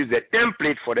need to produce the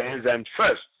template for the enzymes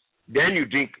first. Then you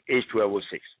drink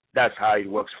H12O6. That's how it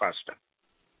works faster.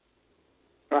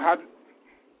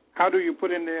 How do you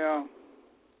put in the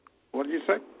what did you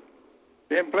say?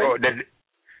 Template? Oh,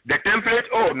 the template?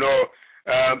 Oh no.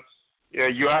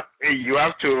 You have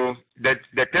to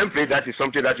the template. That is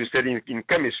something that you study in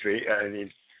chemistry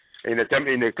in the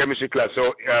chemistry class.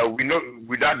 So we know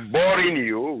without boring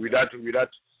you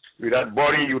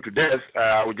to death,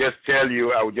 I will just tell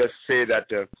you. I will just say that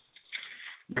you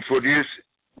produce.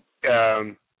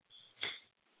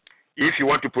 If you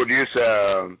want to produce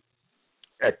a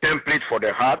template for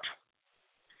the heart,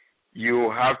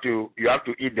 you have to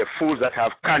eat the foods that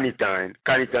have carnitine.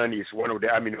 Carnitine is one of the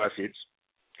amino acids.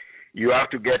 You have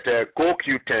to get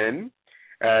CoQ10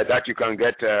 that you can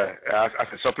get as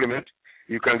a supplement.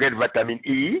 You can get vitamin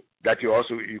E that you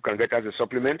can get as a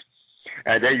supplement,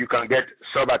 and then you can get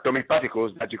subatomic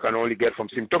particles that you can only get from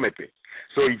Symptometry.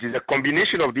 So it is a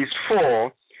combination of these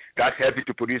four that help you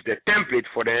to produce the template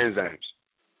for the enzymes.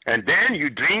 And then you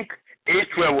drink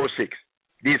H12O6.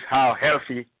 This is how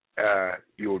healthy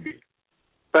you will be.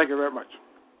 Thank you very much.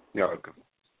 You're welcome.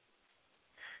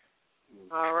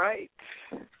 All right.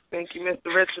 Thank you,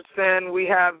 Mr. Richardson. We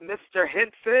have Mr.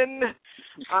 Henson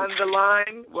on the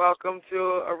line. Welcome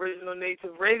to Original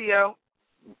Native Radio.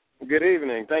 Good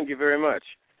evening. Thank you very much.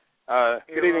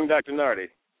 Good evening, Dr. Nardi.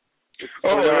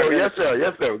 Yes, sir.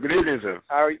 Yes, sir. Good evening, sir.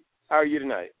 How are you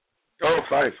tonight? Oh,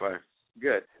 fine.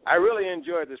 Good. I really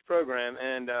enjoyed this program,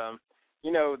 and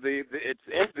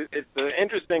it's an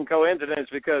interesting coincidence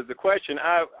because the question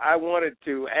I wanted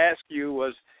to ask you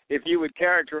was if you would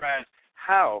characterize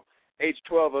how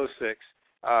H12O6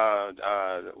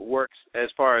 works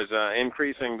as far as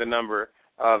increasing the number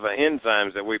of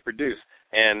enzymes that we produce,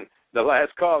 and the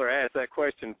last caller asked that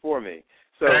question for me.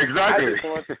 So exactly.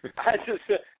 I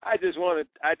just want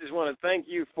to thank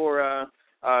you for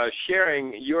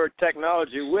sharing your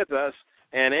technology with us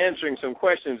and answering some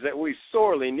questions that we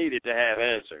sorely needed to have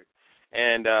answered.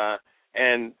 And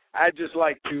I'd just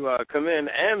like to commend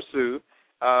AMSU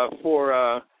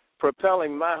for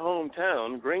propelling my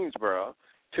hometown, Greensboro,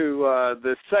 to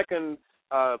the second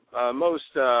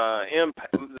most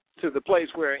impact, to the place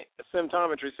where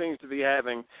symptometry seems to be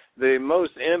having the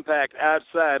most impact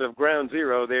outside of Ground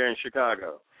Zero there in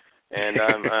Chicago. And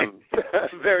I'm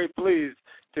very pleased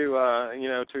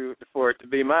for it to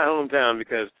be my hometown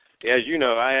because, as you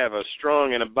know, I have a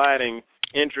strong and abiding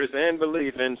interest and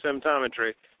belief in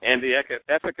symptometry and the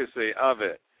efficacy of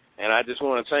it. And I just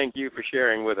want to thank you for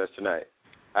sharing with us tonight.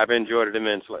 I've enjoyed it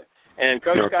immensely. And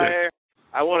Coach Kyer,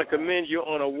 I want to commend you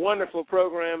on a wonderful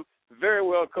program, very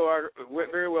well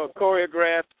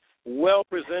choreographed, well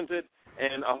presented,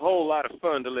 and a whole lot of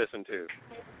fun to listen to.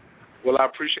 Well, I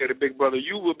appreciate it, big brother.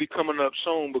 You will be coming up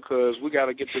soon because we got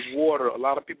to get this water. A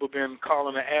lot of people have been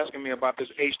calling and asking me about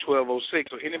this H12O6.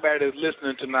 So anybody that's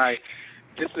listening tonight,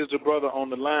 this is the brother on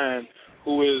the line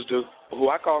who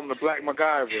I call him the Black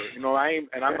MacGyver. You know, I'm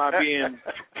not being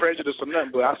prejudiced or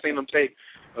nothing, but I seen him take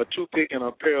a toothpick and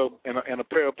a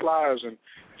pair of pliers and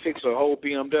fix a whole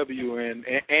BMW and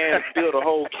build a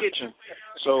whole kitchen.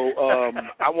 So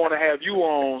I want to have you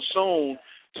on soon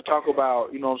to talk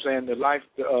about, you know what I'm saying, the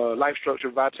life structure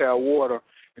Vital water,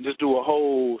 and just do a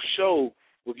whole show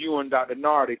with you and Dr.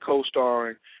 Nardi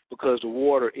co-starring, because the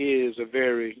water is a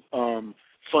very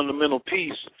fundamental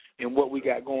piece in what we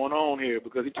got going on here,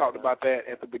 because he talked about that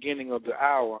at the beginning of the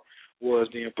hour, was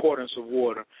the importance of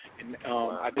water. And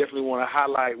I definitely want to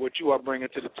highlight what you are bringing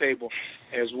to the table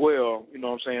as well, you know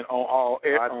what I'm saying, on all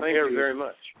areas. Thank you very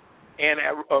much. And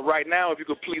right now, if you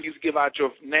could please give out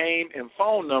your name and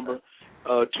phone number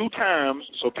 2 times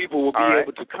so people will be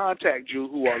able to contact you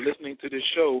who are listening to this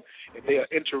show if they are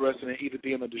interested in either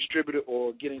being a distributor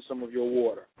or getting some of your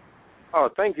water. Oh,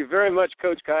 thank you very much,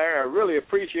 Coach Kyer. I really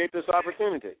appreciate this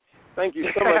opportunity. Thank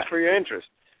you so much for your interest.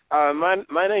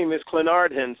 My name is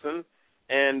Clenard Henson,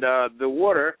 and the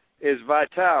water is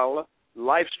Vital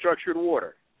Life Structured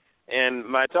Water. And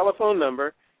my telephone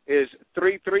number is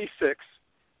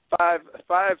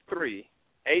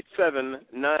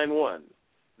 336-553-8791.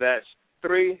 That's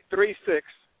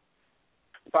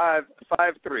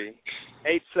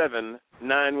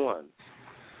 336-553-8791.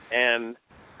 And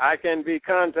I can be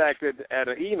contacted at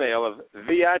an email of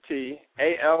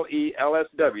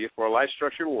VITALELSW for life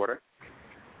structured water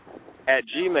at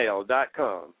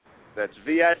gmail.com. That's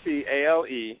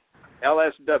VITALELSW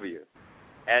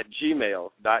at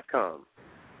gmail.com.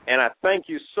 And I thank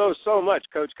you so much,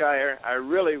 Coach Kyer. I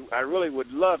really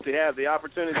would love to have the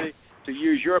opportunity to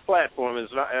use your platform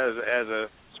as a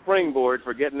springboard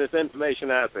for getting this information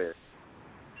out there.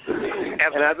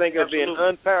 And I think it would be an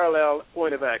unparalleled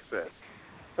point of access.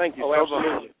 Thank you so much.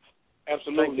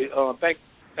 Absolutely.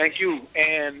 Thank you.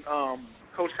 And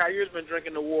Coach Kyer's been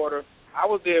drinking the water. I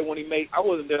was there when I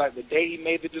wasn't there like the day he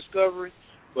made the discovery,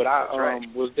 but I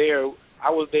was there. I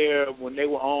was there when they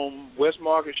were on West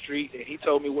Market Street, and he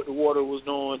told me what the water was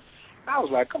doing. I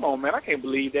was like, come on, man, I can't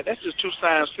believe that. That's just too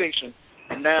science fiction.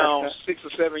 And now, 6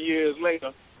 or 7 years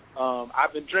later,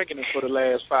 I've been drinking it for the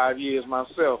last 5 years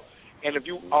myself. And if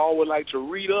you all would like to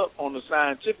read up on the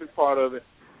scientific part of it,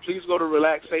 please go to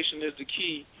Relaxation is the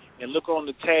Key and look on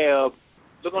the tab.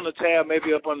 Look on the tab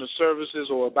maybe up under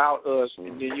Services or About Us,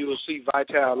 and then you will see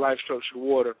Vital Life Structured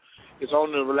Water. It's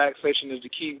on the Relaxation is the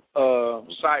Key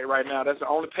site right now. That's the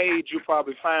only page you'll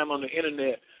probably find on the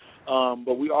Internet.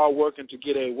 But we are working to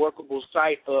get a workable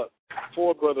site up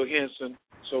for Brother Henson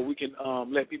so we can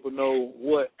let people know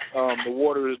what the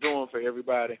water is doing for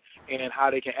everybody and how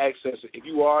they can access it. If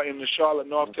you are in the Charlotte,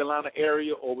 North Carolina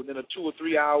area or within a 2 or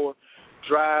 3 hour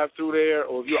drive through there,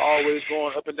 or if you're always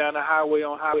going up and down the highway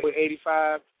on Highway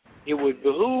 85, it would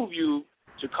behoove you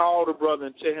to call the brother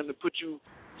and tell him to put you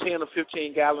 10 or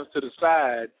 15 gallons to the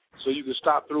side so you can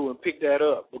stop through and pick that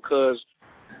up, because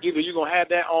either you're going to have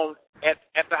that on at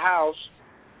the house,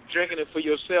 drinking it for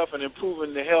yourself and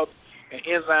improving the health and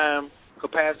enzyme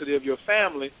capacity of your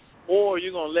family, or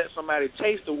you're going to let somebody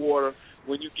taste the water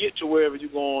when you get to wherever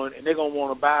you're going, and they're going to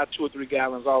want to buy 2 or 3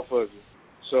 gallons off of you.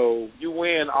 So you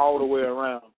win all the way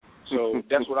around. So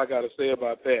that's what I got to say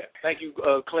about that. Thank you,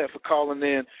 Clint, for calling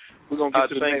in. We're going to get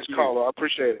to the next caller. I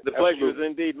appreciate it. The pleasure is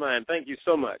indeed mine. Thank you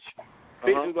so much.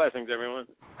 Peace and blessings, everyone.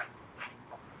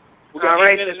 We got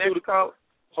 8 minutes to call.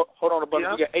 Hold on,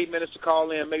 brother. We got 8 minutes to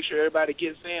call in. Make sure everybody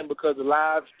gets in, because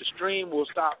the stream will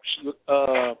stop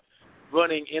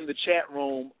running in the chat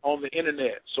room on the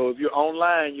Internet. So if you're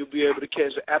online, you'll be able to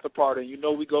catch the after party. You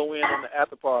know we go in on the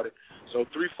after party. So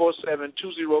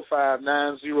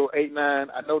 347-205-9089.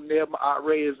 I know Neb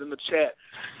Ray is in the chat,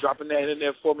 dropping that in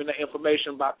there for me, that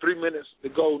information. About 3 minutes to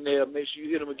go, Neb. Make sure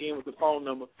you hit them again with the phone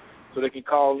number so they can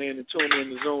call in and tune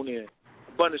in and zone in.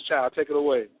 Abundance Child, take it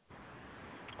away.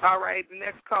 All right, the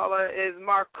next caller is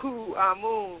Marku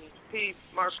Moon. Peace,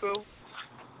 Marku.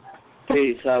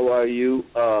 Peace, how are you?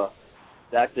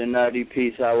 Dr. Nardi,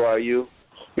 peace, how are you?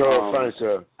 Fine,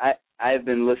 sir. I've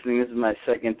been listening. This is my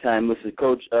second time listening.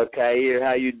 Coach Kyer,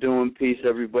 how you doing? Peace,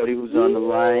 everybody who's on the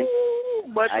line.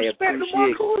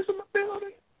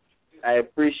 I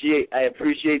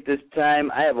appreciate this time.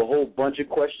 I have a whole bunch of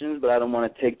questions, but I don't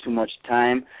want to take too much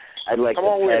time. I'd like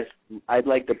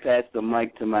to pass the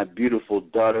mic to my beautiful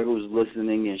daughter who's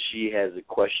listening, and she has a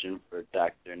question for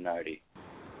Dr. Nardi.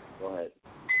 Go ahead.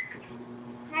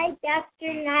 Hi,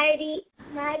 Dr. Nardi.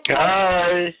 My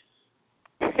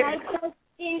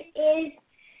question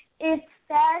is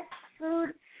fast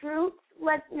food fruits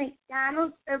like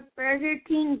McDonald's or Burger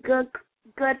King good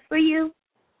for you?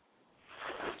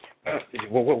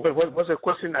 What's the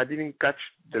question? I didn't catch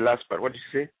the last part. What did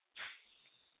you say?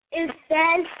 Is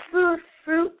fast food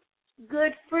fruit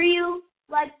good for you,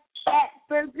 like at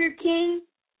Burger King?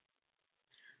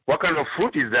 What kind of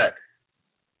fruit is that?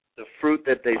 The fruit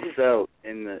that they sell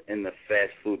in the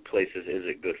fast food places, is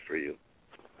it good for you?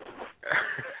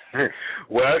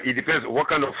 Well, it depends. What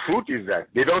kind of fruit is that?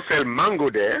 They don't sell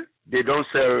mango there. They don't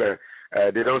sell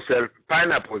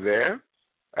pineapple there.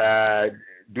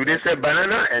 Do they sell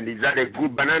banana? And is that a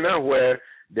good banana where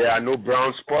there are no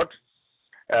brown spots?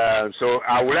 So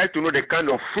I would like to know the kind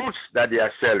of fruits that they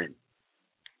are selling.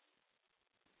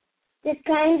 The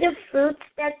kind of fruits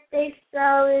that they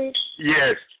sell is...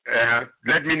 Yes.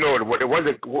 Let me know. What's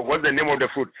the name of the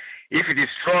fruit? If it is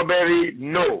strawberry,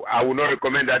 no. I would not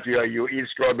recommend that you eat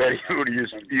strawberry. You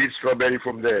eat strawberry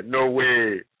from there. No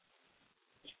way.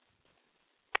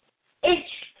 It's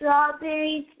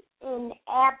strawberries and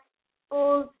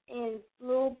apples and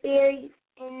blueberries,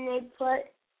 and they put...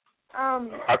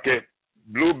 Okay.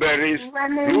 Blueberries,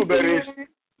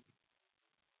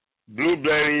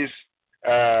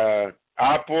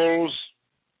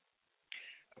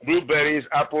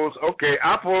 apples. Okay,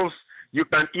 apples. you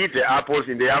can eat the apples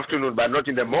in the afternoon, but not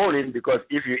in the morning, because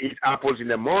if you eat apples in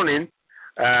the morning,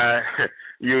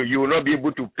 you will not be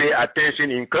able to pay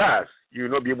attention in class. You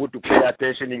will not be able to pay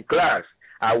attention in class.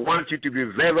 I want you to be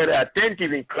very, very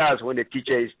attentive in class when the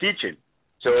teacher is teaching.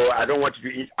 So I don't want you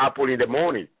to eat apple in the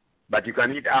morning, but you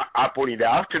can eat apple in the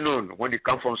afternoon. When you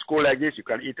come from school like this, you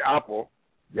can eat apple.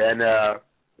 Then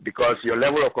because your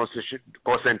level of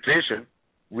concentration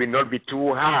will not be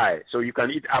too high, so you can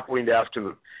eat apple in the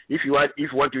afternoon. If you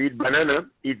want to eat banana,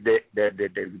 eat the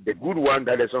good one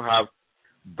that doesn't have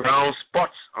brown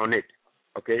spots on it.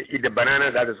 Okay, eat the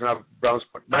banana that doesn't have brown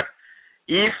spots. But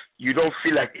if you don't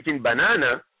feel like eating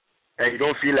banana and you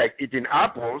don't feel like eating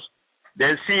apples,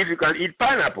 then see if you can eat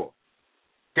pineapple.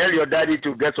 Tell your daddy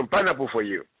to get some pineapple for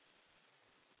you.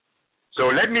 So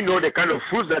let me know the kind of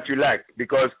fruits that you like,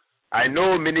 because I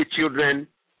know many children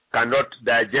cannot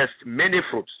digest many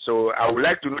fruits. So I would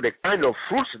like to know the kind of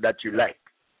fruits that you like.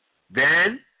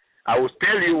 Then I will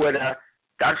tell you whether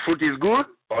that fruit is good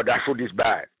or that fruit is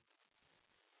bad.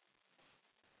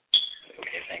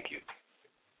 Okay, thank you.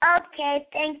 Okay,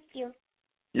 thank you.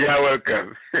 You're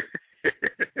welcome.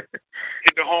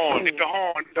 Hit the horn, hit the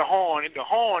horn, hit the horn, hit the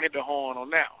horn, hit the horn on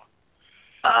that one.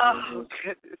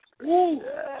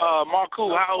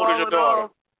 Marku, how old is your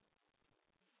daughter?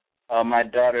 My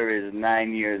daughter is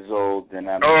 9 years old, and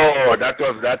I'm. Oh, that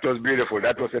was beautiful.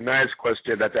 That was a nice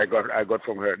question that I got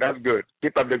from her. That's good.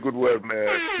 Keep up the good work,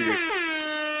 Steve.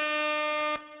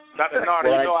 Dr. Nardi,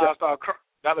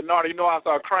 Dr. Nardi, you know I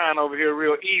start crying over here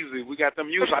real easy. We got them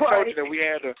youth. I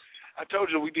told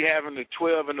you we'd be having the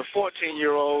 12 and the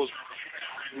 14-year-olds.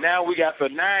 Now we got the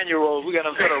 9-year-olds. We got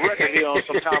to set a record here on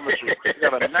Symptometry. We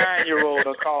got a 9-year-old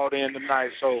that called in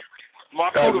tonight. So,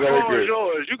 Marco, the floor is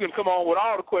yours. You can come on with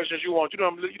all the questions you want. You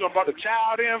done brought the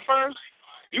child in first?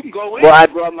 You can go in. Well, I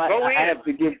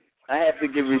have to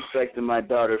give respect to my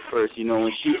daughter first. You know,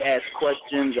 when she asks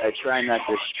questions, I try not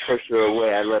to push her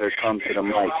away. I let her come to the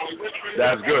mic.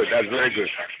 That's good. That's very good.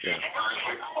 Yeah.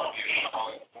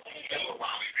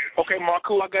 Okay,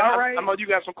 Marco, I know you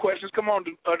got some questions. Come on,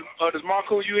 does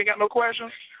Marco, you ain't got no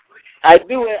questions? I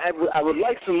do. I would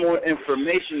like some more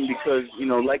information because, you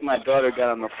know, like my daughter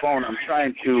got on the phone,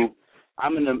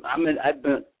 I've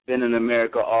been in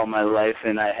America all my life,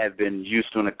 and I have been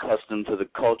used to and accustomed to the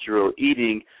cultural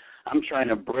eating. I'm trying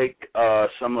to break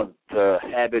some of the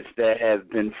habits that have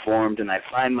been formed, and I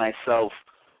find myself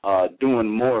doing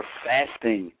more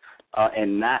fasting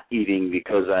and not eating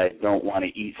because I don't want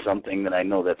to eat something that I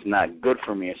know that's not good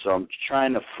for me. So I'm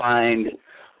trying to find,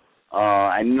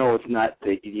 I know it's not,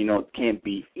 it can't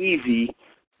be easy,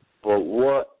 but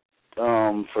what,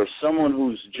 for someone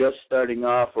who's just starting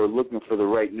off or looking for the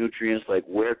right nutrients, like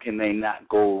where can they not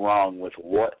go wrong with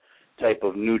what type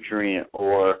of nutrient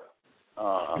or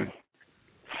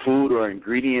food or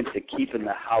ingredient to keep in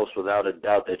the house without a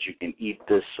doubt that you can eat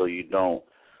this so you don't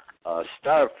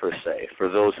starve, per se, for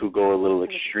those who go a little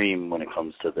extreme when it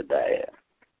comes to the diet?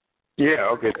 Yeah,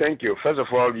 okay, thank you. First of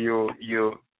all, you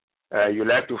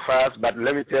like to fast, but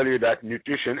let me tell you that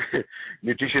nutrition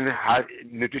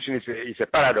is a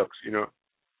paradox, you know.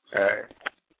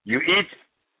 You eat,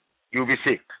 you'll be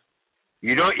sick.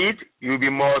 You don't eat, you'll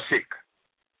be more sick.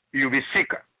 You'll be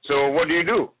sicker. So what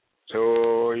do?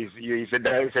 So it's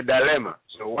a dilemma.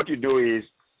 So what you do is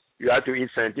you have to eat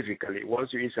scientifically.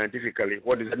 Once you eat scientifically,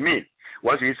 what does that mean?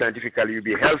 Once you eat scientifically, you'll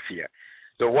be healthier.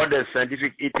 So what does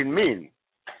scientific eating mean?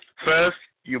 First,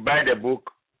 you buy the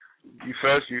book. You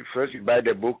buy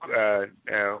the book,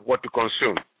 What to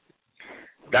Consume.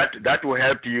 That will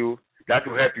help you. That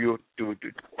will help you to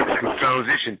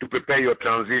transition, to prepare your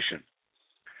transition.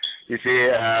 You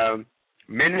see,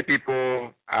 many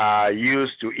people are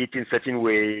used to eating certain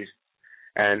ways,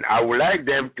 and I would like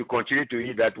them to continue to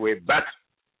eat that way. But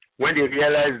when they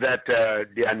realize that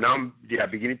they are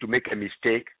beginning to make a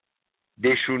mistake,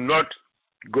 they should not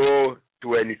go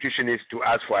to a nutritionist to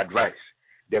ask for advice.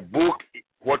 The book,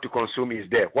 What to Consume, is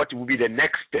there. What will be the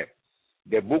next step?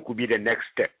 The book will be the next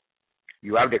step.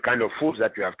 You have the kind of foods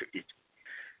that you have to eat.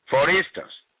 For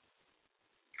instance,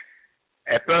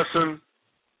 a person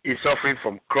is suffering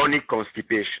from chronic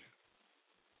constipation.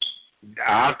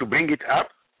 I have to bring it up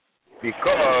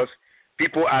because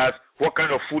people ask, what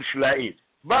kind of food should I eat?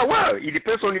 But well, it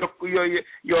depends on your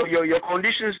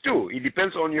conditions too. It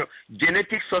depends on your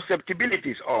genetic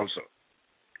susceptibilities also.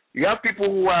 You have people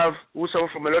who suffer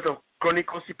from a lot of chronic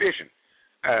constipation,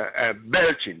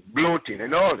 belching, bloating,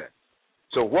 and all that.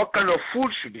 So what kind of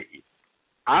food should they eat?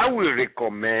 I will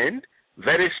recommend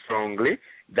very strongly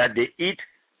that they eat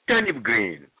turnip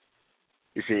green.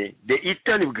 You see, they eat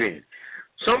turnip green.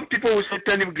 Some people will say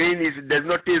turnip green does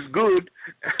not taste good,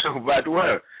 but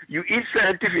well, you eat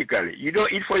scientifically. You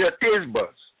don't eat for your taste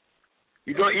buds.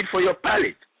 You don't eat for your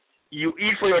palate. You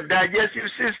eat for your digestive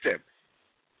system.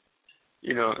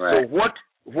 Right. So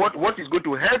what is going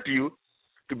to help you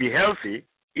to be healthy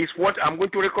is what I'm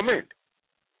going to recommend.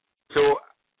 So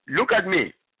look at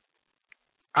me.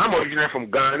 I'm originally from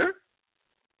Ghana.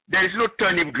 There is no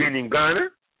turnip green in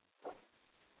Ghana.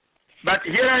 But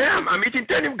here I am. I'm eating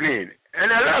turnip green,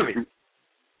 and I love it.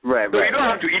 Right, so right. You don't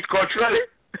have to eat culturally.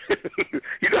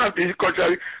 You don't have to eat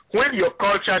culturally. When your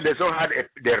culture does not have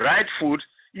the right food,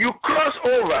 you cross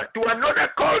over to another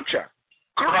culture.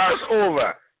 Cross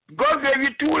over. God gave you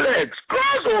 2 legs.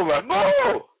 Cross over.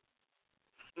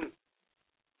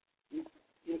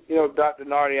 Go. Dr.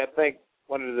 Nardi, I think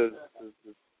one of the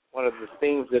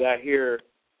things that I hear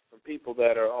from people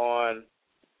that are on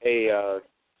a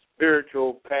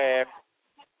spiritual path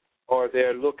or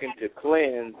they're looking to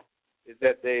cleanse is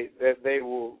that they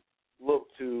will look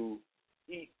to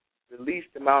eat the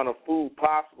least amount of food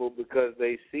possible because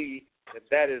they see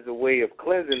that is a way of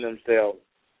cleansing themselves.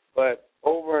 But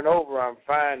over and over I'm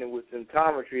finding with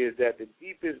symptometry is that the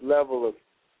deepest level of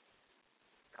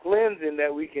cleansing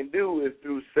that we can do is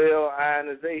through cell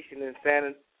ionization and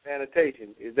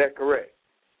sanitation. Is that correct?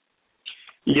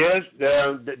 Yes,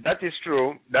 that is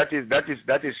true. That is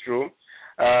true.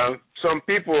 Some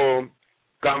people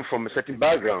come from a certain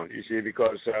background, you see,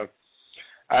 because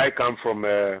I come from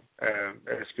a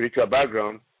spiritual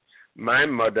background. My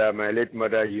late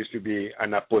mother, used to be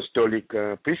an apostolic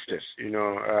priestess.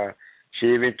 She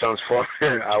even transformed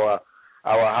our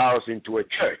house into a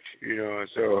church.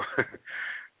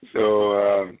 So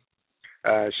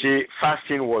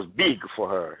fasting was big for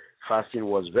her. Fasting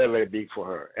was very, very big for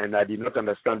her. And I did not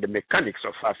understand the mechanics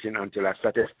of fasting until I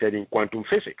started studying quantum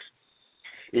physics.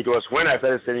 It was when I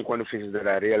started studying quantum physics that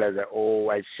I realized that,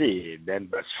 I see. Then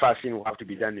fasting will have to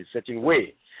be done in a certain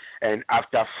way. And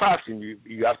after fasting,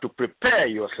 you have to prepare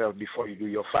yourself before you do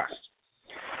your fast.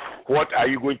 What are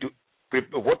you going to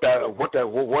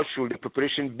what should the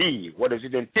preparation be? What does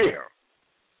it entail?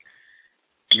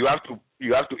 You have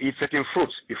to eat certain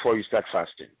fruits before you start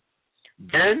fasting.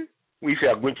 Then, if you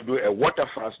are going to do a water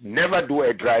fast, never do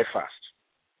a dry fast.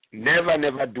 Never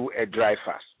do a dry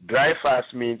fast. Dry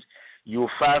fast means you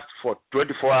fast for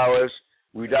 24 hours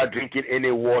without drinking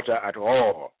any water at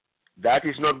all. That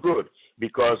is not good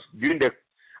because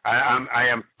I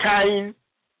am tying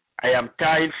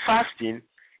fasting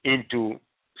into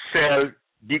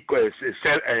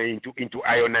into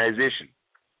ionization.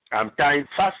 I'm tying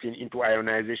fasting into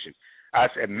ionization as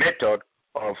a method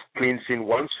of cleansing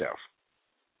oneself.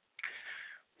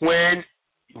 When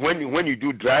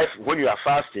you are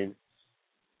fasting,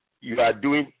 you are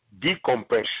doing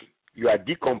decompression. You are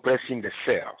decompressing the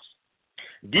cells.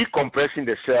 Decompressing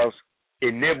the cells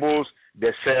enables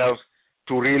the cells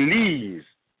to release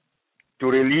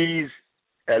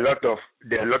a lot of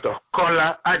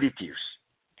color additives,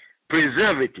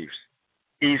 preservatives,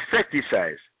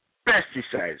 insecticides,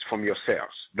 pesticides from your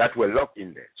cells that were locked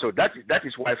in there. So that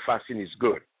is why fasting is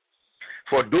good.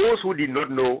 For those who did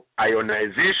not know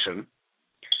ionization,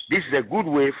 this is a good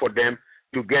way for them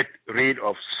to get rid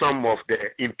of some of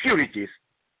the impurities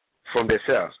from the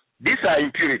cells. These are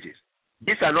impurities.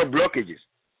 These are not blockages.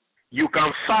 You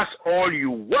can fast all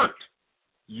you want.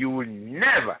 You will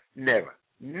never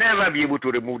be able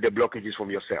to remove the blockages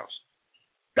from your cells.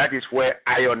 That is where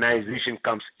ionization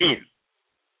comes in.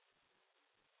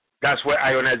 That's where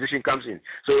ionization comes in.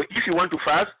 So if you want to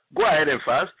fast, go ahead and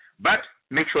fast, but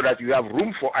make sure that you have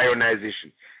room for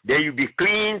ionization. Then you'll be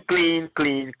clean.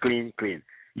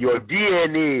 Your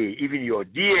DNA, even your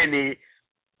DNA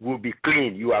will be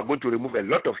clean. You are going to remove a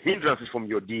lot of hindrances from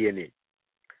your DNA.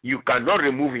 You cannot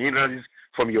remove hindrances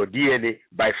from your DNA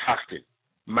by fasting.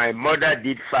 My mother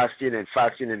did fasting.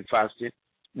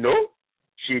 No,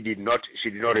 she did not.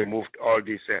 She did not remove all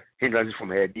these hindrances from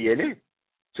her DNA.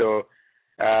 So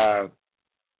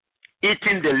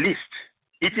eating the least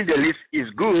is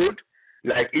good.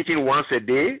 Like eating once a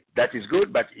day, that is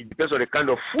good, but it depends on the kind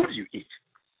of food you eat.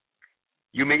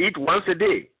 You may eat once a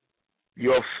day.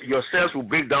 Your cells will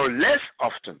break down less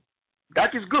often.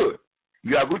 That is good.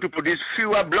 You are going to produce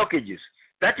fewer blockages.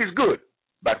 That is good.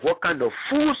 But what kind of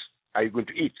foods are you going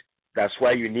to eat? That's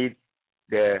why you need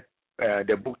the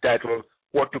book title,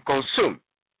 What to Consume,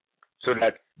 so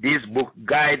that this book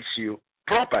guides you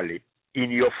properly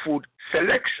in your food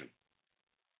selection.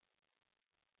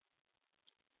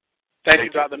 Thank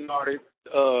you, Dr. Nardi.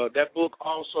 That book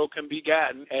also can be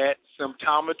gotten at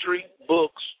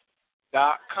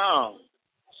symptometrybooks.com.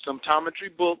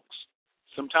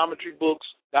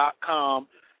 Symptometrybooks.com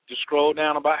Just scroll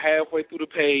down about halfway through the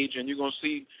page, and you're going to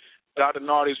see Dr.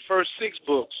 Nardi's first 6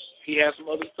 books. He has some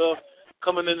other stuff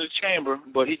coming in the chamber,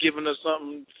 but he's giving us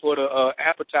something for the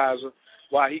appetizer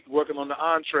while he's working on the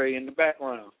entree in the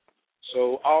background.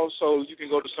 So also you can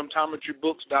go to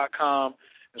symptometrybooks.com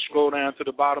and scroll down to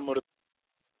the bottom of the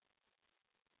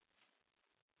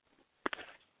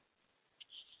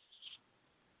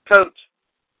Coach.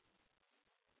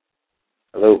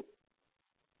 Hello.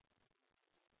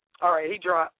 All right, he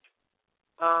dropped.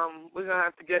 We're going to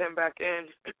have to get him back in.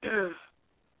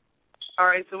 All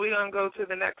right, so we're going to go to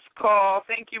the next call.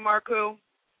 Thank you, Marku.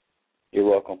 You're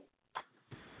welcome.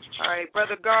 All right,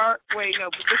 Brother Gar. Wait, no,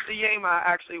 Sister Yema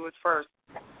actually was first.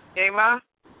 Yema?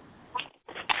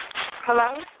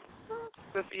 Hello?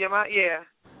 Sister Yema? Yeah.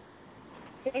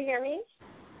 Can you hear me?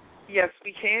 Yes,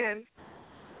 we can.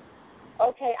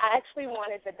 Okay, I actually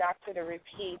wanted the doctor to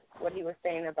repeat what he was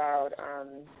saying about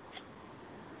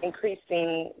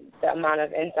increasing the amount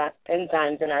of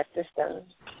enzymes in our system.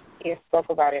 He spoke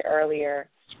about it earlier,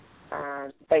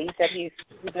 but he said he's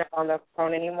not on the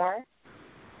phone anymore.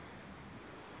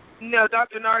 No,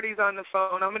 Dr. Nardi's on the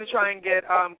phone. I'm going to try and get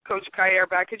Coach Kair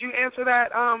back. Could you answer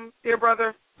that, dear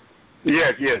brother?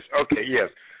 Yes. Okay, yes.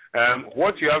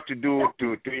 What you have to do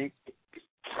to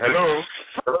Hello?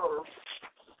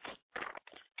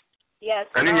 Yes.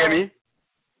 Can you hear me?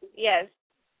 Yes.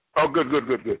 Oh, good.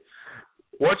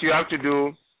 What you have to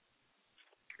do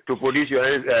to produce your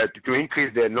to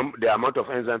increase the amount of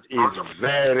enzymes is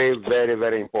very, very,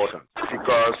 very important,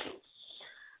 because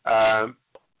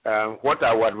what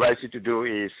I would advise you to do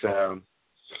is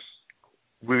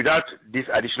without these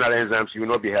additional enzymes, you will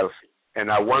not be healthy, and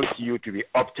I want you to be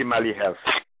optimally healthy.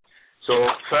 So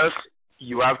first,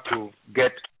 you have to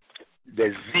get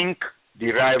the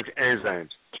zinc-derived enzymes.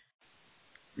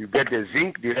 You get the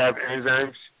zinc-derived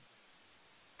enzymes,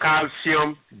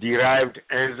 calcium-derived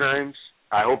enzymes.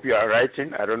 I hope you are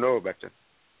writing. I don't know, but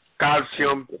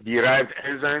calcium-derived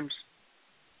enzymes,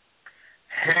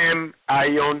 heme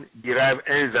iron-derived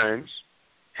enzymes.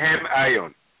 Heme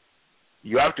iron.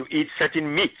 You have to eat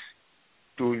certain meats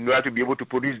in order to be able to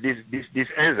produce these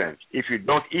enzymes. If you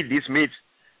don't eat these meats,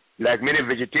 like many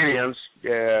vegetarians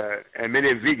and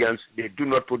many vegans, they do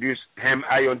not produce heme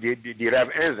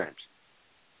iron-derived enzymes.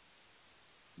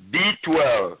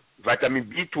 B12, vitamin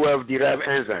B12 derived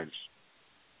enzymes,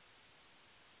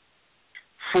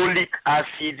 folic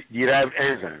acid derived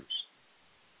enzymes,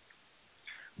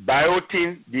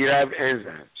 biotin derived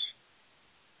enzymes,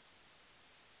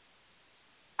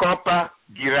 copper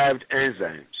derived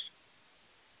enzymes,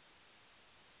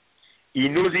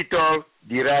 inositol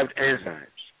derived enzymes.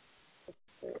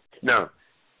 Now,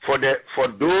 for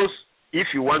those, if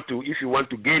you want to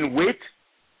gain weight,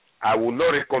 I will not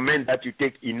recommend that you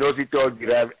take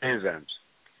inositol-derived enzymes.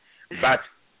 But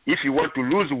if you want to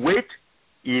lose weight,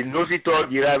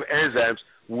 inositol-derived enzymes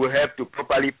will help to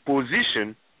properly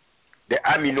position the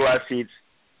amino acids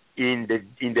in the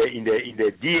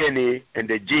DNA and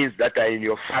the genes that are in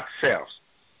your fat cells.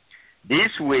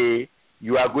 This way,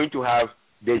 you are going to have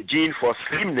the gene for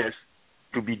slimness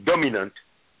to be dominant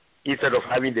instead of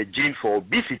having the gene for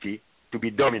obesity to be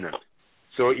dominant.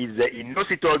 So it's the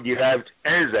inositol-derived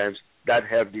enzymes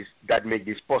that make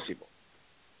this possible.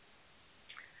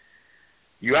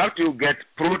 You have to get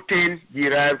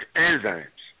protein-derived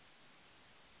enzymes,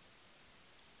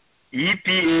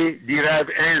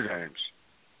 EPA-derived enzymes.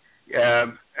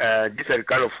 These are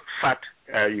kind of fat.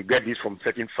 You get this from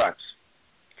certain fats.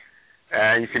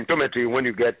 In symptometry, when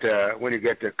you get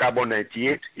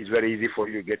carbon-98, it's very easy for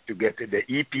you to get the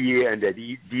EPA and the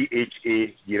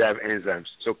DHA-derived enzymes.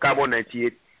 So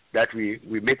carbon-98 that we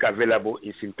make available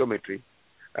in symptometry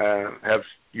helps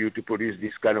you to produce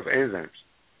this kind of enzymes.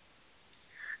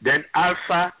 Then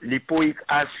alpha-lipoic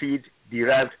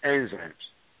acid-derived enzymes.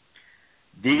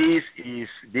 This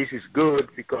is good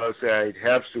because it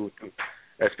helps to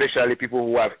especially people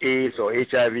who have AIDS or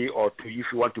HIV, or if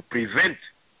you want to prevent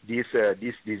these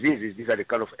diseases. These are the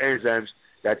kind of enzymes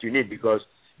that you need because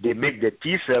they make the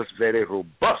T cells very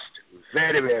robust,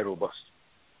 very, very robust.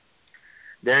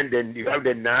 Then you have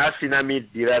the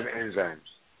niacinamide-derived enzymes.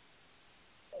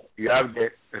 You have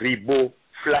the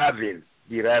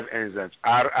riboflavin-derived enzymes,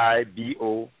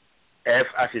 RIBOF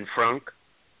as in Frank,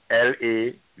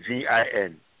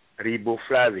 LAVIN,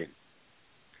 riboflavin.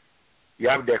 You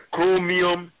have the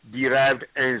chromium-derived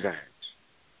enzymes.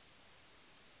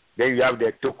 Then you have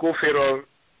the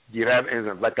tocopherol-derived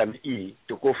enzyme, vitamin E,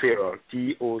 tocopherol,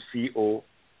 TOCOP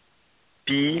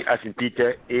as in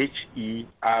Peter,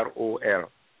 HEROL,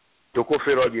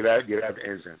 tocopherol-derived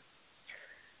enzyme.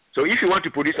 So if you want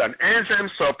to produce an enzyme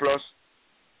surplus,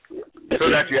 so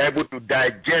that you're able to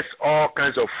digest all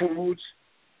kinds of foods.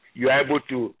 You're able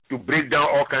to break down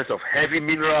all kinds of heavy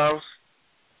minerals.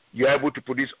 You're able to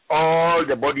produce all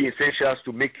the body essentials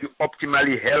to make you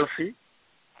optimally healthy.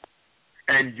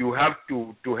 And you have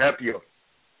to help your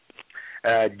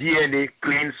DNA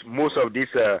cleanse most of these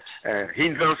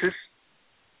hindrances.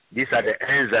 These are the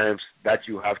enzymes that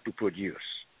you have to produce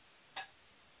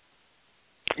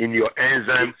in your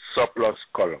enzyme surplus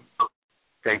column.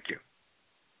 Thank you.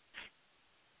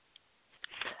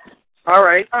 All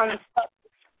right. I'm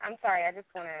sorry, I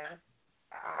just want to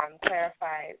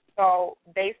clarify. So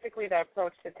basically the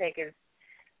approach to take is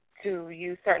to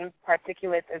use certain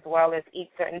particulates as well as eat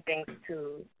certain things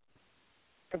to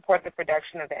support the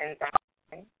production of the enzyme.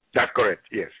 Right? That's correct,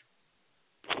 yes.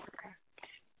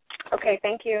 Okay,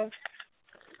 thank you.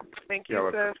 Thank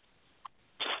you, sis.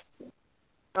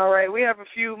 All right, we have a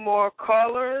few more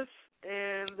callers,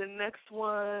 and the next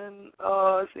one,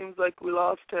 it seems like we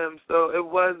lost him. So it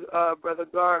was Brother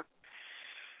Gar.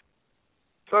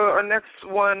 So our next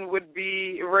one would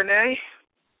be Renee.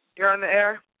 You're on the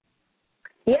air.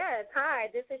 Yes, hi.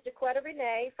 This is Jaquetta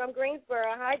Renee from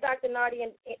Greensboro. Hi, Dr. Nardi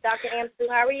and Dr. Amsu.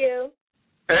 How are you?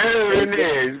 Hey,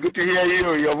 Renee. It's good to hear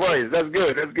your voice. That's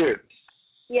good.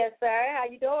 Yes, sir. How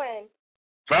you doing?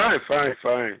 Fine.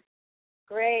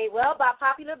 Great. Well, by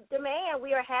popular demand,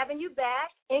 we are having you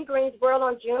back in Greensboro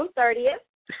on June 30th.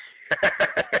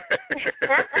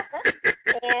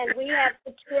 And we have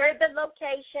secured the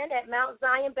location at Mount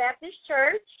Zion Baptist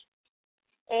Church.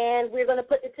 And we're going to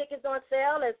put the tickets on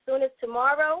sale as soon as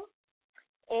tomorrow.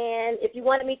 And if you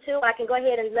wanted me to, I can go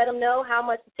ahead and let them know how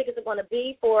much the tickets are going to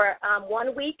be for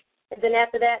 1 week. And then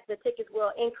after that, the tickets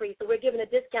will increase. So we're giving a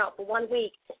discount for 1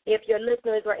 week if your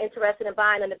listeners are interested in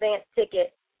buying an advance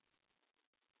ticket.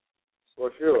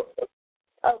 For sure.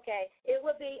 Okay. It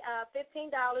will be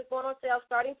 $15 going on sale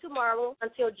starting tomorrow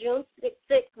until June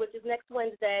 6th, which is next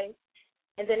Wednesday.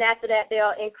 And then after that,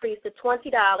 they'll increase to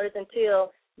 $20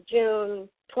 until June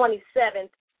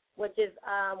 27th, which is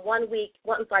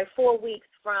 4 weeks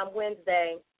from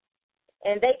Wednesday.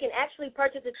 And they can actually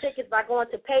purchase the tickets by going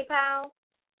to PayPal.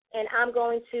 And I'm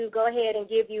going to go ahead and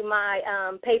give you my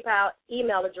PayPal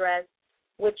email address,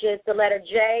 which is the letter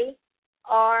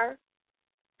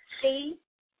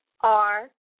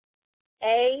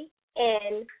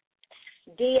JRCRAN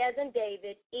D as in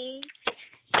David E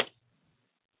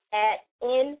at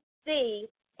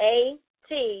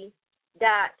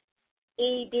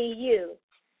NCAT.edu.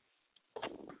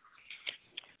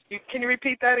 Can you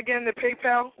repeat that again, the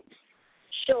PayPal?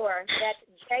 Sure. That's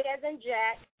J as in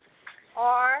Jack,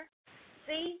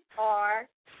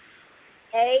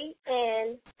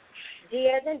 RCRAN D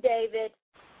as in David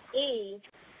E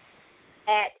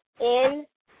at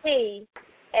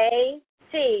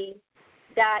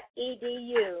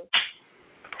NCAT.edu.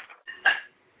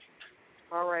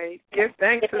 All right. Give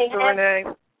thanks, Sister Renee.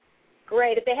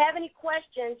 Great. If they have any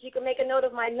questions, you can make a note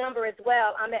of my number as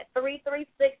well. I'm at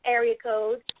 336 area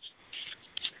code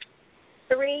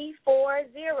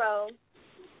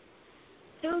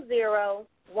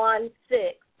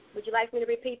 340-2016. Would you like me to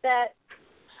repeat that?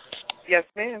 Yes,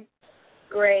 ma'am.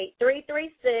 Great.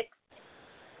 336-340-2016.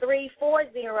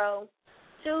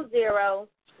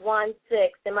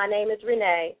 And my name is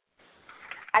Renee.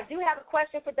 I do have a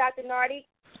question for Dr. Nardi.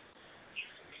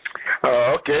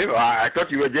 Okay. Well, I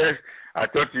thought you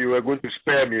were going to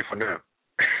spare me for now.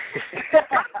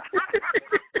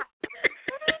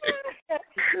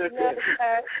 No,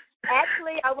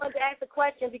 actually, I wanted to ask a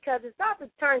question because it's about to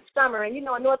turn summer, and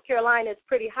North Carolina is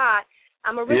pretty hot.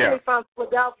 I'm originally from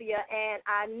Philadelphia, and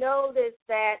I noticed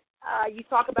that you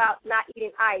talk about not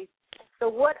eating ice. So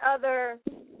what other,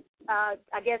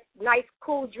 nice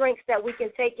cool drinks that we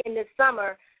can take in this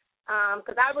summer?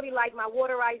 Because I really like my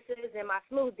water ices and my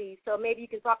smoothies. So maybe you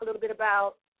can talk a little bit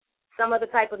about some other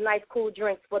type of nice cool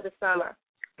drinks for the summer.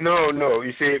 No.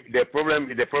 You see, the problem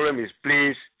is,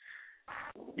 please,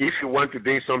 if you want to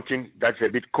drink something that's a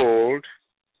bit cold,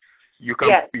 you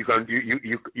can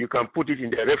put it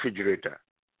in the refrigerator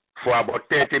for about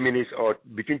 30 minutes or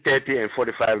between 30 and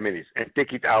 45 minutes and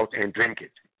take it out and drink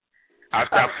it.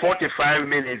 After 45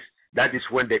 minutes, that is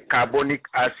when the carbonic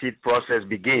acid process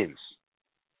begins.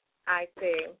 I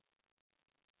see.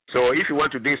 So if you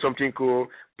want to drink something cool,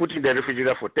 put it in the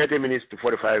refrigerator for 30 minutes to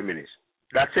 45 minutes.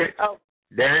 That's it. Oh.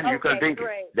 Then you can drink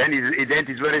it. Then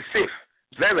it's very safe.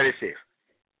 Very, very safe.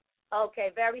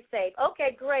 Okay, very safe.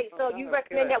 Okay, great. So you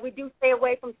recommend that we do stay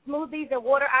away from smoothies and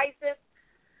water ices?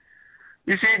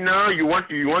 You see, now you want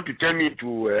to turn me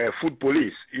to food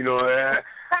police. Okay,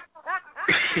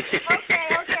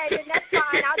 then that's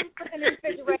fine. I'll just put it in the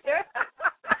refrigerator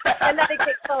and let it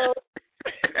get cold.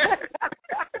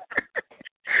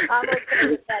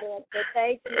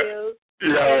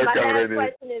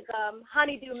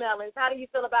 melons. How do you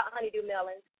feel about honeydew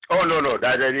melons? Oh no,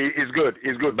 that is good.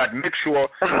 It's good, but make sure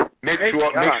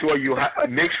you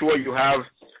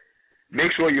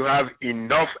have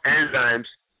enough enzymes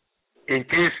in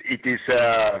case it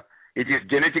is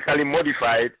genetically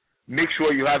modified. Make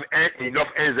sure you have enough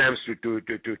enzymes to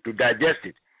digest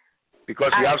it,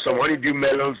 because we have some honeydew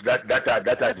melons that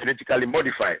are genetically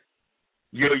modified.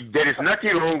 There is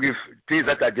nothing wrong with things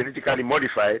that are genetically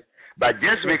modified, but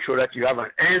just make sure that you have an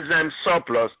enzyme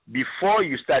surplus before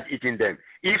you start eating them.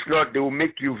 If not, they will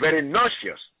make you very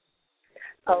nauseous.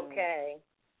 Okay.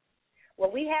 Well,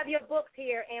 we have your books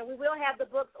here, and we will have the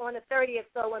books on the 30th,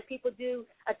 so when people do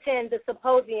attend the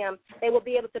symposium, they will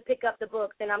be able to pick up the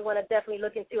books, and I'm going to definitely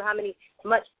look into how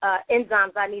much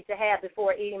enzymes I need to have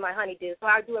before eating my honeydew. So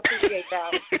I do appreciate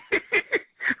that.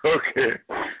 Okay.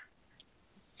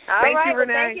 Thank you,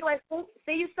 Renee. Thank you, and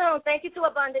see you soon. Thank you to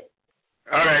Abundance.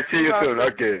 All right, see you soon.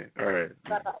 Okay, all right.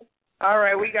 Bye-bye. All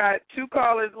right, we got 2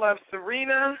 callers left,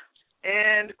 Serena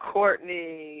and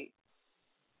Courtney.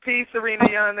 Peace, Serena,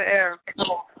 you're on the air.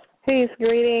 Peace,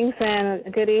 greetings,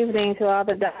 and good evening to all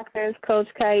the doctors, Coach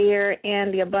Khayr,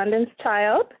 and the Abundance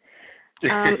Child.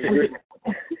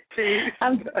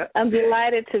 I'm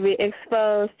delighted to be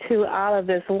exposed to all of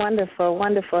this wonderful,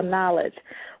 wonderful knowledge.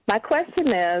 My question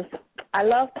is, I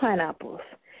love pineapples,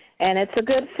 and it's a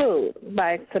good food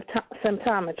by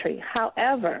Symptometry.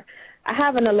 However, I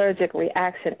have an allergic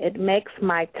reaction. It makes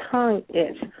my tongue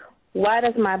itch. Why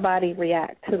does my body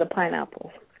react to the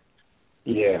pineapples?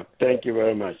 Yeah, thank you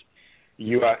very much.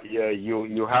 You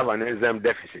have an enzyme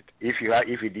deficit. If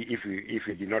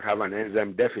you did not have an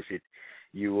enzyme deficit,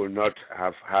 you will not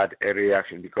have had a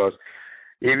reaction, because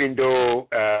even though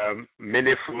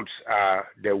many fruits are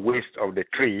the waste of the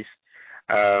trees,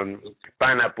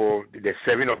 pineapple, the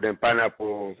 7 of them,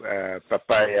 pineapple,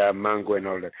 papaya, mango, and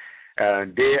all that,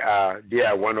 they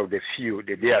are one of the few.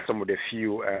 They are some of the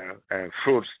few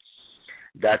fruits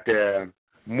that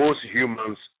most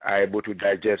humans are able to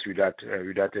digest without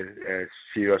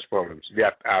serious problems.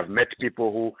 I've met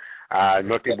people who are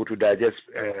not able to digest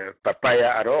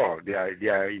papaya at all. They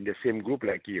are in the same group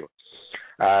like you.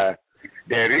 The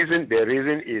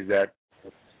reason is that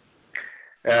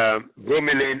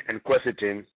bromelain and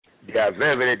quercetin, they are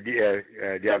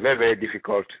very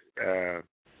difficult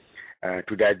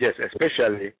to digest,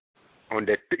 especially in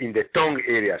the tongue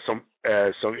area.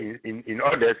 In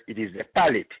others, it is the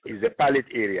palate. It's the palate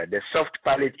area. The soft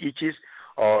palate itches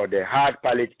or the hard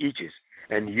palate itches.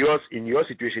 And in your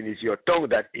situation, it's your tongue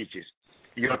that itches.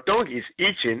 Your tongue is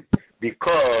itching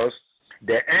because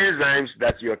the enzymes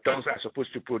that your tongues are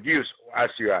supposed to produce as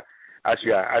you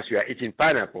are eating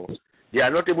pineapple, they are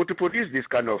not able to produce this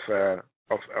kind of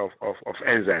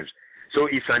enzymes. So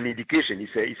it's an indication.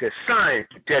 It's a sign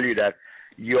to tell you that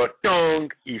your tongue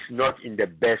is not in the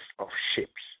best of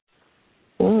shapes.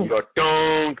 Your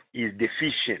tongue is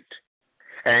deficient.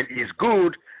 And it's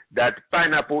good that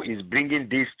pineapple is bringing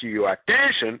this to your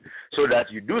attention so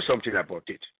that you do something about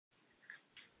it.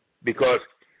 Because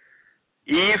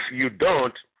if you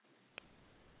don't,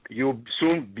 you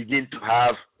soon begin to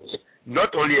have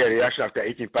not only a reaction after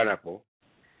eating pineapple.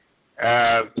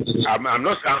 I'm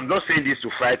not saying this to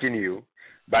frighten you,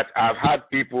 but I've had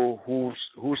people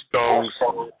whose tongues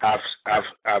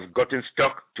have gotten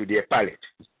stuck to their palate.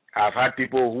 I've had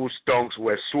people whose tongues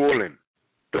were swollen.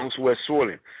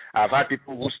 I've had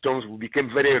people whose tongues became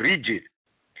very rigid.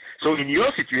 So in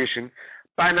your situation,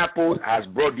 pineapple has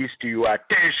brought this to your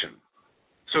attention,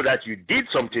 so that you did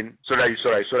something, so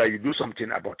that you do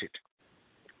something about it.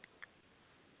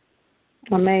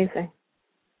 Amazing.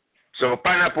 So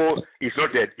pineapple is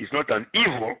not an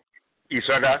evil. It's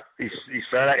rather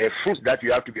a fruit that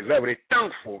you have to be very, very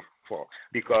thankful for,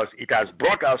 because it has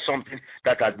brought out something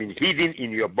that has been hidden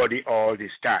in your body all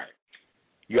this time.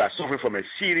 You are suffering from a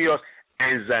serious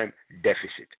enzyme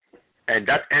deficit. And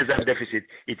that enzyme deficit,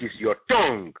 it is your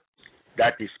tongue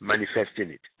that is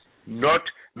manifesting it. Not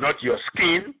your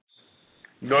skin,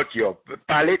 not your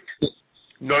palate,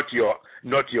 not your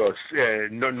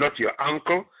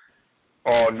ankle,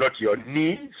 or not your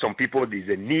knee. Some people, there's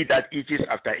a knee that itches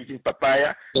after eating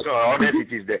papaya. So others,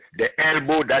 it is the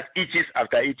elbow that itches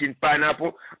after eating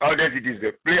pineapple. Others, it is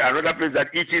another place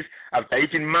that itches after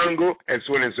eating mango, and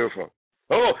so on and so forth.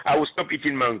 Oh, I will stop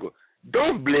eating mango.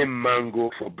 Don't blame mango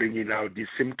for bringing out this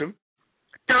symptom.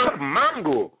 Thank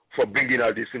mango for bringing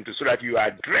out this symptom so that you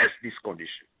address this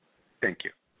condition. Thank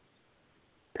you.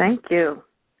 Thank you.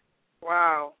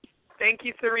 Wow. Thank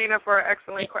you, Serena, for an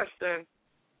excellent question.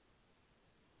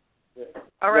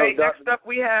 All right, next up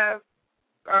we have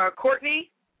Courtney.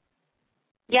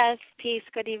 Yes, peace.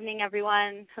 Good evening,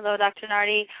 everyone. Hello, Dr.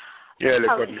 Nardi. Yeah,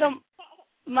 Courtney.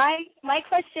 My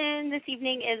question this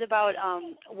evening is about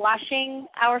washing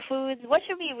our foods. What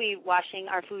should we be washing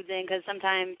our foods in? Because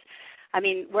sometimes,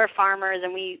 we're farmers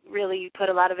and we really put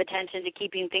a lot of attention to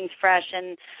keeping things fresh.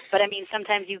 But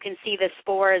sometimes you can see the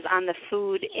spores on the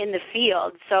food in the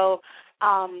field. So,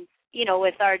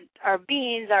 with our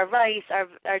beans, our rice,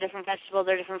 our different vegetables,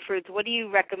 our different fruits, what do you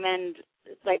recommend,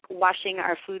 like washing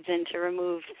our foods in to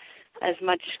remove as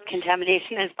much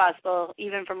contamination as possible,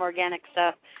 even from organic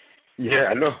stuff?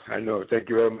 Yeah, I know. Thank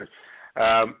you very much.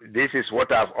 This is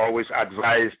what I've always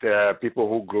advised people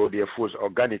who grow their foods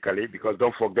organically, because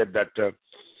don't forget that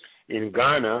in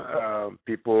Ghana,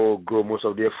 people grow most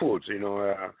of their foods. This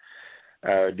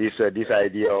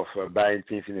idea of buying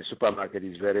things in a supermarket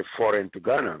is very foreign to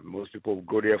Ghana. Most people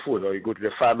grow their food, or you go to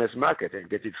the farmer's market and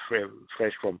get it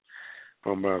fresh from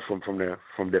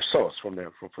the source, from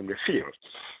the field.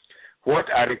 What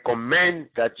I recommend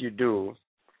that you do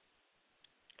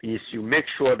is you make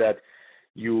sure that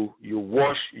you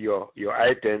wash your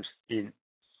items in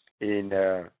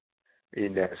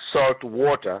salt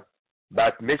water,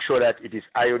 but make sure that it is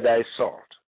iodized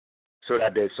salt, so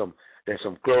that there's some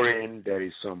chlorine,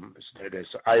 there's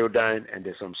iodine, and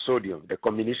there's some sodium. The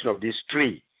combination of these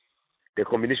three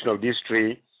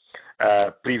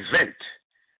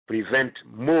prevent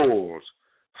moles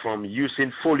from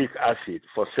using folic acid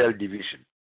for cell division.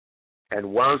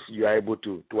 And once you are able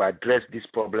to address this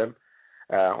problem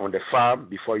on the farm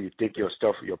before you take your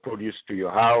produce to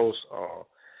your house or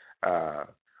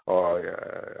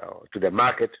to the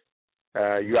market,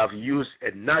 you have used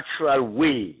a natural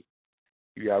way.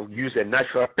 You have used a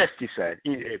natural pesticide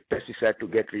to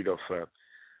get rid of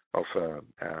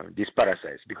these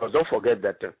parasites. Because don't forget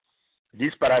that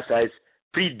these parasites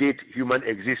predate human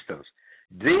existence.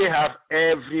 They have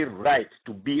every right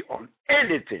to be on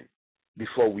anything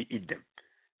before we eat them.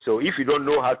 So if you don't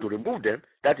know how to remove them,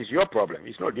 that is your problem.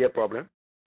 It's not their problem.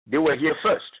 They were here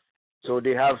first, so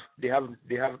they have the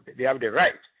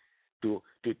right to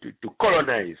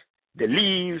colonize the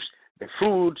leaves, the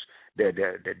fruits, the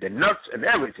nuts, and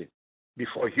everything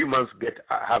before humans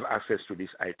have access to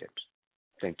these items.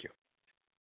 Thank you.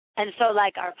 And so,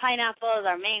 like our pineapples,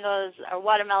 our mangoes, our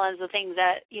watermelons, the things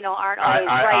that aren't always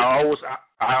ripe.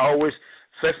 I always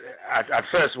at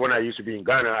first when I used to be in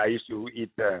Ghana, I used to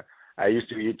eat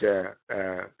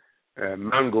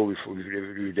mango with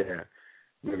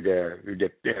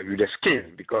the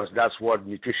skin, because that's what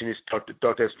nutritionists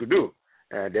taught us to do.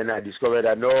 Then I discovered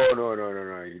that no,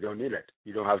 you don't need it.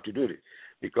 You don't have to do it,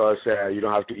 because you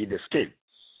don't have to eat the skin.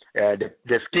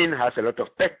 The skin has a lot of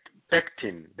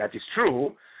pectin. That is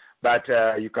true, but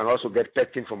you can also get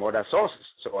pectin from other sources.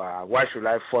 So why should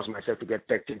I force myself to get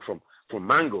pectin from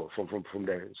mango, from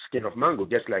the skin of mango,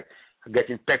 just like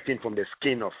getting pectin from the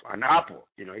skin of an apple?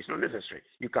 It's not necessary.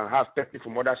 You can have pectin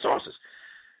from other sources.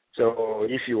 So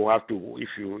if you want to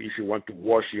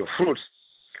wash your fruits,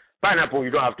 pineapple, you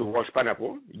don't have to wash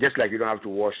pineapple, just like you don't have to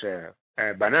wash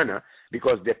banana,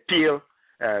 because the peel,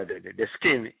 the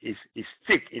skin is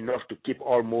thick enough to keep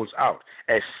all molds out,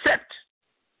 except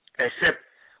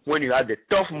when you had the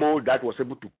tough mold that was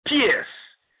able to pierce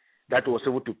the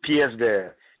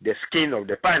skin of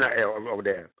the pineapple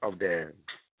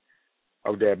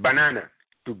of the banana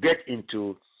to get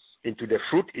into the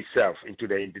fruit itself, into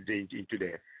the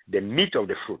meat of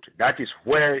the fruit. That is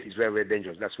where it's very, very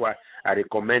dangerous. That's why I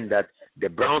recommend that the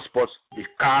brown spots be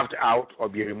carved out or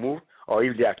be removed, or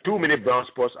if there are too many brown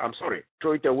spots,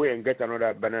 throw it away and get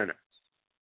another banana.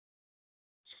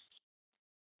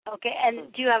 Okay,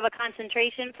 and do you have a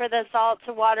concentration for the salt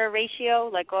to water ratio?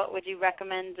 Like, what would you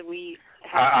recommend we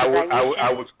have?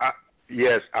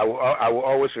 Yes, I will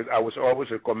always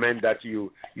recommend that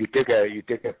you take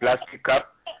a plastic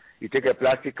cup. You take a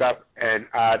plastic cup and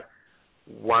add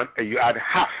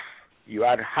half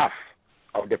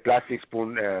of the plastic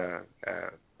spoon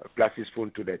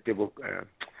to the table,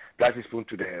 plastic spoon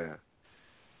to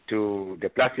the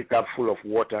plastic cup full of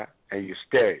water, and you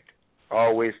stir it.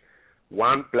 Always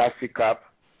 1 plastic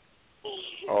cup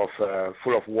of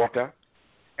full of water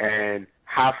and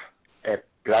half a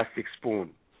plastic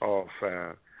spoon of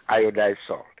iodized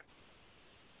salt.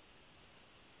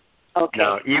 Okay.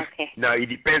 Now it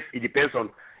depends on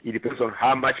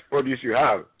how much produce you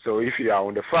have. So if you are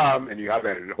on the farm and you have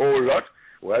a whole lot,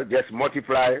 well, just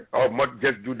multiply, or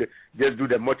just do the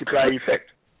multiply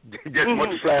effect. Just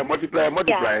multiply,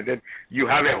 and then you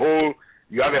have a whole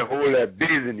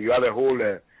basin. You have a whole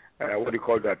what do you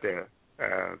call that?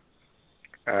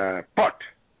 Pot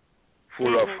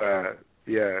full of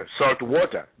salt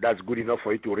water. That's good enough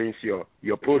for you to rinse your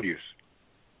produce.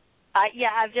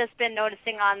 Yeah, I've just been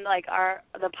noticing on like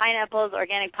the pineapples,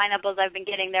 organic pineapples I've been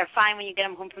getting. They're fine when you get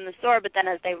them home from the store, but then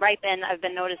as they ripen, I've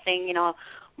been noticing,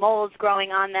 molds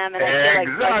growing on them, and I feel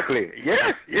exactly.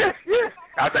 Yes.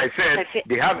 As I said,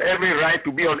 they have every right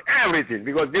to be on everything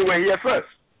because they were here first.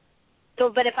 So,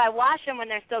 but if I wash them when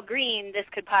they're still green, this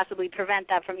could possibly prevent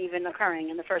that from even occurring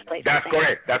in the first place. That's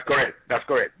correct.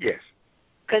 Yes.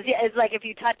 Because it's like if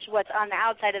you touch what's on the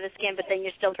outside of the skin, but then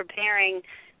you're still preparing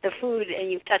the food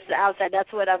and you've touched the outside.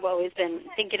 That's what I've always been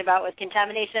thinking about with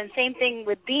contamination. Same thing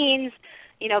with beans,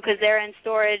 because they're in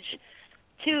storage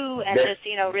too, and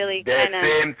really kind of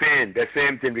the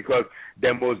same thing. Because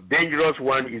the most dangerous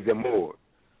one is the mold.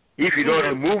 If you don't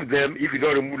remove them,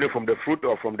 from the fruit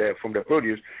or from the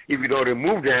produce, if you don't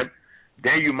remove them,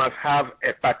 then you must have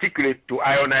a particulate to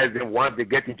ionize them once they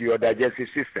get into your digestive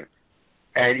system.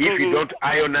 And if you don't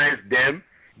ionize them,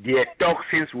 their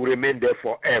toxins will remain there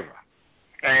forever.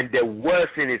 And the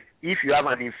worst thing is if you have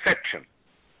an infection,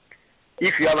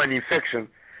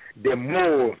 the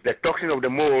molds, the toxin of the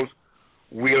molds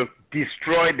will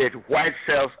destroy the white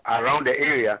cells around the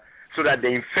area so that the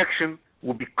infection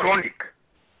will be chronic.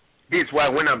 This is why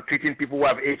when I'm treating people who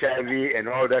have HIV and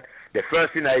all that, the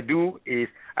first thing I do is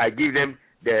I give them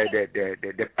the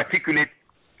particulate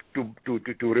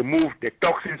to remove the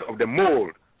toxins of the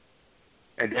mold.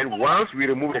 And then once we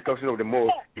remove the toxins of the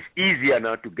mold, it's easier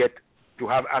now to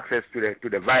have access to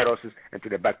the viruses and to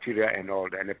the bacteria and all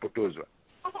that, and the protozoa.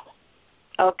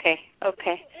 Okay.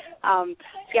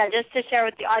 Just to share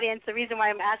with the audience, the reason why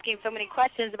I'm asking so many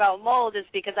questions about mold is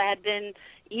because I had been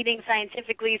eating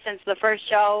scientifically since the first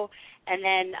show, and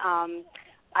then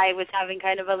I was having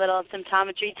kind of a little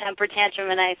symptometry temper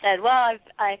tantrum, and I said, well,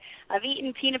 I've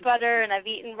eaten peanut butter and I've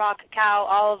eaten raw cacao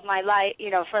all of my life,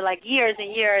 for like years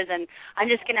and years, and I'm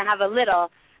just going to have a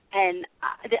little. And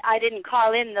I didn't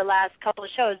call in the last couple of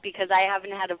shows because I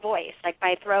haven't had a voice. Like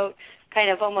my throat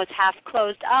kind of almost half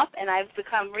closed up, and I've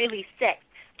become really sick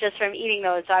just from eating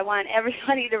those. So I want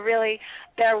everybody to really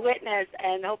bear witness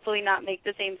and hopefully not make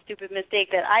the same stupid mistake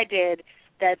that I did,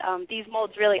 that these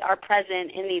molds really are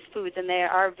present in these foods, and they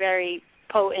are very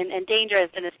potent and dangerous,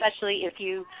 and especially if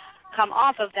you come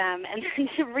off of them and then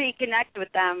to reconnect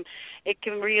with them, it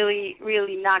can really,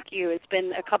 really knock you. It's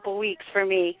been a couple weeks for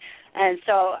me, and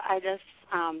so I just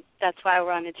that's why I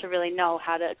wanted to really know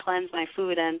how to cleanse my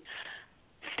food and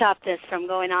stop this from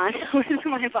going on with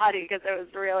my body, because it was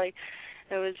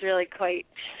really quite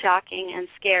shocking and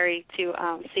scary to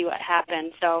see what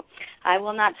happened. So I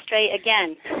will not stray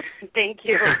again. Thank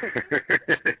you.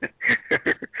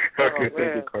 Okay,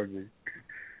 thank you, Courtney.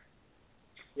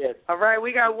 Yes. All right,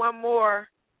 we got one more,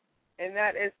 and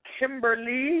that is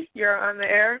Kimberly. You're on the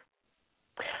air.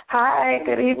 Hi,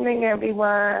 good evening,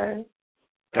 everyone.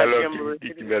 Hello, Kimberly.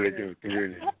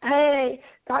 Hey,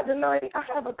 Dr. Noy, I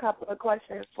have a couple of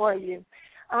questions for you.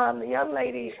 The young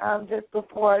lady just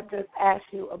before just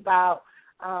asked you about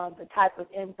the type of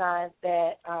enzymes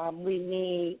that we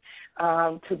need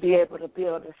to be able to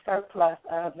build a surplus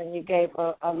of, and you gave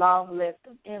a long list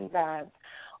of enzymes.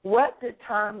 What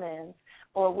determines,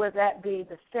 or would that be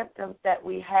the symptoms that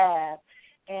we have,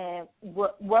 and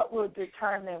what will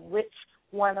determine which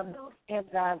one of those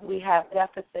enzymes we have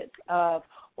deficits of,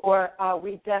 or are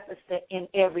we deficit in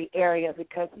every area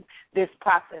because this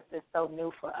process is so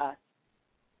new for us?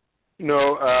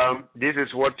 No, this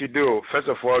is what you do. First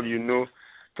of all,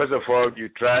 you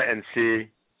try and see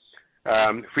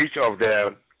which of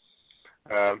the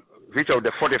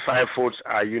 45 foods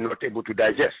are you not able to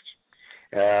digest.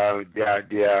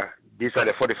 These are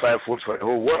the 45 foods for the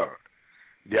whole world.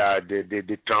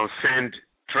 They transcend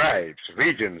tribes,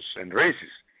 regions, and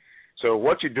races. So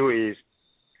what you do is,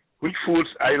 which foods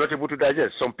are you not able to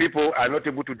digest? Some people are not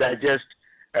able to digest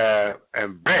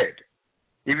bread,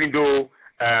 even though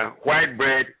white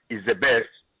bread is the best.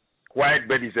 White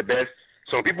bread is the best.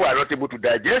 Some people are not able to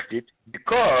digest it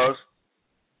because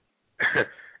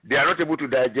they are not able to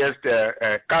digest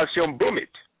calcium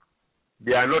bromate.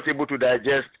 They are not able to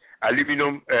digest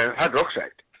aluminum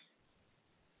hydroxide.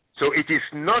 So it is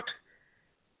not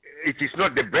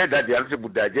the bread that they are not able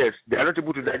to digest. They are not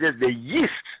able to digest the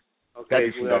yeast that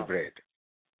is in that bread.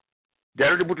 They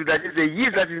are not able to digest the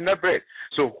yeast that is in that bread.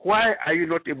 So why are you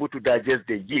not able to digest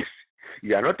the yeast?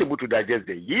 You are not able to digest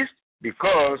the yeast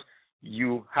because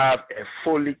you have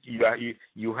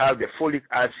you have the folic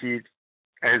acid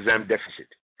enzyme deficit.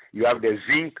 You have the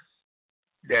zinc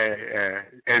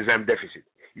enzyme deficit.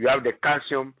 You have the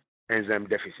calcium enzyme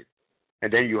deficit.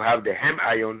 And then you have the heme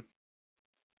iron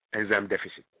enzyme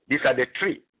deficit. These are the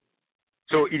three.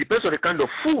 So it depends on the kind of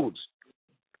foods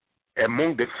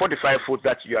among the 45 foods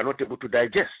that you are not able to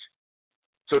digest.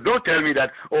 So don't tell me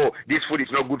that, oh, this food is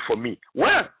not good for me.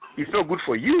 Well, it's not good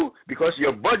for you because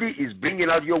your body is bringing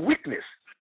out your weakness.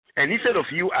 And instead of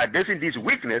you addressing this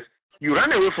weakness, you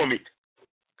run away from it.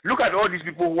 Look at all these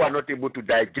people who are not able to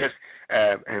digest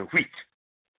wheat.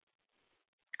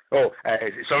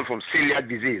 Some from celiac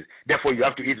disease. Therefore, you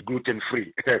have to eat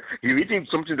gluten-free. You're eating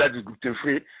something that is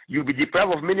gluten-free, you'll be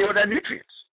deprived of many other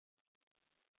nutrients.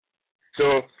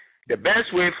 So the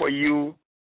best way for you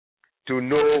to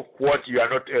know what you are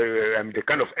not, the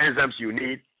kind of enzymes you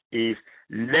need is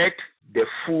let the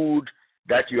food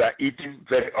that you are eating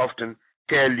very often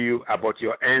tell you about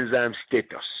your enzyme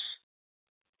status.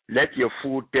 Let your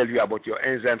food tell you about your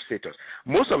enzyme status.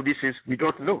 Most of these things we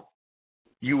don't know.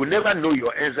 You will never know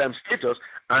your enzyme status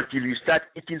until you start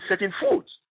eating certain foods.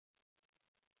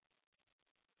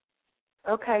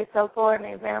 Okay, so for an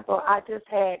example, I just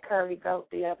had curry goat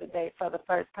the other day for the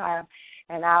first time,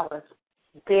 and I was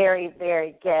very,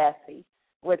 very gassy.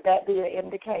 Would that be an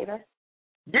indicator?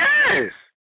 Yes,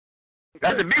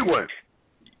 that's a big one.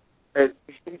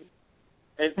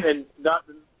 And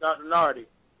Dr. Nardi,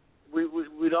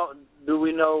 we don't. Do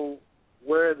we know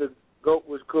where the goat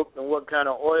was cooked and what kind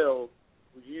of oil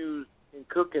was used in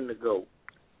cooking the goat?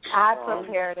 I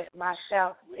prepared it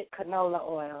myself with canola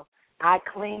oil. I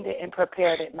cleaned it and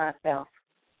prepared it myself.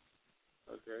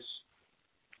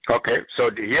 Okay. So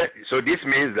this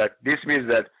means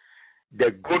that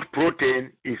the goat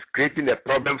protein is creating a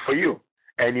problem for you.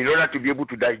 And in order to be able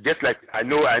to digest, like I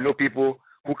know people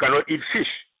who cannot eat fish.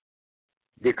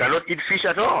 They cannot eat fish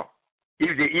at all.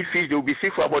 If they eat fish, they will be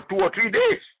sick for about 2 or 3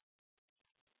 days.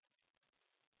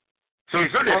 So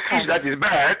it's not the fish that is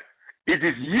bad. It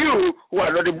is you who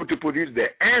are not able to produce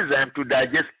the enzyme to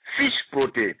digest fish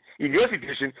protein. In your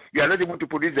situation, you are not able to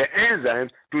produce the enzymes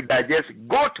to digest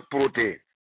goat protein.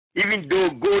 Even though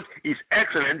goat is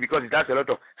excellent because it has a lot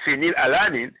of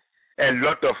phenylalanine, a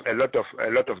lot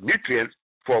of nutrients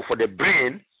for the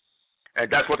brain.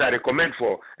 That's what I recommend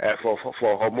for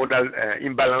hormonal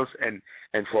imbalance and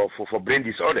for brain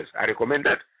disorders. I recommend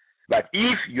that. But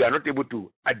if you are not able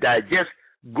to digest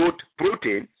goat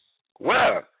protein,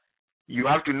 well, you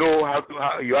have to know how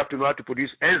to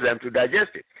produce enzyme to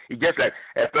digest it. It's just like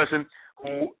a person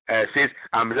who says,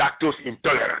 I'm lactose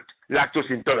intolerant. Lactose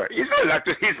intolerant. It's not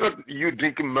lactose. It's not you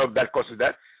drinking milk that causes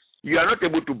that. You are not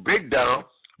able to break down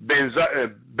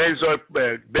benzoyl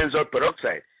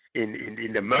peroxide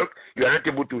in the milk. You are not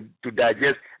able to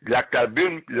digest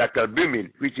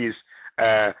lactalbumin, which is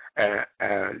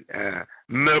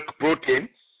milk protein.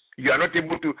 You are not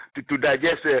able to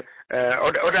digest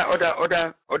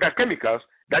other chemicals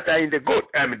that are in the goat.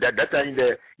 That are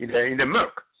in the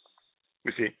milk.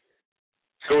 You see.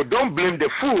 So don't blame the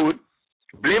food.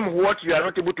 Blame what you are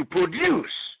not able to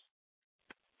produce.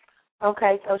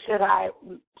 Okay, so should I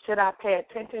pay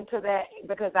attention to that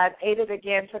because I ate it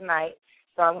again tonight?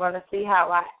 So I'm going to see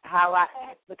how I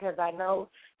act because I know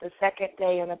the second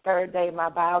day and the third day my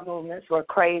bowel movements were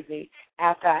crazy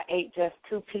after I ate just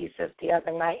 2 pieces the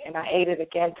other night, and I ate it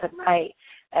again tonight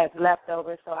as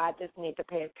leftovers. So I just need to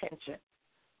pay attention.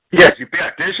 Yes, you pay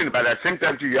attention, but at the same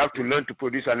time you have to learn to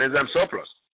produce an enzyme surplus.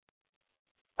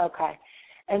 Okay,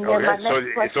 and then my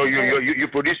next question so you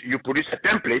produce a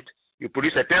template. You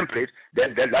produce a template,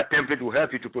 then that template will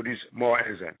help you to produce more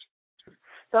enzymes.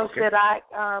 So should I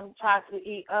try to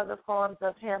eat other forms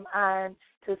of hemp iron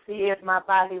to see if my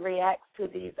body reacts to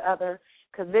these other?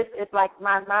 Because this is like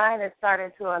my mind is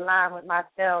starting to align with my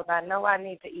cells. I know I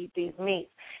need to eat these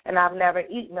meats, and I've never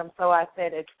eaten them, so I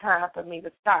said it's time for me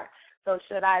to start. So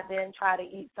should I then try to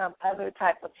eat some other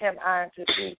type of hemp iron to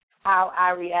see how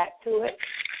I react to it?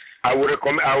 I would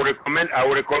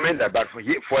recommend that, but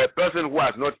for a person who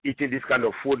has not eaten this kind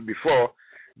of food before,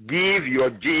 give your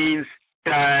genes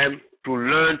time to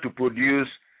learn to produce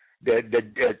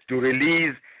to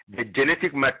release the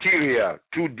genetic material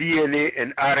through DNA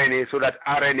and RNA, so that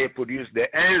RNA produce the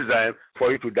enzyme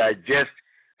for you to digest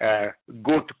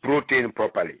goat protein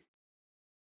properly.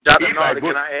 Dr. Nardi,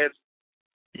 can I add?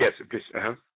 Yes, please.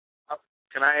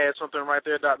 Can I add something right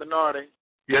there, Dr. Nardi?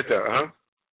 Yes, sir.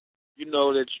 You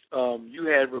know that you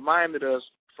had reminded us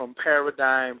from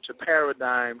paradigm to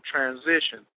paradigm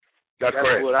transition. That's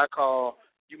correct. What I call,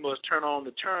 you must turn on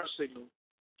the turn signal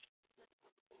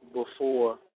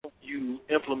before you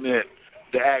implement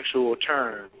the actual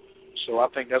turn. So I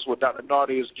think that's what Dr.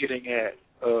 Nardi is getting at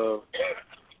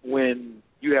when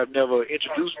you have never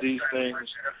introduced these things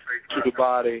to the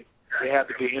body. They have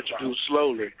to be introduced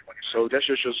slowly. So that's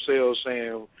just your cells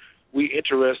saying, we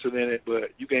interested in it,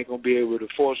 but you ain't going to be able to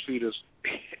force feed us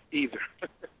either.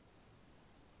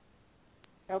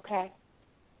 Okay.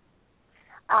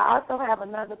 I also have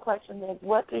another question. Is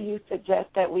what do you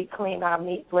suggest that we clean our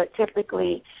meats with?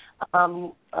 Typically,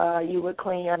 you would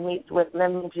clean your meats with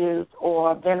lemon juice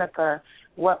or vinegar.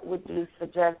 What would you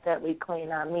suggest that we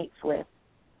clean our meats with?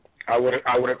 I would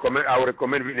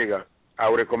recommend vinegar. I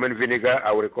would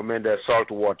recommend salt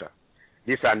water.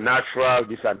 These are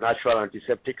natural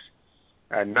antiseptics,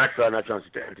 natural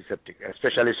antiseptic,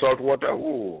 especially salt water.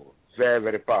 Ooh, very,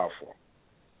 very powerful.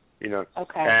 You know.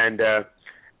 Okay.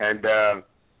 And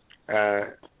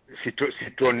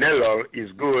citronellol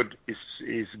is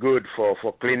good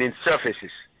for cleaning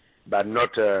surfaces, but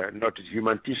not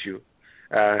human tissue.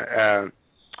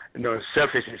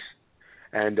 Surfaces.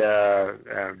 And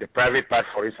the private part,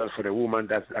 for instance, for the woman,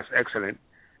 that's excellent.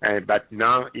 But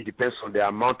now it depends on the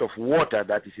amount of water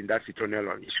that is in that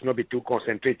citronellol. It should not be too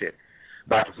concentrated.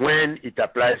 But when it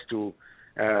applies to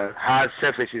hard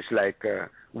surfaces like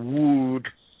wood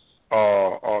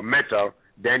or metal,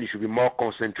 then it should be more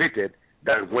concentrated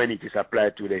than when it is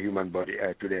applied to the human body,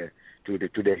 to the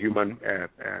human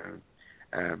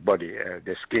body,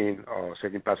 the skin or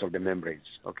certain parts of the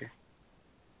membranes. Okay.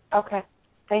 Okay.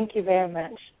 Thank you very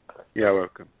much. You're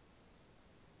welcome.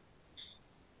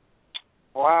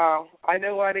 Wow. I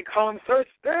know why they call him Sir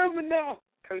Stamina,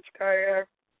 Coach Kyer.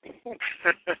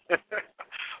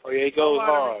 Oh, yeah, he goes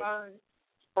hard.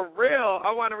 For real,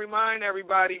 I want to remind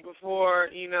everybody before,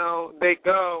 they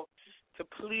go to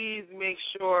please make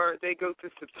sure they go to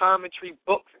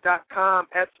symptometrybooks.com,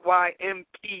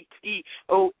 SYMPTOMETRY,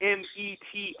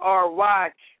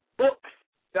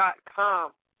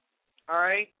 books.com. All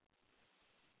right?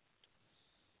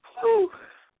 Whew.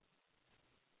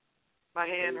 My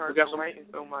hand hurts writing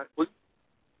so much.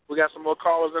 We got some more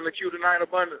callers in the queue tonight,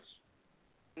 Abundance.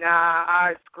 Nah,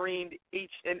 I screened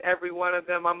each and every one of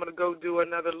them. I'm going to go do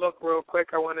another look real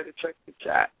quick. I wanted to check the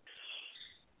chat.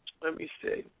 Let me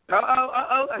see.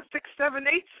 A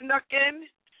 678 snuck in.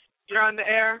 You're on the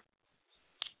air.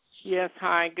 Yes,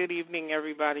 hi. Good evening,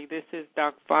 everybody. This is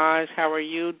Doc Vaj. How are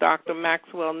you? Dr.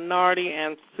 Maxwell Nardi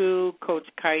and Sue, Coach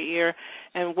Kyer,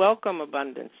 and welcome,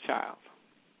 Abundance Child.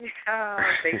 Oh,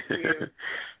 thank you.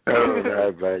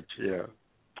 Yeah.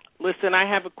 Listen, I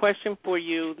have a question for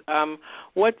you.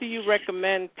 What do you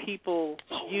recommend people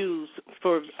use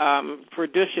for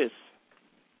dishes?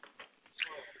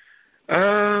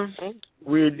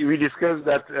 We discussed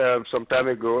that some time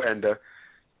ago, and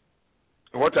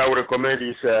what I would recommend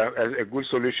is a good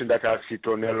solution that has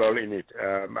citronellol in it.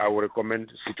 I would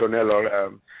recommend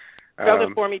citronellol. Spell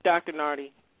it for me, Dr.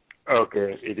 Nardi.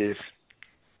 Okay, it is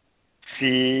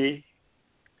CITRONELLA.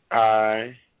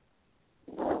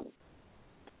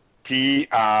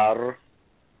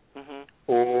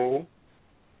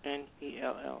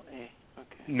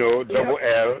 Okay. No, double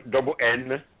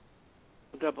N.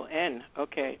 Double N,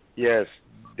 okay. Yes,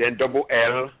 then double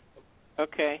L.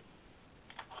 Okay.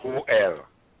 O-L.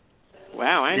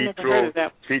 Wow, I never heard of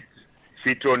that.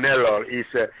 Citronellol is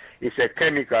a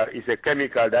chemical. It's a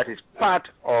chemical that is part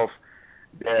of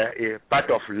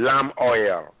lamb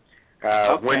oil.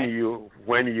 Okay.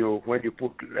 When you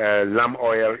put lamb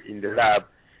oil in the lab,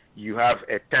 you have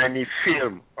a tiny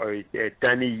film or a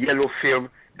tiny yellow film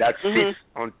that sits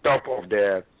on top of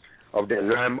the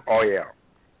lamb oil.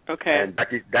 Okay. And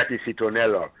that is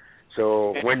citronellol.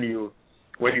 So when you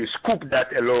scoop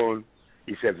that alone,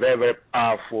 it's a very, very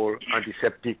powerful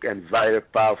antiseptic and very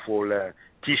powerful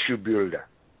tissue builder.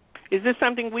 Is this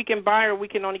something we can buy, or we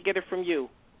can only get it from you?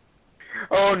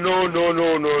 Oh no!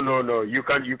 You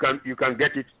can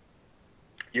get it.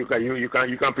 You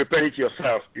can prepare it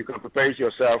yourself. You can prepare it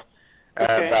yourself.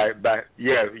 Okay.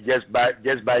 Just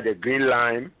buy the green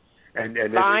lime and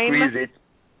then squeeze it.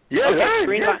 Yeah, okay, lime.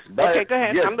 Green yes. lime. Okay, go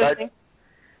ahead. I'm listening.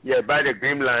 Buy the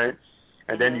green lime,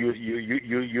 and then you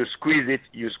squeeze it.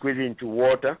 You squeeze it into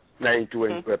water, into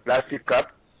a plastic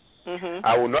cup.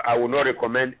 I will not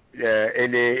recommend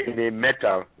any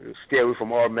metal. Stay away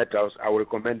from all metals. I will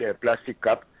recommend a plastic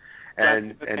cup,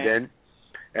 and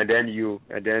then you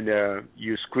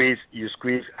squeeze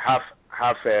half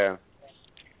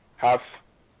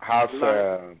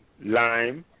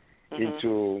lime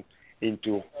into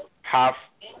half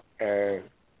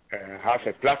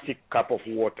a plastic cup of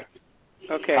water.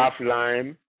 Okay. Half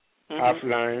lime,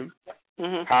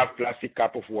 half plastic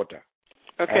cup of water.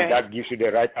 Okay. And that gives you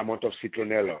the right amount of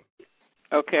citronellol.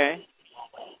 Okay.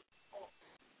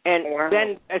 And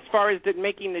then, as far as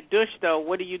making the dish, though,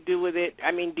 what do you do with it?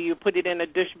 I mean, do you put it in a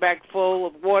dish bag full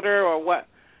of water, or what?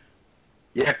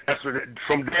 Yes,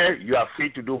 from there you are free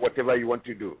to do whatever you want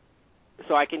to do.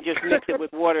 So I can just mix it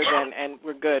with water then, and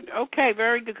we're good. Okay,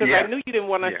 very good, because I knew you didn't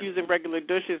want us using regular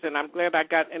dishes, and I'm glad I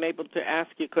got able to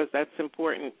ask you, because that's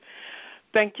important.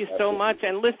 Thank you so much.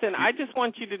 And listen, I just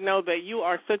want you to know that you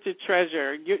are such a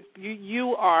treasure.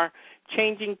 You are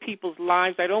changing people's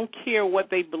lives. I don't care what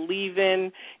they believe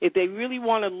in. If they really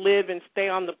want to live and stay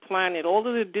on the planet, all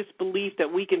of the disbelief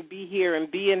that we can be here and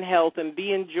be in health and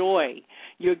be in joy,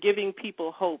 you're giving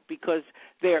people hope because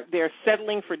they're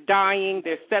settling for dying.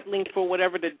 They're settling for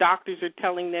whatever the doctors are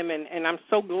telling them. And I'm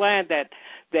so glad that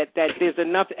there's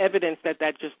enough evidence that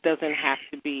just doesn't have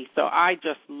to be. So I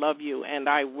just love you, and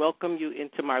I welcome you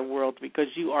into my world because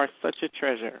you are such a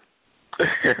treasure.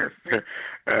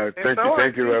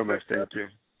 Thank you very much. Thank you.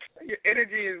 Your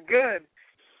energy is good.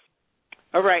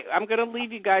 All right, I'm going to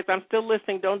leave you guys. I'm still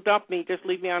listening. Don't dump me. Just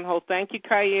leave me on hold. Thank you,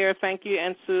 Khayr. Thank you,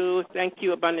 Ansu. Thank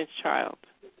you, Abundance Child.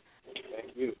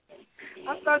 Thank you.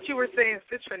 I thought you were saying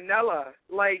citronella,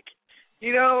 like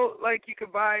you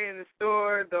could buy in the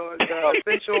store the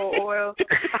essential oil.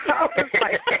 I was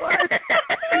like, what?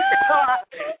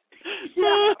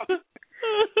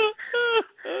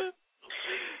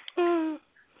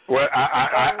 Well,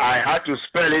 I had to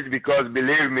spell it because,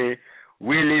 believe me,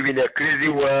 we live in a crazy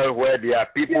world where there are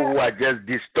people who are just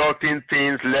distorting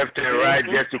things left and right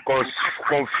just to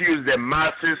confuse the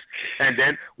masses. And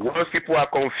then once people are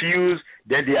confused,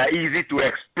 then they are easy to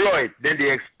exploit. Then they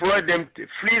exploit them,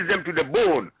 freeze them to the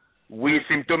bone.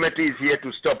 Symptometry is here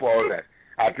to stop all that.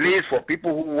 At least for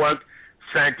people who want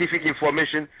scientific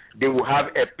information, they will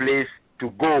have a place to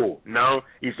go. Now,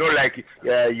 it's not like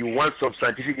you want some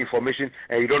scientific information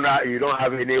and you don't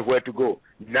have anywhere to go.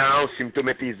 Now,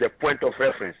 symptometry is the point of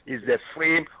reference, is the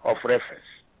frame of reference.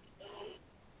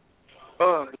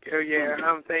 Oh yeah,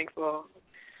 I'm thankful.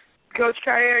 Coach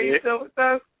Khayr, are you still with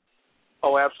us?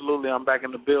 Oh, absolutely. I'm back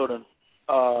in the building.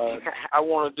 I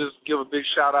want to just give a big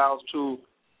shout out to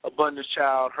Abundance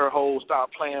Child, her whole Stop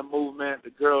Playing movement,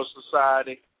 the Girls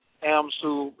Society,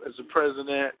 AMSU as the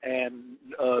president and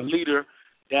leader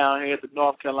down here at the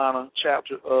North Carolina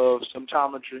chapter of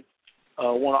Symptometry. I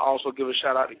want to also give a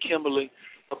shout out to Kimberly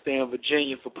up there in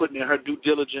Virginia for putting in her due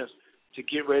diligence to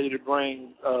get ready to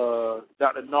bring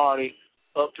Dr. Nardi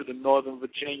up to the Northern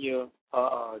Virginia,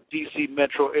 D.C.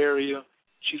 metro area.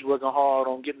 She's working hard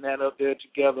on getting that up there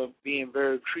together, being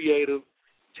very creative,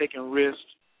 taking risks,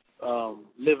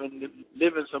 living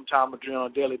Symptometry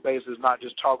on a daily basis, not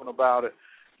just talking about it,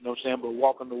 you know what I'm saying, but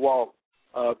walking the walk.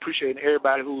 Appreciating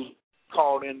everybody who's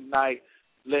called in tonight,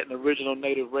 letting Original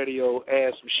Native Radio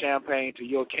add some champagne to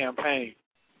your campaign.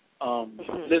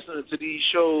 Listening to these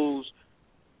shows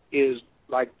is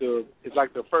like the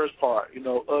first part,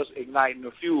 us igniting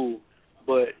the fuel,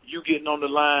 but you getting on the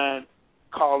line,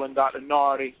 calling Dr.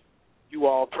 Nardi, you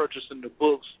all purchasing the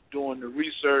books, doing the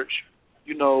research,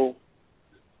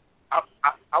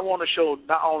 I want to show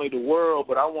not only the world,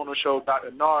 but I want to show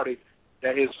Dr. Nardi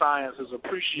that his science is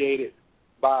appreciated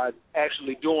by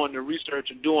actually doing the research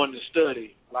and doing the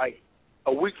study. Like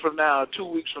a week from now, 2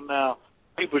 weeks from now,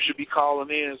 people should be calling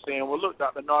in and saying, well, look,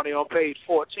 Dr. Nardi, on page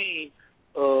 14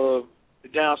 of The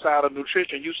Downside of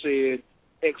Nutrition, you said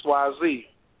X, Y, Z.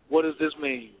 What does this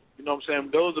mean? You know what I'm saying?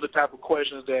 Those are the type of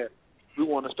questions that we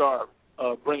want to start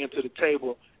bringing to the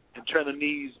table and turning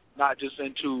these not just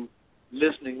into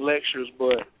listening lectures,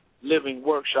 but living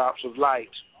workshops of light.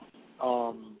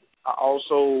 I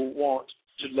also want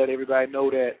to let everybody know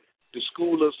that the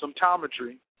School of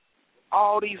Symptometry,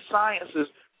 all these sciences,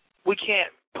 we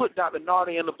can't put Dr.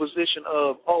 Nardi in the position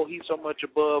of, oh, he's so much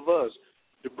above us.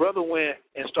 The brother went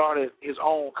and started his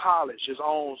own college, his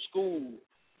own school,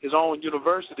 his own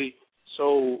university,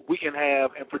 so we can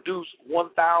have and produce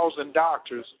 1,000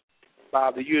 doctors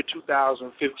by the year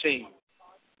 2015.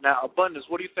 Now, Abundance,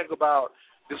 what do you think about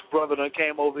this brother that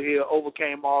came over here,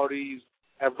 overcame all these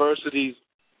adversities,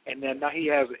 and then now he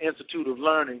has an Institute of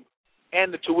Learning,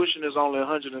 and the tuition is only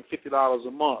 $150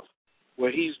 a month,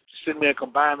 where he's sitting there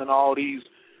combining all these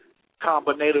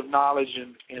combinative knowledge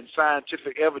and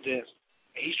scientific evidence,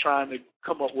 and he's trying to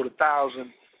come up with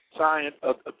 1,000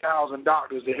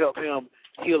 doctors to help him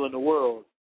heal in the world.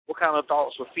 What kind of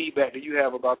thoughts or feedback do you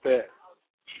have about that?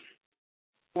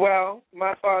 Well,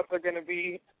 my thoughts are going to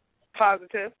be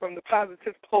positive, from the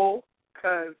positive pole,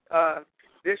 because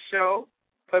this show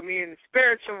put me in the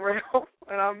spiritual realm,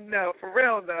 and for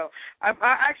real though. I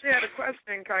actually had a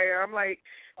question, Khayr. I'm like,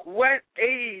 what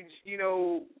age,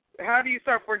 how do you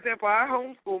start? For example, I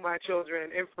homeschool my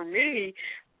children, and for me,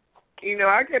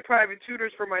 I get private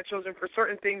tutors for my children for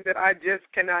certain things that I just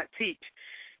cannot teach.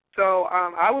 So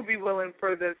I would be willing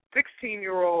for the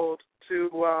 16-year-old to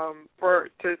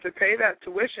pay that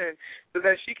tuition so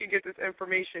that she can get this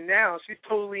information now. She's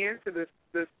totally into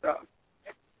this stuff.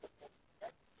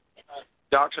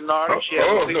 Dr. Nardi, she has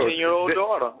a 16-year-old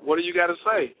daughter. What do you got to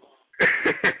say?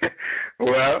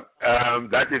 Well,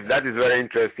 That is very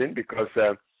interesting because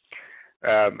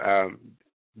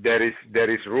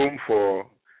there is room for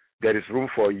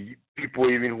people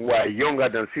even who are younger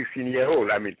than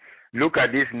 16-year-old. I mean, look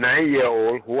at this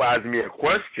 9-year-old who asked me a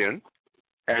question,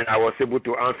 and I was able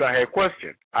to answer her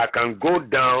question. I can go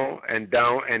down and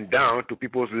down and down to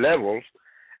people's levels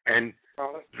and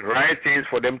write things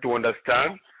for them to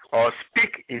understand or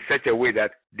speak in such a way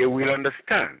that they will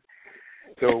understand.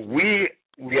 So we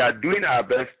are doing our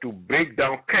best to break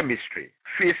down chemistry,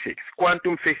 physics,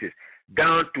 quantum physics,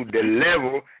 down to the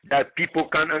level that people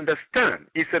can understand,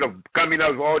 instead of coming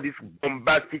out with all these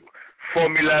bombastic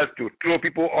formulas to throw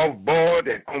people off board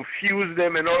and confuse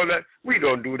them and all that. We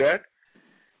don't do that.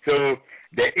 So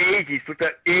the age is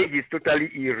totally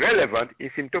irrelevant in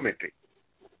symptometry.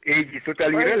 Age is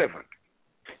totally irrelevant.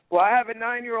 Well, I have a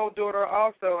 9-year-old daughter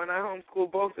also, and I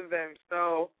homeschool both of them.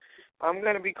 So I'm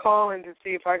going to be calling to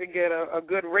see if I can get a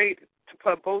good rate to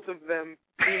put both of them,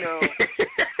 in.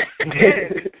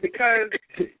 Because,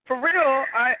 for real,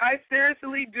 I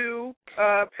seriously do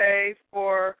pay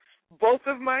for both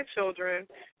of my children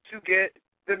to get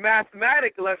the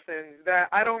mathematic lessons. That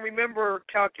I don't remember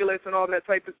calculus and all that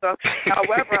type of stuff.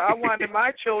 However, I wanted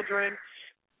my children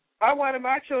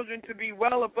to be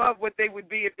well above what they would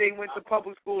be if they went to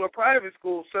public school or private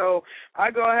school. So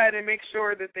I go ahead and make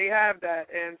sure that they have that.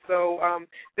 And so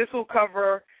this will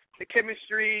cover the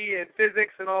chemistry and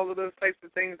physics and all of those types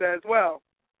of things as well.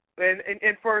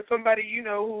 And for somebody,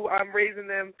 who I'm raising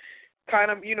them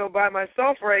kind of, by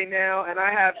myself right now, and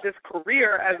I have this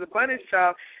career as a bonus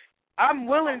child, I'm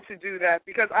willing to do that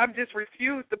because I've just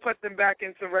refused to put them back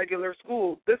into regular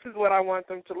school. This is what I want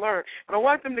them to learn. And I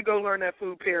want them to go learn that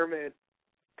food pyramid.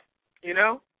 You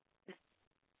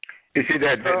see,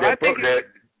 the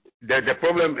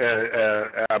problem,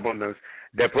 Abundance,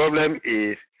 the problem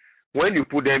is when you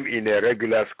put them in a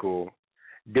regular school,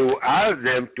 they will ask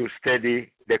them to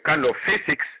study the kind of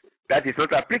physics that is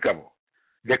not applicable,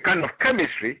 the kind of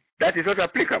chemistry that is not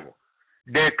applicable,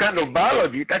 the kind of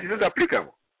biology that is not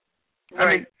applicable. Right. I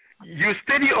mean, you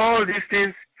study all these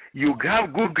things, you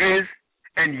have good grades,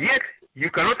 and yet you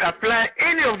cannot apply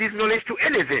any of this knowledge to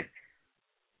anything.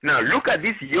 Now, look at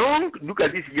this young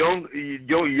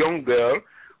girl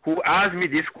who asked me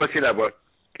this question about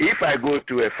if I go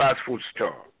to a fast food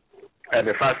store and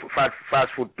a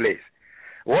fast food place,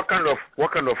 what kind of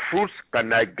fruits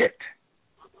can I get?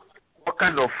 What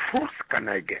kind of fruits can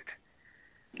I get?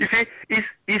 You see,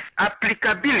 it's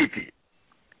applicability.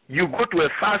 You go to a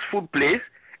fast food place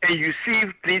and you see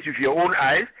things with your own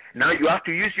eyes. Now you have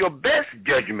to use your best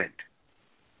judgment.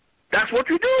 That's what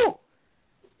we do.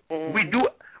 Mm-hmm.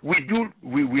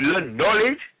 We learn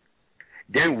knowledge,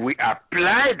 then we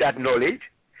apply that knowledge,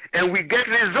 and we get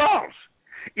results.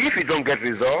 If you don't get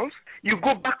results, you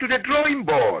go back to the drawing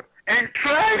board and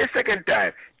try the second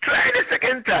time,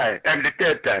 and the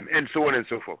third time, and so on and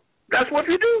so forth. That's what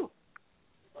we do.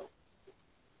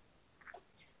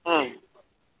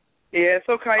 Yeah,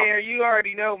 so Khayr, you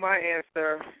already know my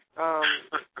answer. I've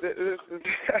been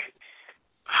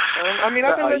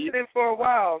listening for a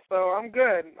while, so I'm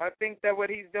good. I think that what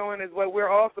he's doing is what we're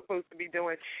all supposed to be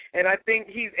doing. And I think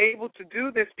he's able to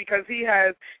do this because he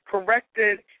has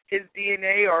corrected his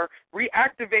DNA or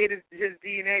reactivated his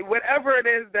DNA, whatever it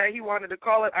is that he wanted to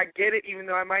call it. I get it, even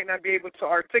though I might not be able to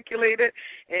articulate it.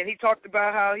 And he talked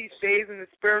about how he stays in the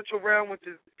spiritual realm, which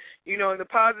is, in the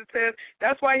positive.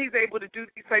 That's why he's able to do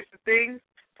these types of things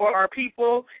for our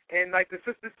people. And like the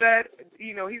sister said,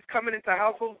 he's coming into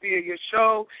households via your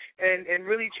show and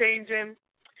really changing,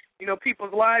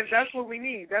 people's lives. That's what we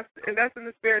need. That's in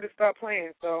the spirit to start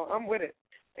playing. So I'm with it.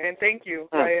 And thank you,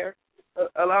 Khayr,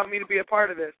 allowing me to be a part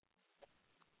of this.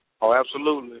 Oh,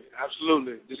 absolutely.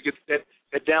 Absolutely. Just get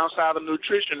that downside of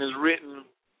nutrition is written.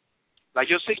 Like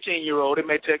your 16-year-old, it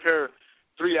may take her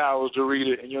 3 hours to read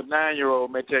it, and your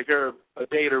 9-year-old may take her a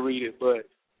day to read it. But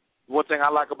one thing I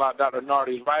like about Dr.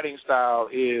 Nardi's writing style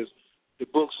is the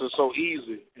books are so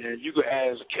easy. And you could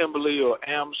ask Kimberly or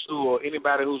Amsu or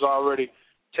anybody who's already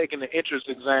taken the entrance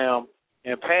exam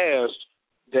and passed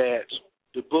that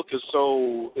the book is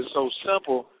so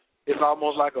simple, it's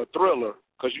almost like a thriller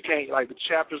because you can't, like the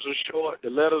chapters are short, the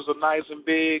letters are nice and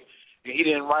big, and he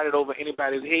didn't write it over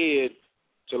anybody's head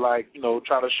to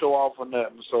try to show off or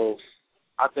nothing. So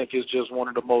I think it's just one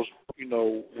of the most,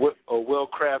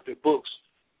 well-crafted books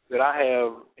that I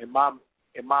have in my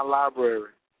library,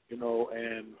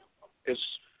 and it's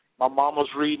my mama's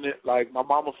reading it. Like my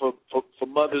mama for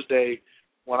Mother's Day,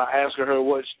 when I asked her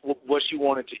what she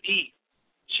wanted to eat,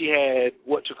 she had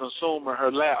What to Consume in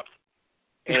her lap,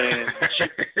 and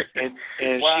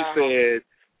wow.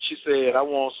 she said I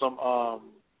want some.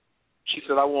 She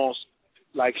said I want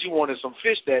like she wanted some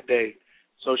fish that day,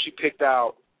 so she picked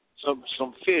out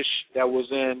some fish that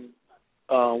was in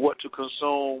what to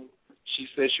consume. She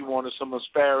said she wanted some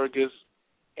asparagus,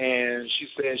 and she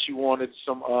said she wanted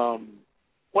some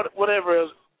whatever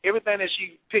else. Everything that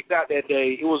she picked out that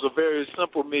day, it was a very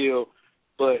simple meal,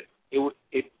 but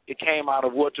it came out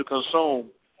of what to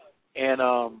consume. And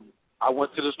I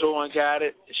went to the store and got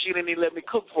it. She didn't even let me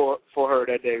cook for her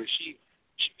that day. She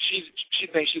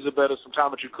thinks she's a better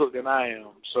symptometry cook than I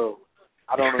am. So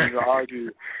I don't even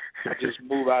argue. I just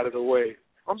move out of the way.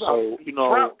 So, you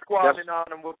know, drop squabbing on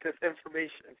them with this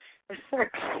information. Right.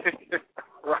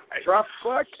 Drop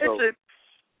squad kitchen.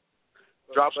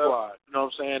 Drop squad. You know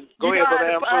what I'm saying? Go you ahead, know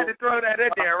Brother I had to throw that in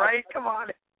there, right? Come on.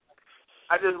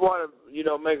 I just want to, you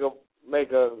know, make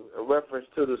a reference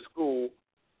to the school,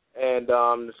 and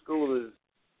the school is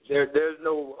there's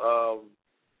no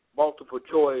multiple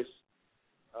choice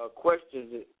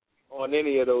questions on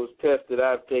any of those tests that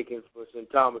I've taken for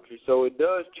symptometry. So it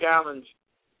does challenge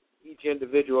each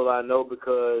individual, I know,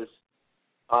 because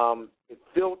it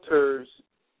filters.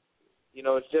 You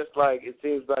know, it's just like, it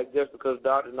seems like just because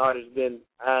Dr. Nard has been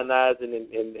ionizing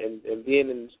and being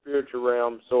in the spiritual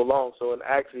realm so long, so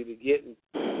actually to get into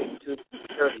the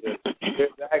area,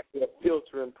 there's actually a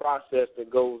filtering process that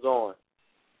goes on.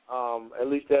 At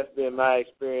least that's been my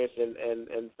experience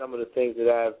and some of the things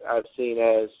that I've seen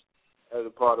as a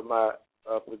part of my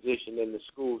position in the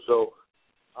school. So,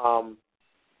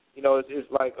 you know,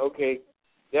 it's like, okay,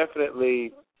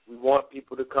 definitely we want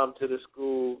people to come to the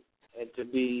school and to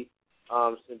be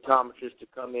symptometrists, to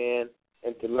come in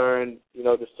and to learn, you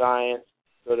know, the science,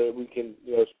 so that we can,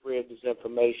 you know, spread this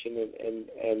information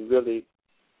and really,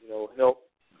 you know, help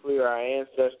clear our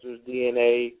ancestors'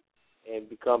 DNA and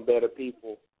become better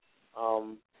people.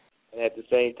 And at the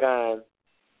same time,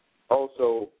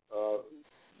 also,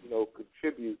 you know,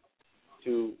 contribute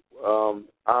to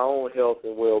our own health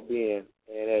and well-being.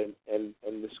 And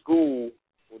the school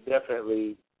will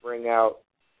definitely bring out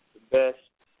the best.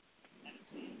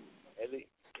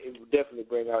 It will definitely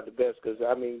bring out the best, because,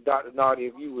 I mean, Dr. Nardi,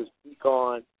 if you would speak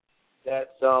on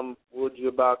that some, would you,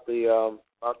 about the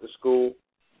school,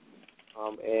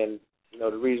 and, you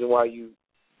know, the reason why you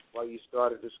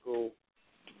started the school?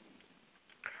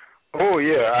 Oh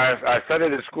yeah, I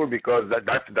started the school because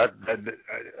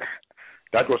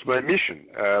that was my mission.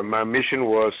 My mission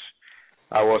was,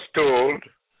 I was told,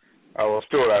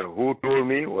 and who told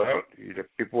me? Well, the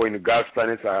people in the Gulf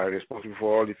planets are responsible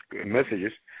for all these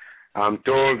messages. I'm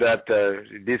told that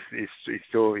this is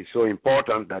so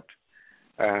important that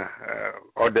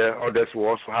others will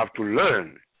also have to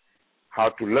learn how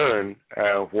to learn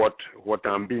what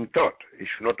I'm being taught. It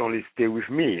should not only stay with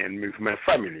me and with my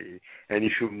family, and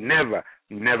it should never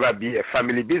be a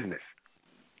family business.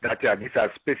 These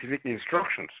are specific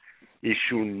instructions. It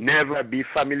should never be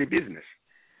family business.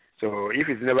 So if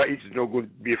it's not going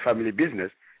to be a family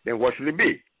business, then what should it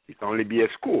be? It can only be a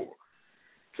school.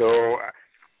 So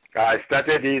I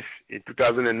started this in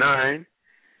 2009,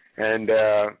 and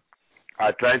I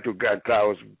was trying to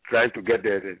get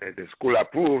the school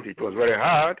approved. It was very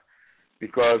hard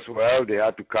because, well, they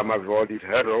had to come up with all these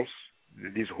hurdles,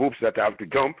 these hoops that I have to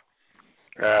jump.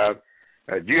 Do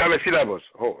you have a syllabus?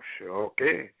 Oh, sure,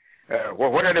 okay.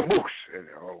 What are the books?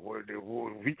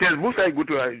 Which textbooks are you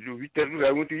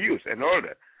going to use, and all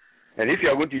that? And if you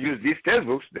are going to use these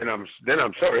textbooks, then I'm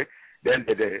sorry. Then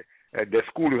the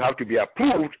school will have to be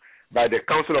approved by the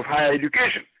Council of Higher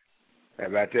Education.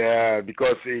 But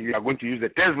because you are going to use the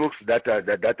textbooks that are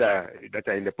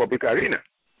in the public arena.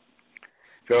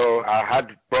 So I had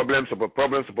problems upon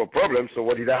problems. So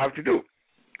what did I have to do?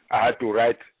 I had to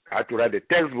write the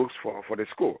textbooks for the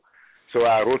school. So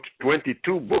I wrote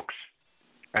 22 books,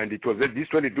 and it was these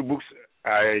 22 books.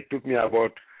 It took me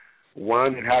about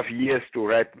 1.5 years to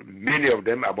write many of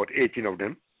them, about 18 of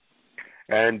them.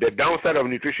 And the downside of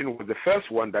nutrition was the first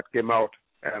one that came out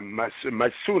much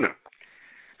sooner.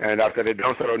 And after the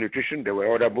downside of nutrition, there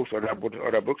were other books.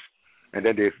 And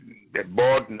then the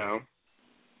board now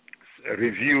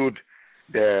reviewed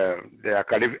the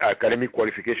academic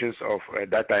qualifications of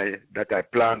that I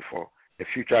planned for the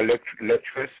future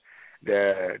lecturers,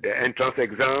 the entrance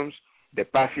exams, the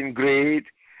passing grade,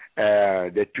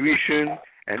 the tuition,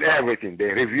 and everything. They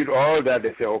reviewed all that.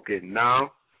 They said, okay,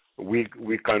 now we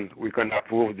can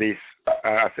approve this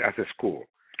as a school.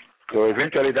 So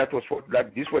eventually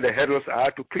these were the hurdles I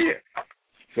had to clear.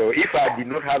 So if I did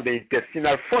not have the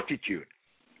intestinal fortitude,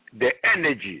 the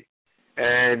energy,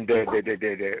 and the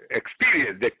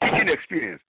experience, the teaching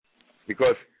experience,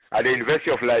 because at the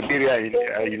University of Liberia,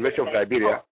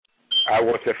 I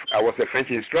was a French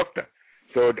instructor.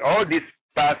 So all these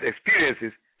past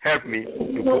experiences help me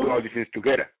to put all these things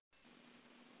together.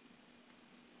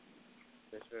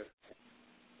 Yes, sir.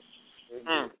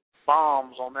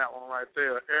 Bombs on that one right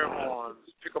there. Air horns.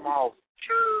 Pick them off.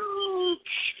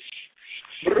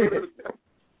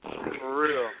 For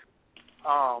real.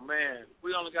 Oh, man.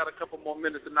 We only got a couple more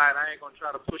minutes tonight. I ain't going to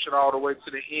try to push it all the way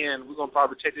to the end. We're going to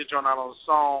probably take this joint out on a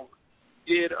song.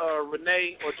 Did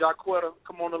Renee or Jaquetta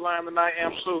come on the line tonight,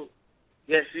 Amsu?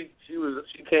 Yes, she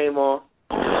came on.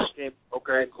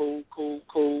 Okay, cool.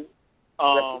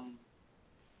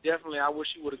 Definitely, I wish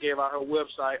she would have gave out her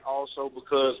website also,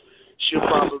 because she'll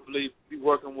probably be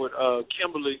working with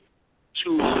Kimberly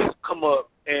to come up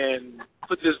and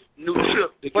put this new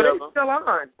trip together. But it's still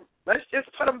on. Let's just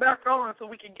put them back on so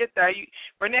we can get that.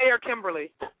 Renee or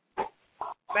Kimberly?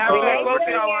 Now we got both of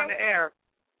y'all on the air.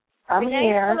 I'm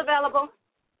here. Still available.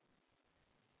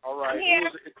 All right. I'm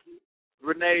here.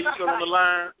 Renee, you still on the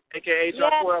line, a.k.a.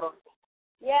 Jaquetta?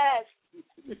 Yes.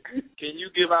 Can you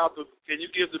give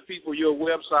the people your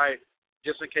website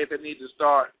just in case they need to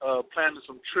start planning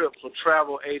some trips or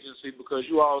travel agency, because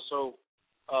you also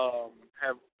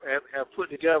have put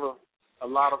together a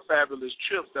lot of fabulous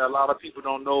trips that a lot of people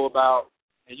don't know about,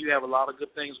 and you have a lot of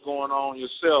good things going on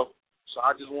yourself. So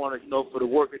I just want to for the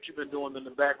work that you've been doing in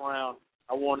the background,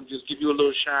 I want to just give you a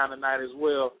little shine tonight as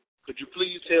well. Could you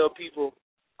please tell people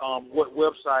what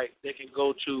website they can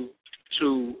go to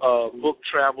book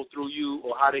travel through you,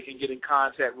 or how they can get in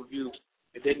contact with you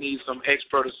if they need some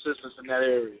expert assistance in that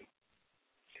area?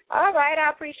 All right, I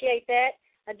appreciate that.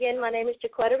 Again, my name is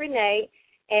Jaquetta Renee,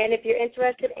 and if you're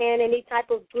interested in any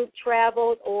type of group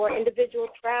travel or individual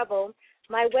travel,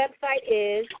 my website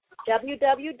is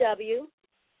www.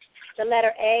 The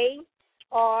letter A,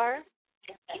 R,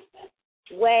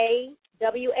 way,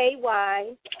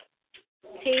 WAY,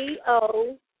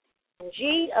 TOGO,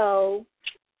 TRAVEL.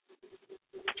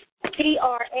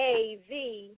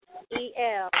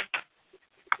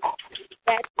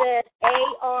 That says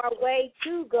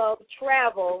arway2go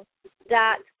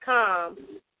travel.com.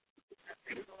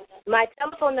 My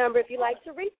telephone number, if you'd like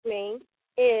to reach me,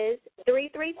 is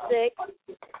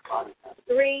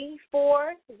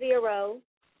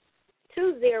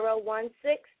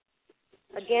 336-340-2016.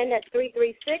 Again, that's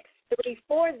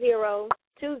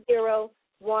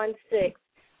 336-340-2016.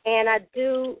 And I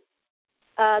do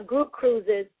group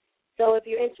cruises. So if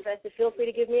you're interested, feel free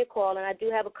to give me a call. And I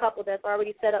do have a couple that's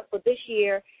already set up for this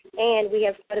year, and we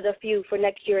have started a few for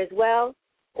next year as well.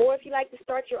 Or if you'd like to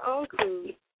start your own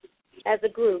cruise as a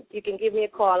group, you can give me a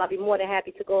call. I'll be more than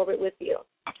happy to go over it with you.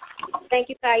 Thank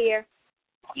you, Pierre.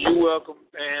 You're welcome.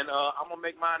 And I'm going to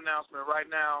make my announcement right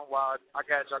now while I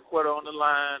got Jaquetta on the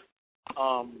line.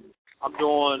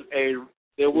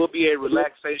 There will be a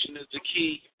Relaxation is the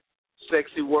Key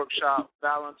Sexy Workshop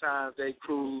Valentine's Day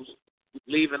cruise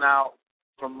leaving out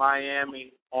from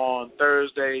Miami on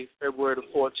Thursday, February the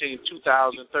 14th,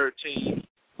 2013.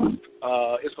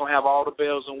 It's going to have all the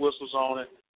bells and whistles on it.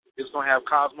 It's going to have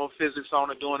Cosmophysics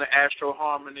on it doing the Astro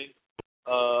Harmony.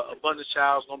 Abundance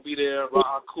Child's going to be there.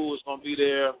 Rahaku is going to be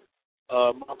there.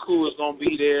 Maku is going to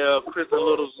be there. Kristen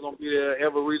Littles is going to be there.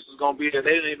 Everest is going to be there.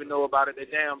 They didn't even know about it their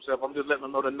damn self. I'm just letting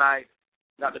them know tonight.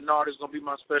 Dr. Nardi is going to be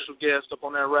my special guest up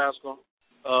on that rascal.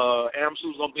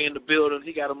 Amsu's going to be in the building.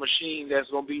 He got a machine that's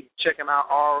going to be checking out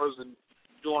auras and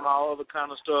doing all other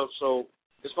kind of stuff. So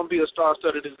it's going to be a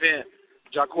star-studded event.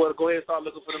 Jaquetta, go ahead and start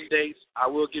looking for them dates. I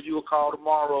will give you a call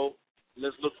tomorrow.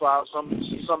 Let's look for something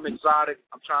exotic.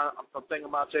 I'm thinking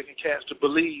about taking cats to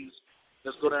Belize.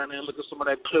 Let's go down there and look at some of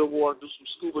that clear water, do some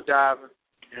scuba diving,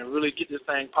 and really get this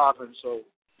thing popping. So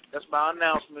that's my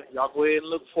announcement. Y'all go ahead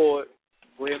and look for it.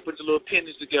 Go ahead and put your little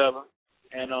pennies together,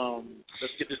 and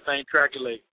let's get this thing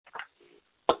calculated.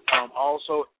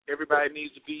 Also, everybody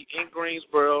needs to be in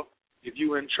Greensboro. If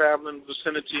you're in traveling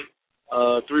vicinity,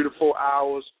 3 to 4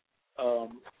 hours,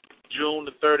 June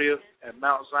the 30th at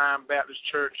Mount Zion Baptist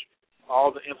Church.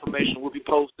 All the information will be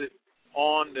posted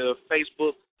on the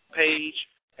Facebook page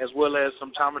as well as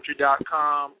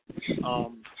symptometry.com.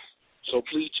 So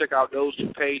please check out those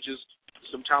two pages,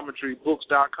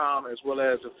 symptometrybooks.com as well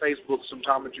as the Facebook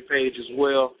Symptometry page as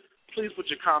well. Please put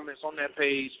your comments on that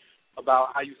page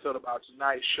about how you felt about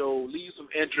tonight's show. Leave some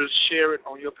interest, share it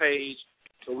on your page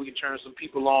so we can turn some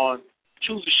people on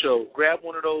to the show. Grab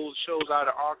one of those shows out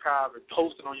of the archive and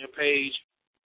post it on your page